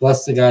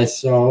 bless the guy's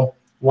soul,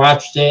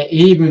 watched it.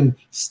 He even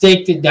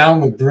staked it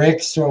down with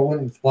bricks so it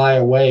wouldn't fly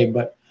away.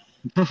 But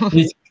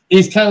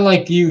he's kind of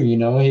like you,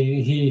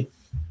 He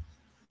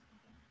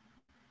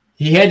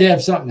he had to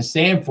have something to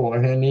stand for.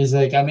 And he's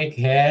like, I make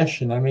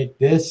hash and I make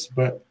this,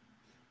 but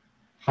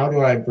how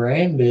do I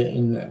brand it?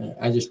 And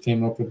I just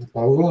came up with the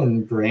logo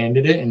and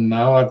branded it. And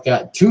now I've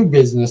got 2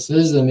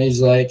 businesses. And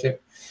he's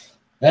like,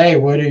 hey,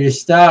 where do you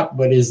stop?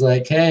 But he's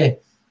like, hey,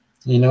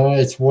 you know,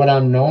 it's what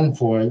I'm known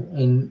for.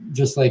 And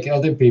just like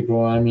other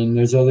people, I mean,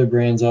 there's other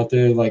brands out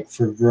there like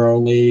for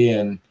Growly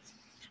and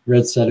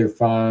Red Setter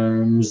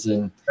Farms.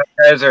 And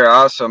those guys are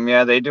awesome.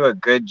 Yeah, they do a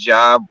good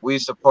job. We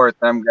support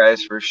them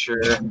guys for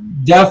sure.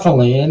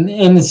 Definitely.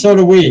 And so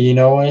do we. You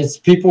know, it's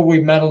people we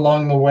met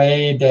along the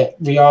way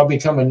that we all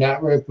become a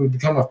network. We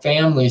become a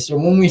family. So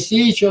when we see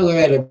each other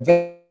at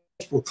events,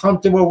 we're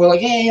comfortable. We're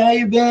like, hey, how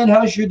you been?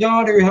 How's your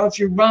daughter? How's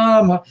your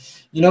mom?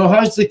 You know,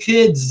 how's the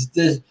kids?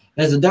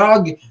 Has the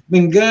dog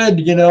been good?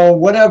 You know,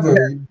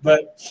 whatever.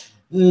 But,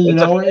 you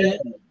know,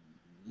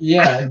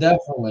 yeah,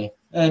 definitely.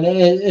 And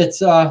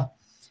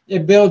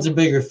it builds a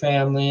bigger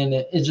family, and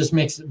it just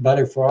makes it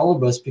better for all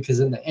of us because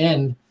in the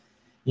end,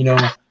 you know,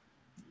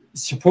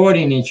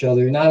 supporting each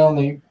other, not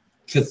only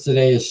because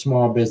today is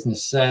Small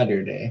Business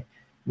Saturday,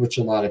 which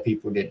a lot of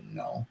people didn't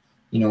know.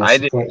 You know,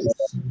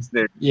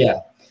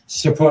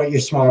 support your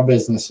small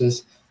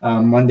businesses.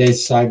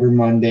 Monday's Cyber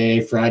Monday.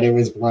 Friday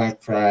was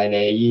Black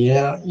Friday.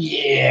 Yeah,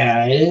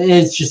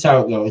 it's just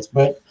how it goes.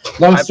 But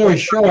long story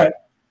short,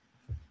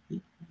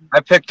 I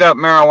picked up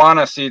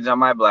marijuana seeds on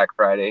my Black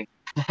Friday.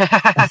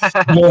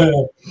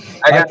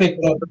 I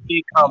picked up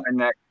the coming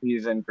next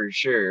season for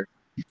sure.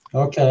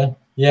 Okay.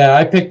 Yeah,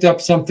 I picked up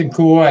something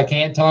cool. I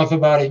can't talk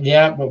about it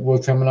yet, but we're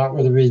coming out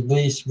with a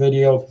release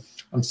video.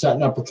 I'm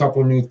setting up a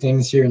couple new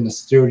things here in the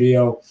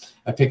studio.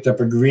 I picked up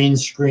a green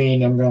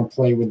screen. I'm going to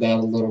play with that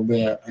a little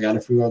bit. I got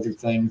a few other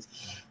things.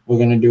 We're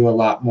going to do a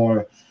lot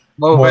more.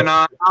 Moving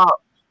on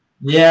up.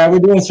 Yeah, we're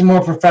doing some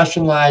more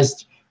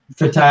professionalized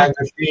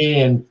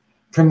photography and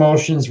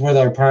promotions with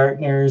our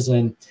partners.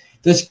 And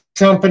this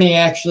company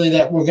actually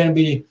that we're going to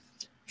be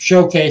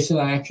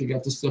showcasing, I actually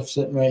got the stuff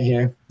sitting right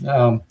here.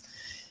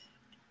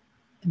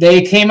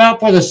 They came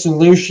up with a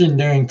solution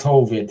during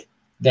COVID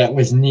that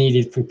was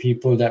needed for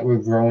people that were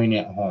growing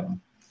at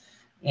home.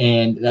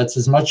 And that's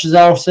as much as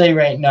I'll say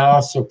right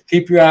now. So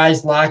keep your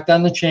eyes locked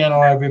on the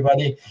channel,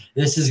 everybody.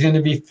 This is going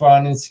to be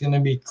fun. It's going to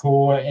be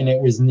cool. And it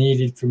was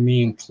needed for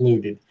me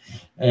included.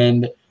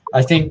 And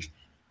I think,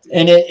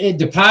 and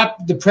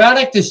the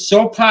product is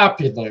so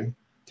popular,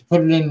 to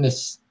put it in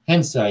this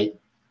hindsight,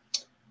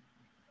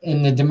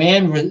 and the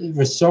demand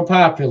was so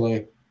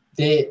popular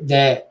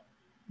that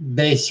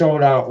they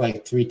sold out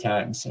like 3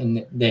 times,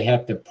 and they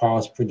have to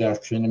pause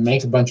production and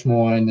make a bunch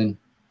more, and then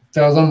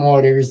fill them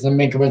orders, then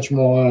make a bunch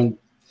more. And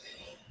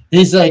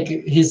he's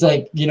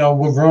like, you know,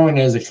 we're growing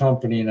as a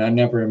company, and I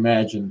never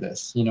imagined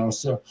this, you know.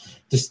 So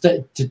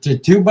to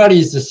 2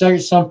 buddies to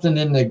start something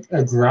in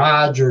a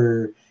garage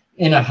or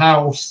in a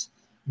house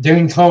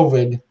during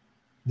COVID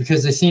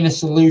because they seen a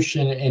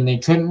solution and they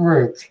couldn't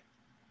work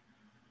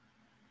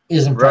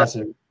is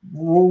impressive. Right.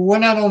 We're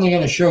not only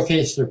going to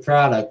showcase their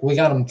product, we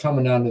got them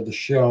coming onto the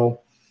show,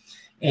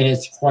 and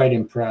it's quite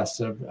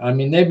impressive. I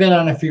mean, they've been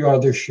on a few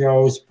other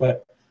shows,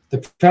 but the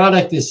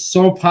product is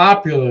so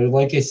popular.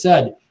 Like I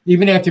said,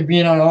 even after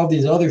being on all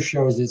these other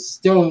shows, it's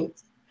still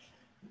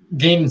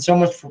gaining so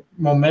much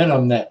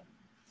momentum that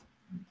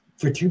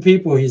for 2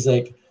 people, he's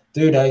like,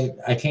 dude,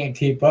 I can't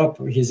keep up.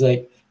 He's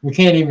like, we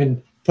can't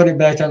even put it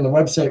back on the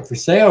website for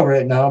sale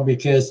right now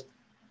because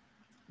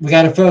we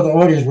got to fill the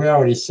orders we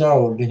already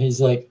sold. And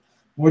he's like,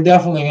 we're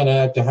definitely going to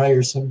have to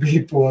hire some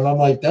people. And I'm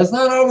like, that's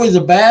not always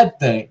a bad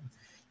thing.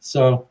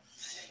 So,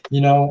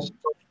 you know,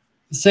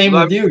 same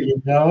with you,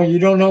 you know, you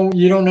don't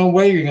know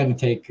where you're going to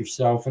take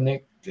yourself, and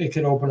it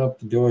could open up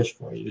the doors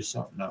for you to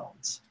something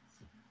else.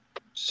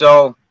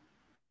 So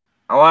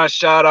I want to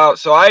shout out.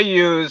 So I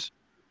use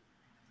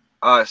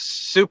a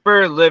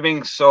super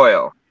living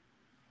soil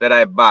that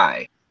I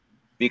buy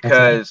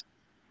because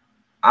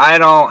I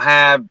don't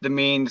have the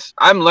means.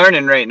 I'm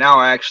learning right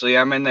now, actually.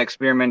 I'm in the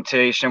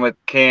experimentation with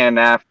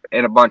KNF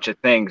and a bunch of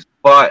things.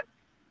 But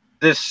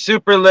this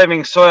super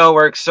living soil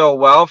works so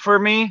well for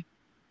me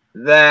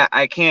that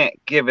I can't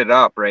give it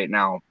up right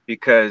now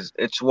because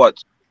it's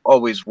what's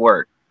always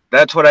worked.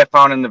 That's what I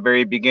found in the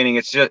very beginning.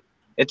 It's a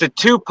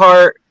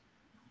 2-part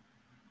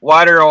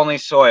water-only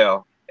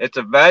soil. It's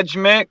a veg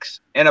mix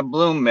and a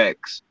bloom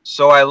mix.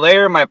 So I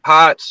layer my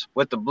pots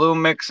with the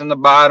bloom mix in the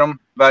bottom,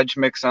 veg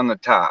mix on the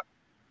top.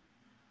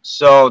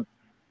 So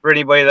for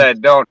anybody that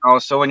don't know,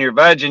 so when you're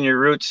vegging, your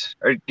roots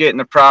are getting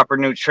the proper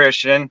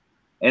nutrition.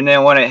 And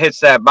then when it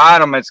hits that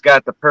bottom, it's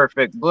got the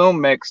perfect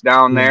bloom mix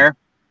down there.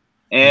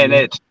 And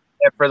it's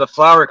for the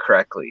flower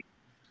correctly.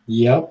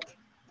 Yep.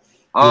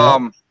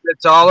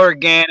 It's all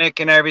organic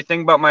and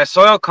everything. But my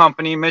soil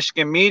company,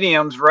 Michigan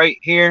Mediums, right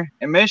here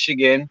in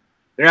Michigan,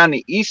 they're on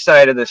the east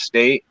side of the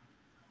state.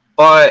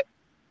 But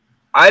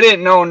I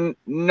didn't know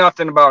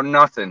nothing about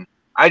nothing.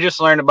 I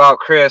just learned about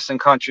Chris and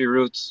Country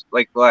Roots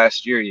like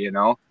last year, you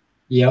know?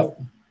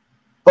 Yep.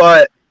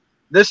 But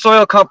this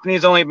soil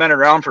company's only been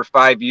around for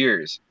 5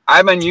 years.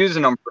 I've been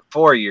using them for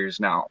 4 years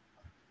now.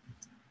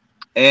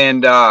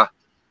 And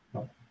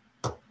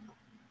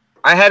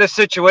I had a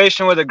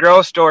situation with a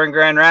grow store in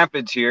Grand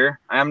Rapids here.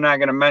 I'm not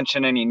going to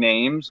mention any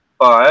names,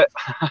 but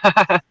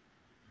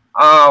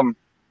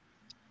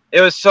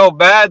it was so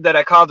bad that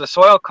I called the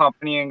soil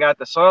company and got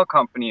the soil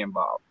company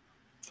involved.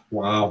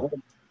 Wow.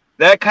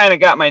 That kind of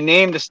got my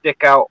name to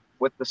stick out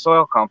with the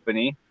soil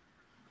company.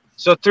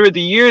 So through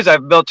the years,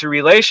 I've built a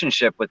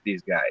relationship with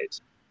these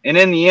guys. And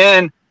in the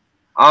end,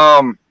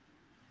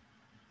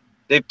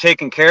 they've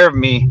taken care of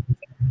me.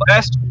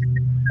 Last year,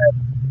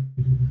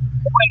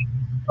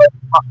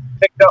 I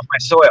picked up my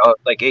soil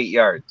like 8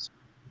 yards.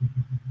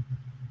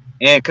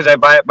 And because I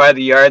buy it by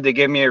the yard, they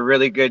give me a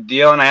really good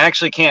deal. And I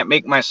actually can't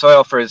make my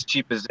soil for as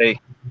cheap as they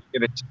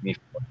give it to me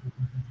for.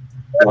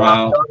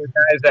 Wow. The other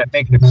guys that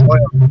make the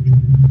soil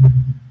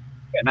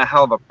getting a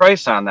hell of a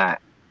price on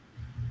that.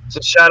 So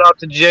shout out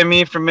to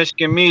Jimmy from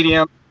Michigan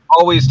Medium,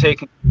 always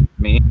taking care of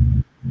me.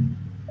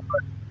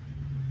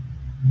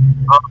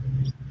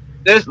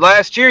 This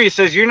last year, he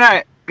says, you're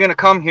not going to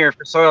come here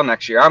for soil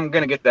next year. I'm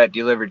going to get that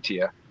delivered to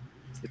you.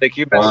 Like,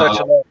 you've been such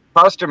a loyal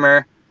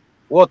customer.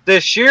 Well,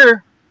 this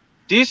year,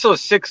 diesel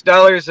is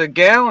 $6 a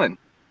gallon.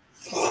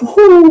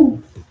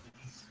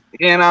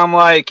 And I'm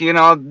like,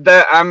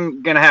 that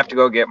I'm going to have to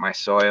go get my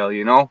soil,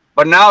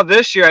 But now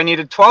this year, I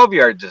needed 12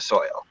 yards of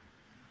soil.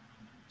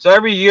 So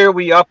every year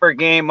we up our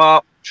game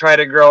up, try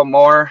to grow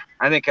more.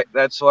 I think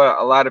that's what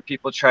a lot of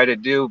people try to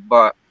do,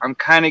 but I'm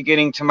kind of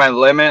getting to my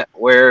limit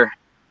where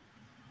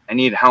I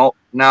need help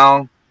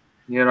now.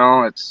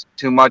 It's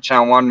too much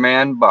on one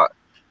man, but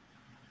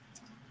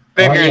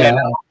figuring it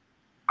out.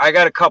 I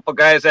got a couple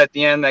guys at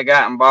the end that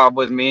got involved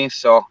with me,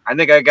 so I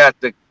think I got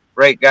the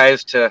right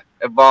guys to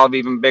evolve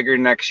even bigger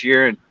next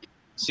year and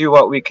see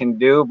what we can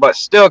do, but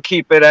still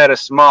keep it at a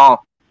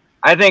small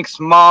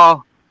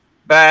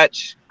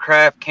batch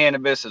craft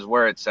cannabis is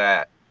where it's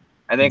at.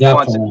 I think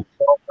once it's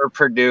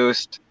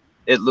overproduced,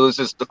 it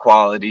loses the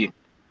quality.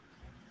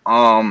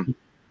 Because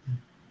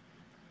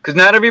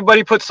not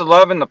everybody puts the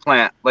love in the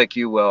plant like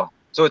you will.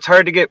 So it's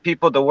hard to get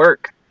people to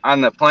work on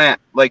the plant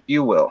like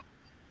you will.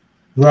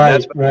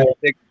 Right, right.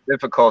 Big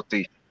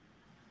difficulty.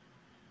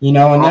 And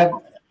that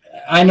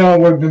I know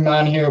we've been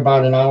on here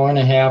about an hour and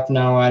a half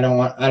now. I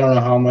don't know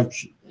how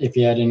much, if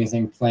you had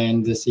anything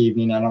planned this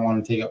evening. I don't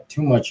want to take up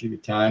too much of your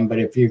time, but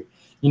if you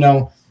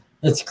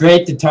it's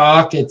great to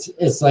talk.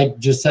 It's like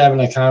just having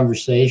a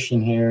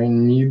conversation here,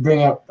 and you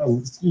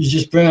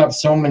just bring up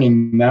so many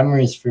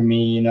memories for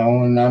me, and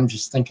I'm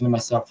just thinking to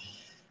myself,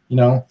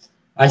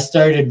 I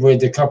started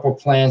with a couple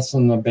plants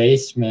in the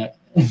basement,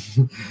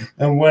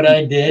 and what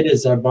I did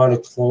is I bought a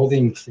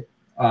clothing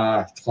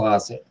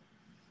closet,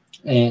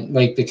 and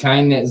like the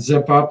kind that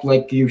zip up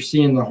like you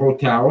see in the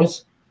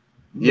hotels.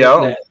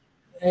 Yeah.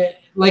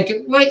 Like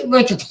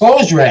a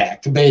clothes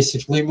rack,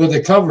 basically, with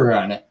a cover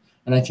on it,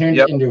 and I turned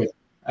it into a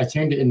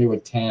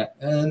tent,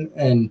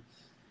 and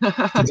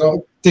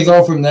to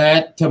go from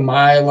that to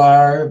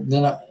Mylar,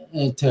 then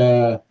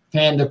to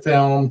Panda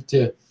Film,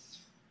 to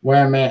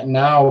where I'm at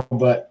now.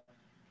 But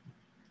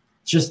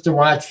just to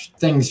watch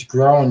things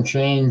grow and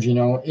change,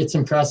 it's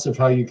impressive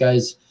how you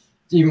guys,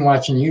 even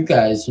watching you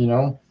guys,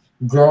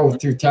 grow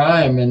through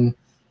time, and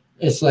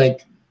it's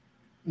like,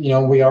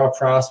 we all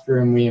prosper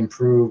and we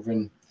improve,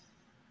 and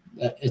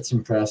it's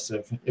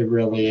impressive. It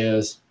really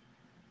is.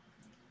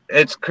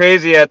 It's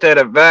crazy at that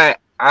event.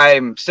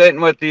 I'm sitting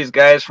with these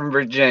guys from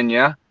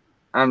Virginia.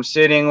 I'm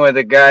sitting with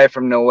a guy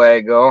from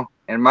Newaygo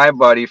and my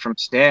buddy from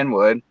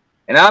Stanwood.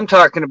 And I'm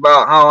talking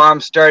about how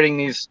I'm starting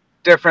these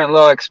different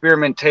little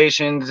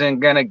experimentations and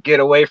going to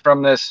get away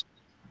from this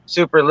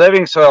super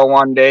living soil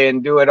one day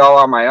and do it all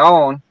on my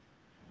own.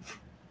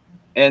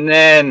 And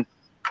then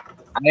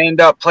I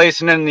end up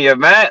placing in the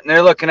event, and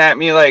they're looking at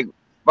me like,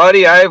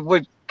 buddy, I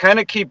would kind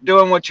of keep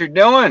doing what you're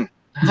doing.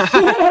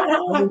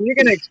 You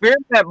can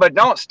experiment, but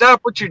don't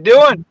stop what you're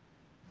doing.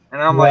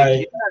 And I'm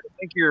like, yeah, I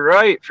think you're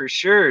right for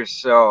sure.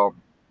 So,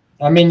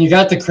 I mean, you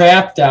got the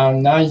craft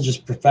down. Now you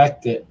just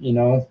perfect it,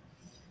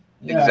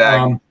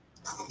 Exactly.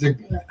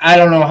 I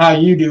don't know how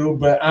you do,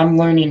 but I'm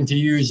learning to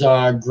use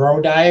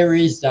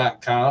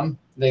growdiaries.com.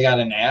 They got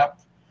an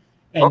app.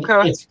 And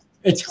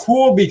it's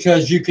cool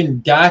because you can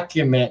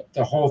document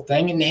the whole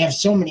thing, and they have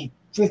so many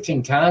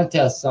freaking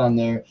contests on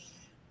there.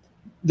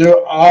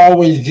 They're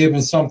always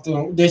giving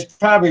something. There's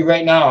probably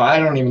right now, I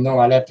don't even know.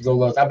 I'd have to go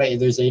look. I bet you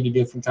there's 80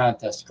 different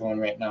contests going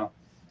right now.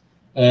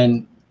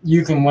 And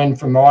you can win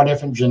from all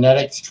different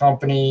genetics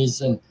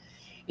companies. And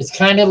it's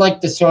kind of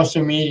like the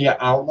social media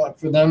outlet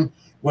for them,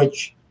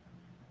 which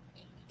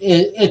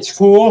it's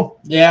cool.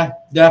 Yeah,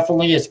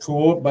 definitely it's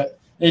cool. But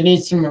it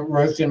needs some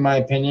work, in my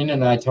opinion.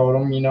 And I told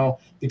them,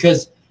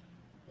 because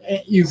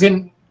you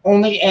can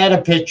only add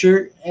a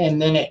picture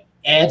and then it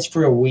adds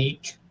for a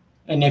week.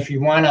 And if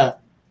you want to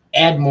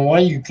add more,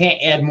 you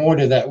can't add more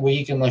to that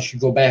week unless you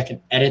go back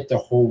and edit the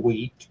whole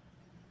week,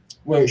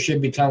 where it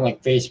should be kind of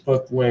like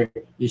Facebook, where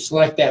you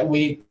select that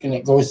week and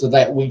it goes to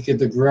that week of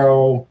the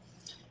grow.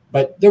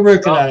 But they're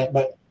working on it.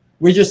 But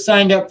we just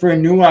signed up for a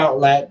new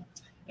outlet,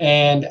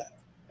 and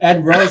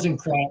Ed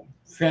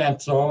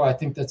Rosenkrantz, I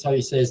think that's how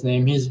you say his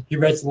name. He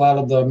writes a lot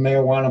of the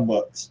marijuana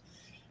books.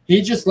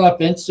 he just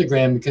left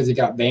Instagram because he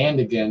got banned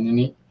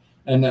again,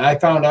 and I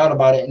found out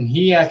about it, and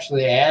he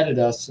actually added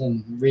us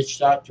and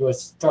reached out to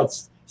us.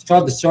 It's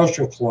called the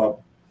Social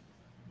Club.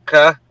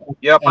 Okay.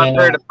 Yep, I've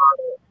heard about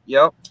it.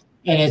 Yep.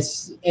 And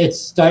it's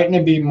starting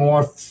to be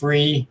more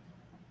free.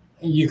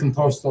 You can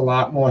post a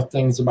lot more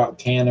things about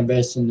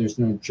cannabis, and there's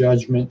no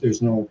judgment.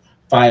 There's no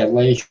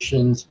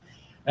violations.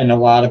 And a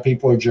lot of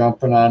people are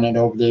jumping on it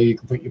over there. You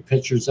can put your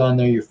pictures on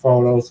there, your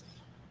photos.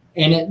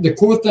 And the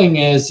cool thing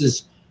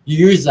is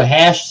you use the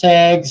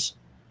hashtags.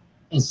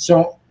 And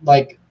so,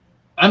 like,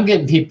 I'm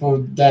getting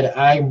people that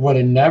I would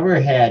have never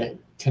had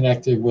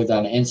connected with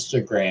on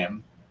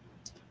Instagram.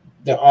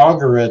 The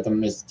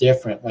algorithm is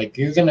different. Like,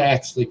 you're going to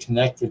actually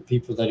connect with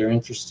people that are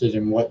interested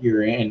in what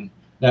you're in,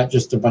 not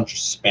just a bunch of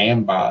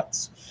spam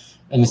bots.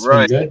 And it's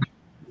been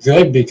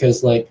good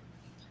because, like,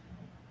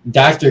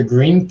 Dr.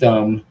 Green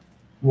Thumb,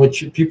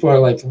 which people are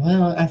like,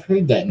 well, I've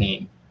heard that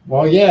name.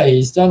 Well, yeah,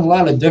 he's done a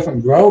lot of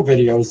different grow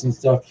videos and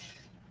stuff.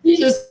 He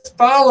just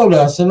followed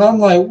us, and I'm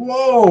like,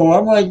 whoa.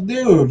 I'm like,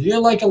 dude, you're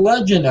like a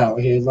legend out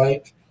here.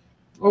 Like,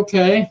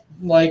 okay,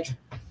 like,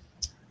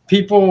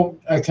 people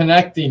are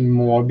connecting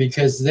more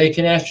because they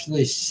can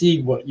actually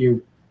see what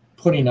you're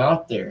putting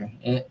out there.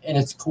 And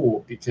it's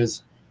cool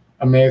because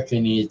America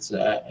needs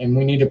that. And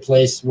we need a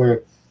place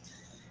where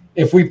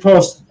if we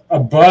post a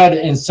bud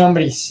and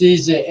somebody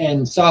sees it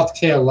in South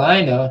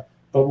Carolina,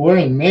 but we're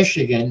in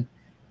Michigan,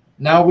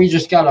 now we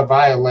just got a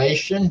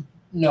violation?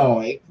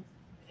 No,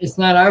 it's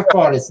not our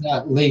fault. It's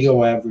not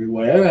legal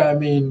everywhere. I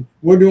mean,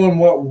 we're doing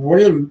what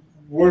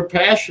we're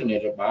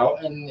passionate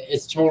about, and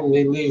it's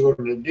totally legal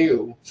to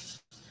do.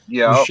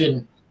 Yeah. You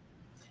shouldn't.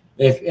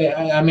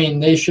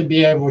 They should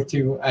be able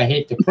to. I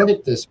hate to put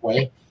it this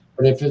way,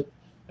 but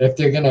if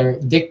they're going to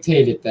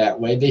dictate it that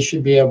way, they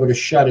should be able to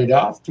shut it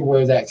off to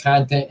where that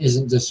content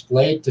isn't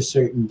displayed to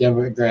certain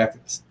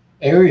demographics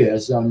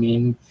areas. I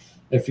mean,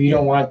 if you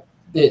don't want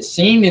it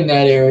seen in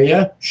that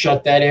area,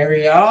 shut that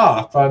area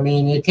off. I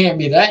mean, it can't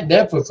be that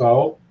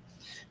difficult.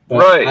 But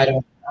right.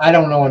 I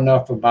don't know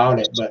enough about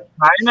it, but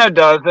China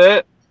does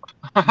it.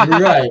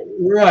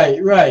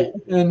 right.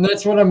 And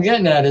that's what I'm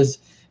getting at is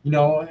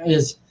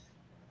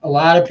a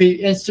lot of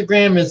people.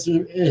 Instagram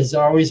has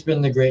always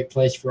been the great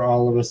place for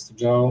all of us to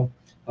go.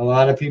 A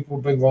lot of people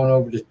have been going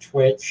over to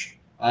Twitch.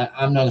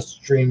 I'm not a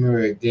streamer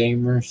or a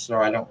gamer, so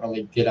I don't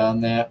really get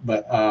on that.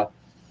 But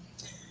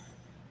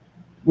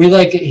we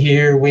like it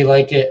here. We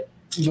like it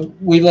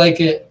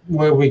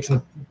where we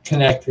can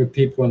connect with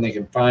people and they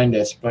can find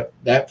us. But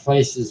that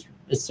place it's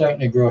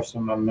starting to grow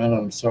some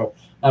momentum. So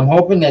I'm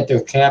hoping that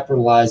they'll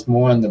capitalize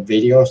more on the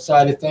video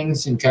side of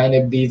things and kind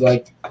of be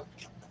like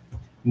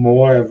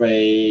more of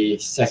a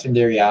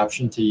secondary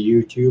option to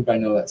YouTube. I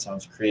know that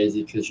sounds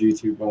crazy because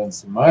YouTube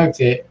owns the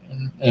market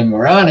and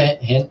we're on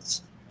it,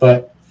 hence.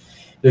 But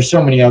there's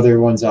so many other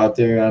ones out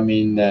there, I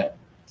mean, that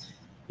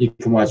you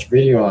can watch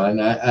video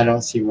on. I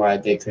don't see why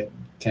they couldn't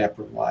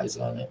capitalize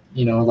on it.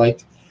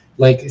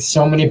 Like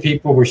so many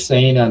people were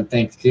saying on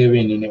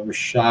Thanksgiving, and it was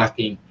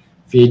shocking.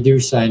 If you do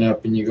sign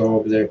up and you go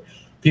over there,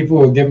 people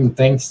were giving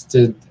thanks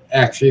to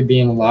actually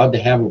being allowed to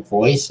have a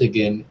voice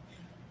again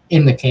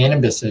in the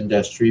cannabis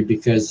industry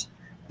because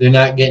they're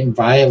not getting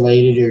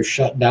violated or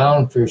shut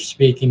down for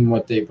speaking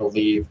what they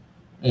believe.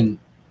 And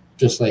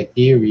just like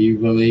you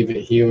believe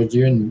it healed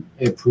you and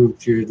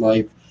improved your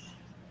life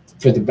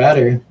for the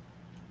better.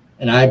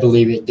 And I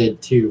believe it did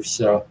too.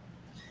 So,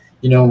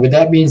 with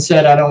that being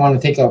said, I don't want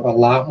to take up a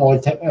lot more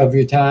of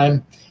your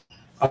time.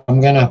 I'm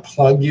going to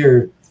plug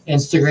your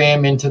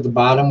Instagram into the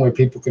bottom where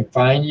people can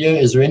find you.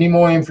 Is there any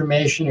more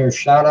information or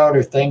shout out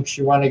or thanks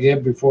you want to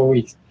give before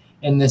we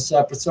end this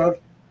episode?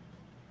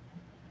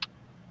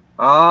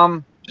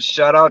 Just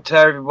shout out to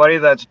everybody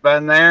that's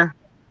been there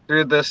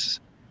through this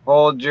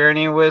whole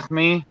journey with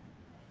me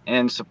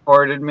and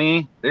supported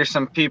me. There's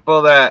some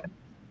people that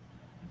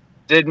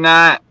did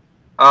not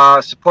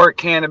support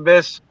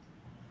cannabis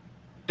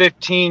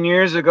 15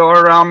 years ago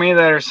around me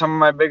that are some of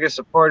my biggest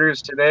supporters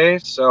today.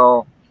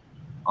 So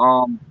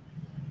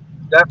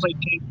definitely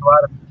changed a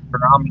lot of people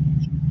around me.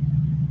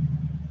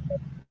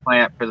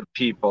 Plant for the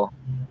people.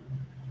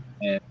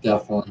 And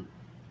definitely.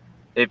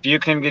 If you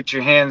can get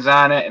your hands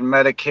on it and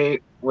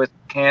medicate with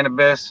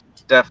cannabis,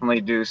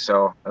 definitely do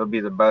so. It'll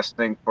be the best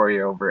thing for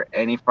you over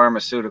any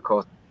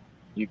pharmaceutical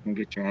you can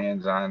get your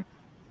hands on.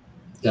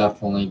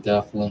 Definitely.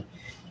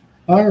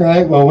 All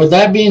right. Well, with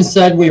that being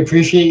said, we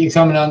appreciate you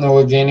coming on the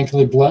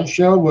Organically Blunt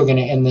Show. We're going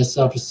to end this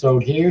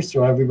episode here.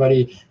 So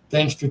everybody,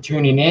 thanks for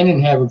tuning in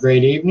and have a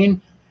great evening.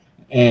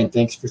 And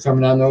thanks for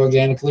coming on the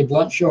Organically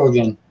Blunt Show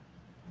again.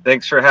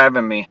 Thanks for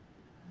having me.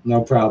 No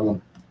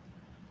problem.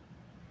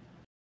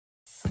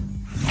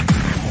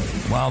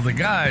 While the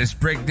guys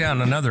break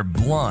down another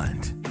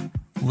blunt,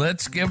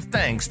 let's give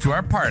thanks to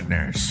our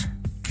partners.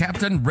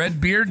 Captain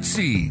Redbeard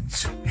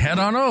Seeds. Head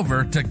on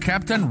over to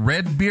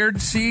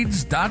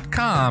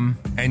CaptainRedbeardSeeds.com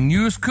and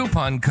use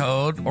coupon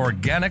code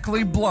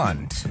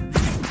OrganicallyBlunt.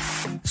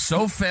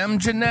 SoFem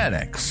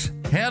Genetics.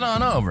 Head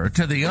on over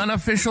to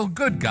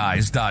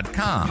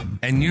theunofficialgoodguys.com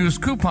and use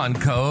coupon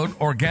code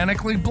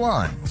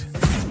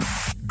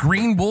OrganicallyBlunt.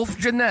 Green Wolf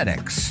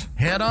Genetics.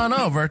 Head on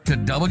over to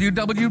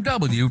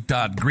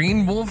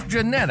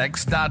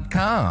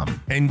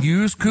www.greenwolfgenetics.com and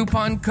use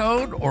coupon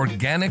code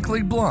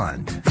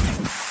ORGANICALLYBLUNT.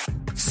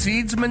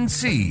 Seedsman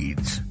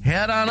Seeds.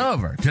 Head on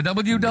over to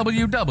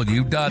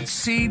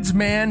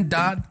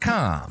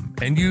www.seedsman.com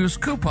and use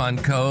coupon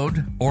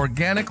code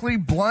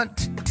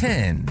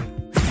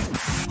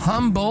ORGANICALLYBLUNT10.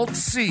 Humboldt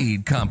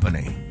Seed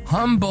Company.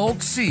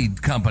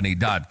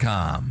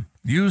 HumboldtSeedCompany.com.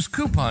 Use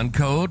coupon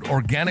code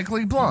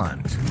Organically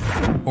Blunt.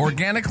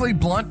 Organically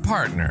Blunt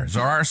partners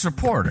are our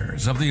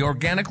supporters of the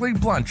Organically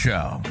Blunt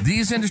Show.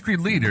 These industry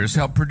leaders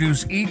help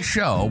produce each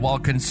show while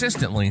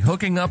consistently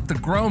hooking up the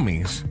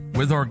Gromies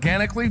with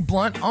Organically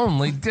Blunt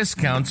only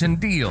discounts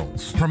and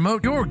deals.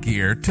 Promote your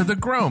gear to the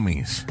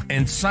Gromies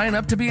and sign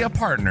up to be a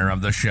partner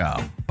of the show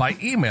by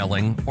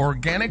emailing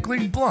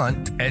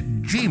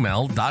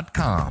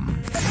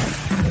organicallyblunt@gmail.com.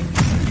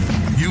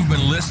 You've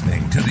been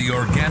listening to the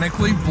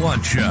Organically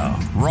Blunt Show,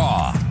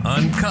 raw,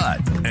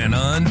 uncut, and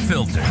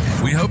unfiltered.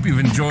 We hope you've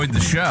enjoyed the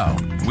show.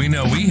 We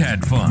know we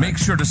had fun. Make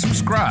sure to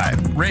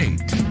subscribe,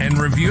 rate, and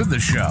review the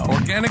show.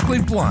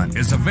 Organically Blunt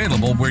is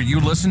available where you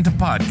listen to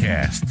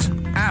podcasts: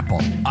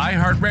 Apple,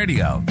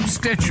 iHeartRadio,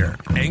 Stitcher,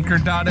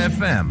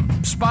 Anchor.fm,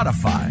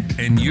 Spotify,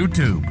 and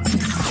YouTube.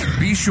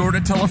 Be sure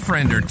to tell a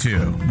friend or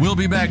two. We'll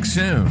be back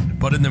soon,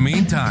 but in the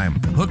meantime,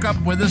 hook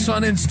up with us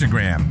on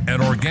Instagram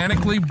at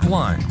Organically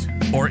Blunt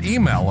or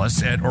email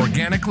us at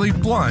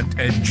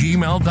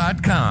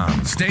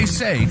organicallyblunt@gmail.com. Stay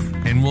safe,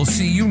 and we'll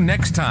see you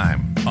next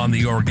time on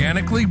the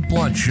Organically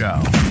Blunt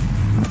Show.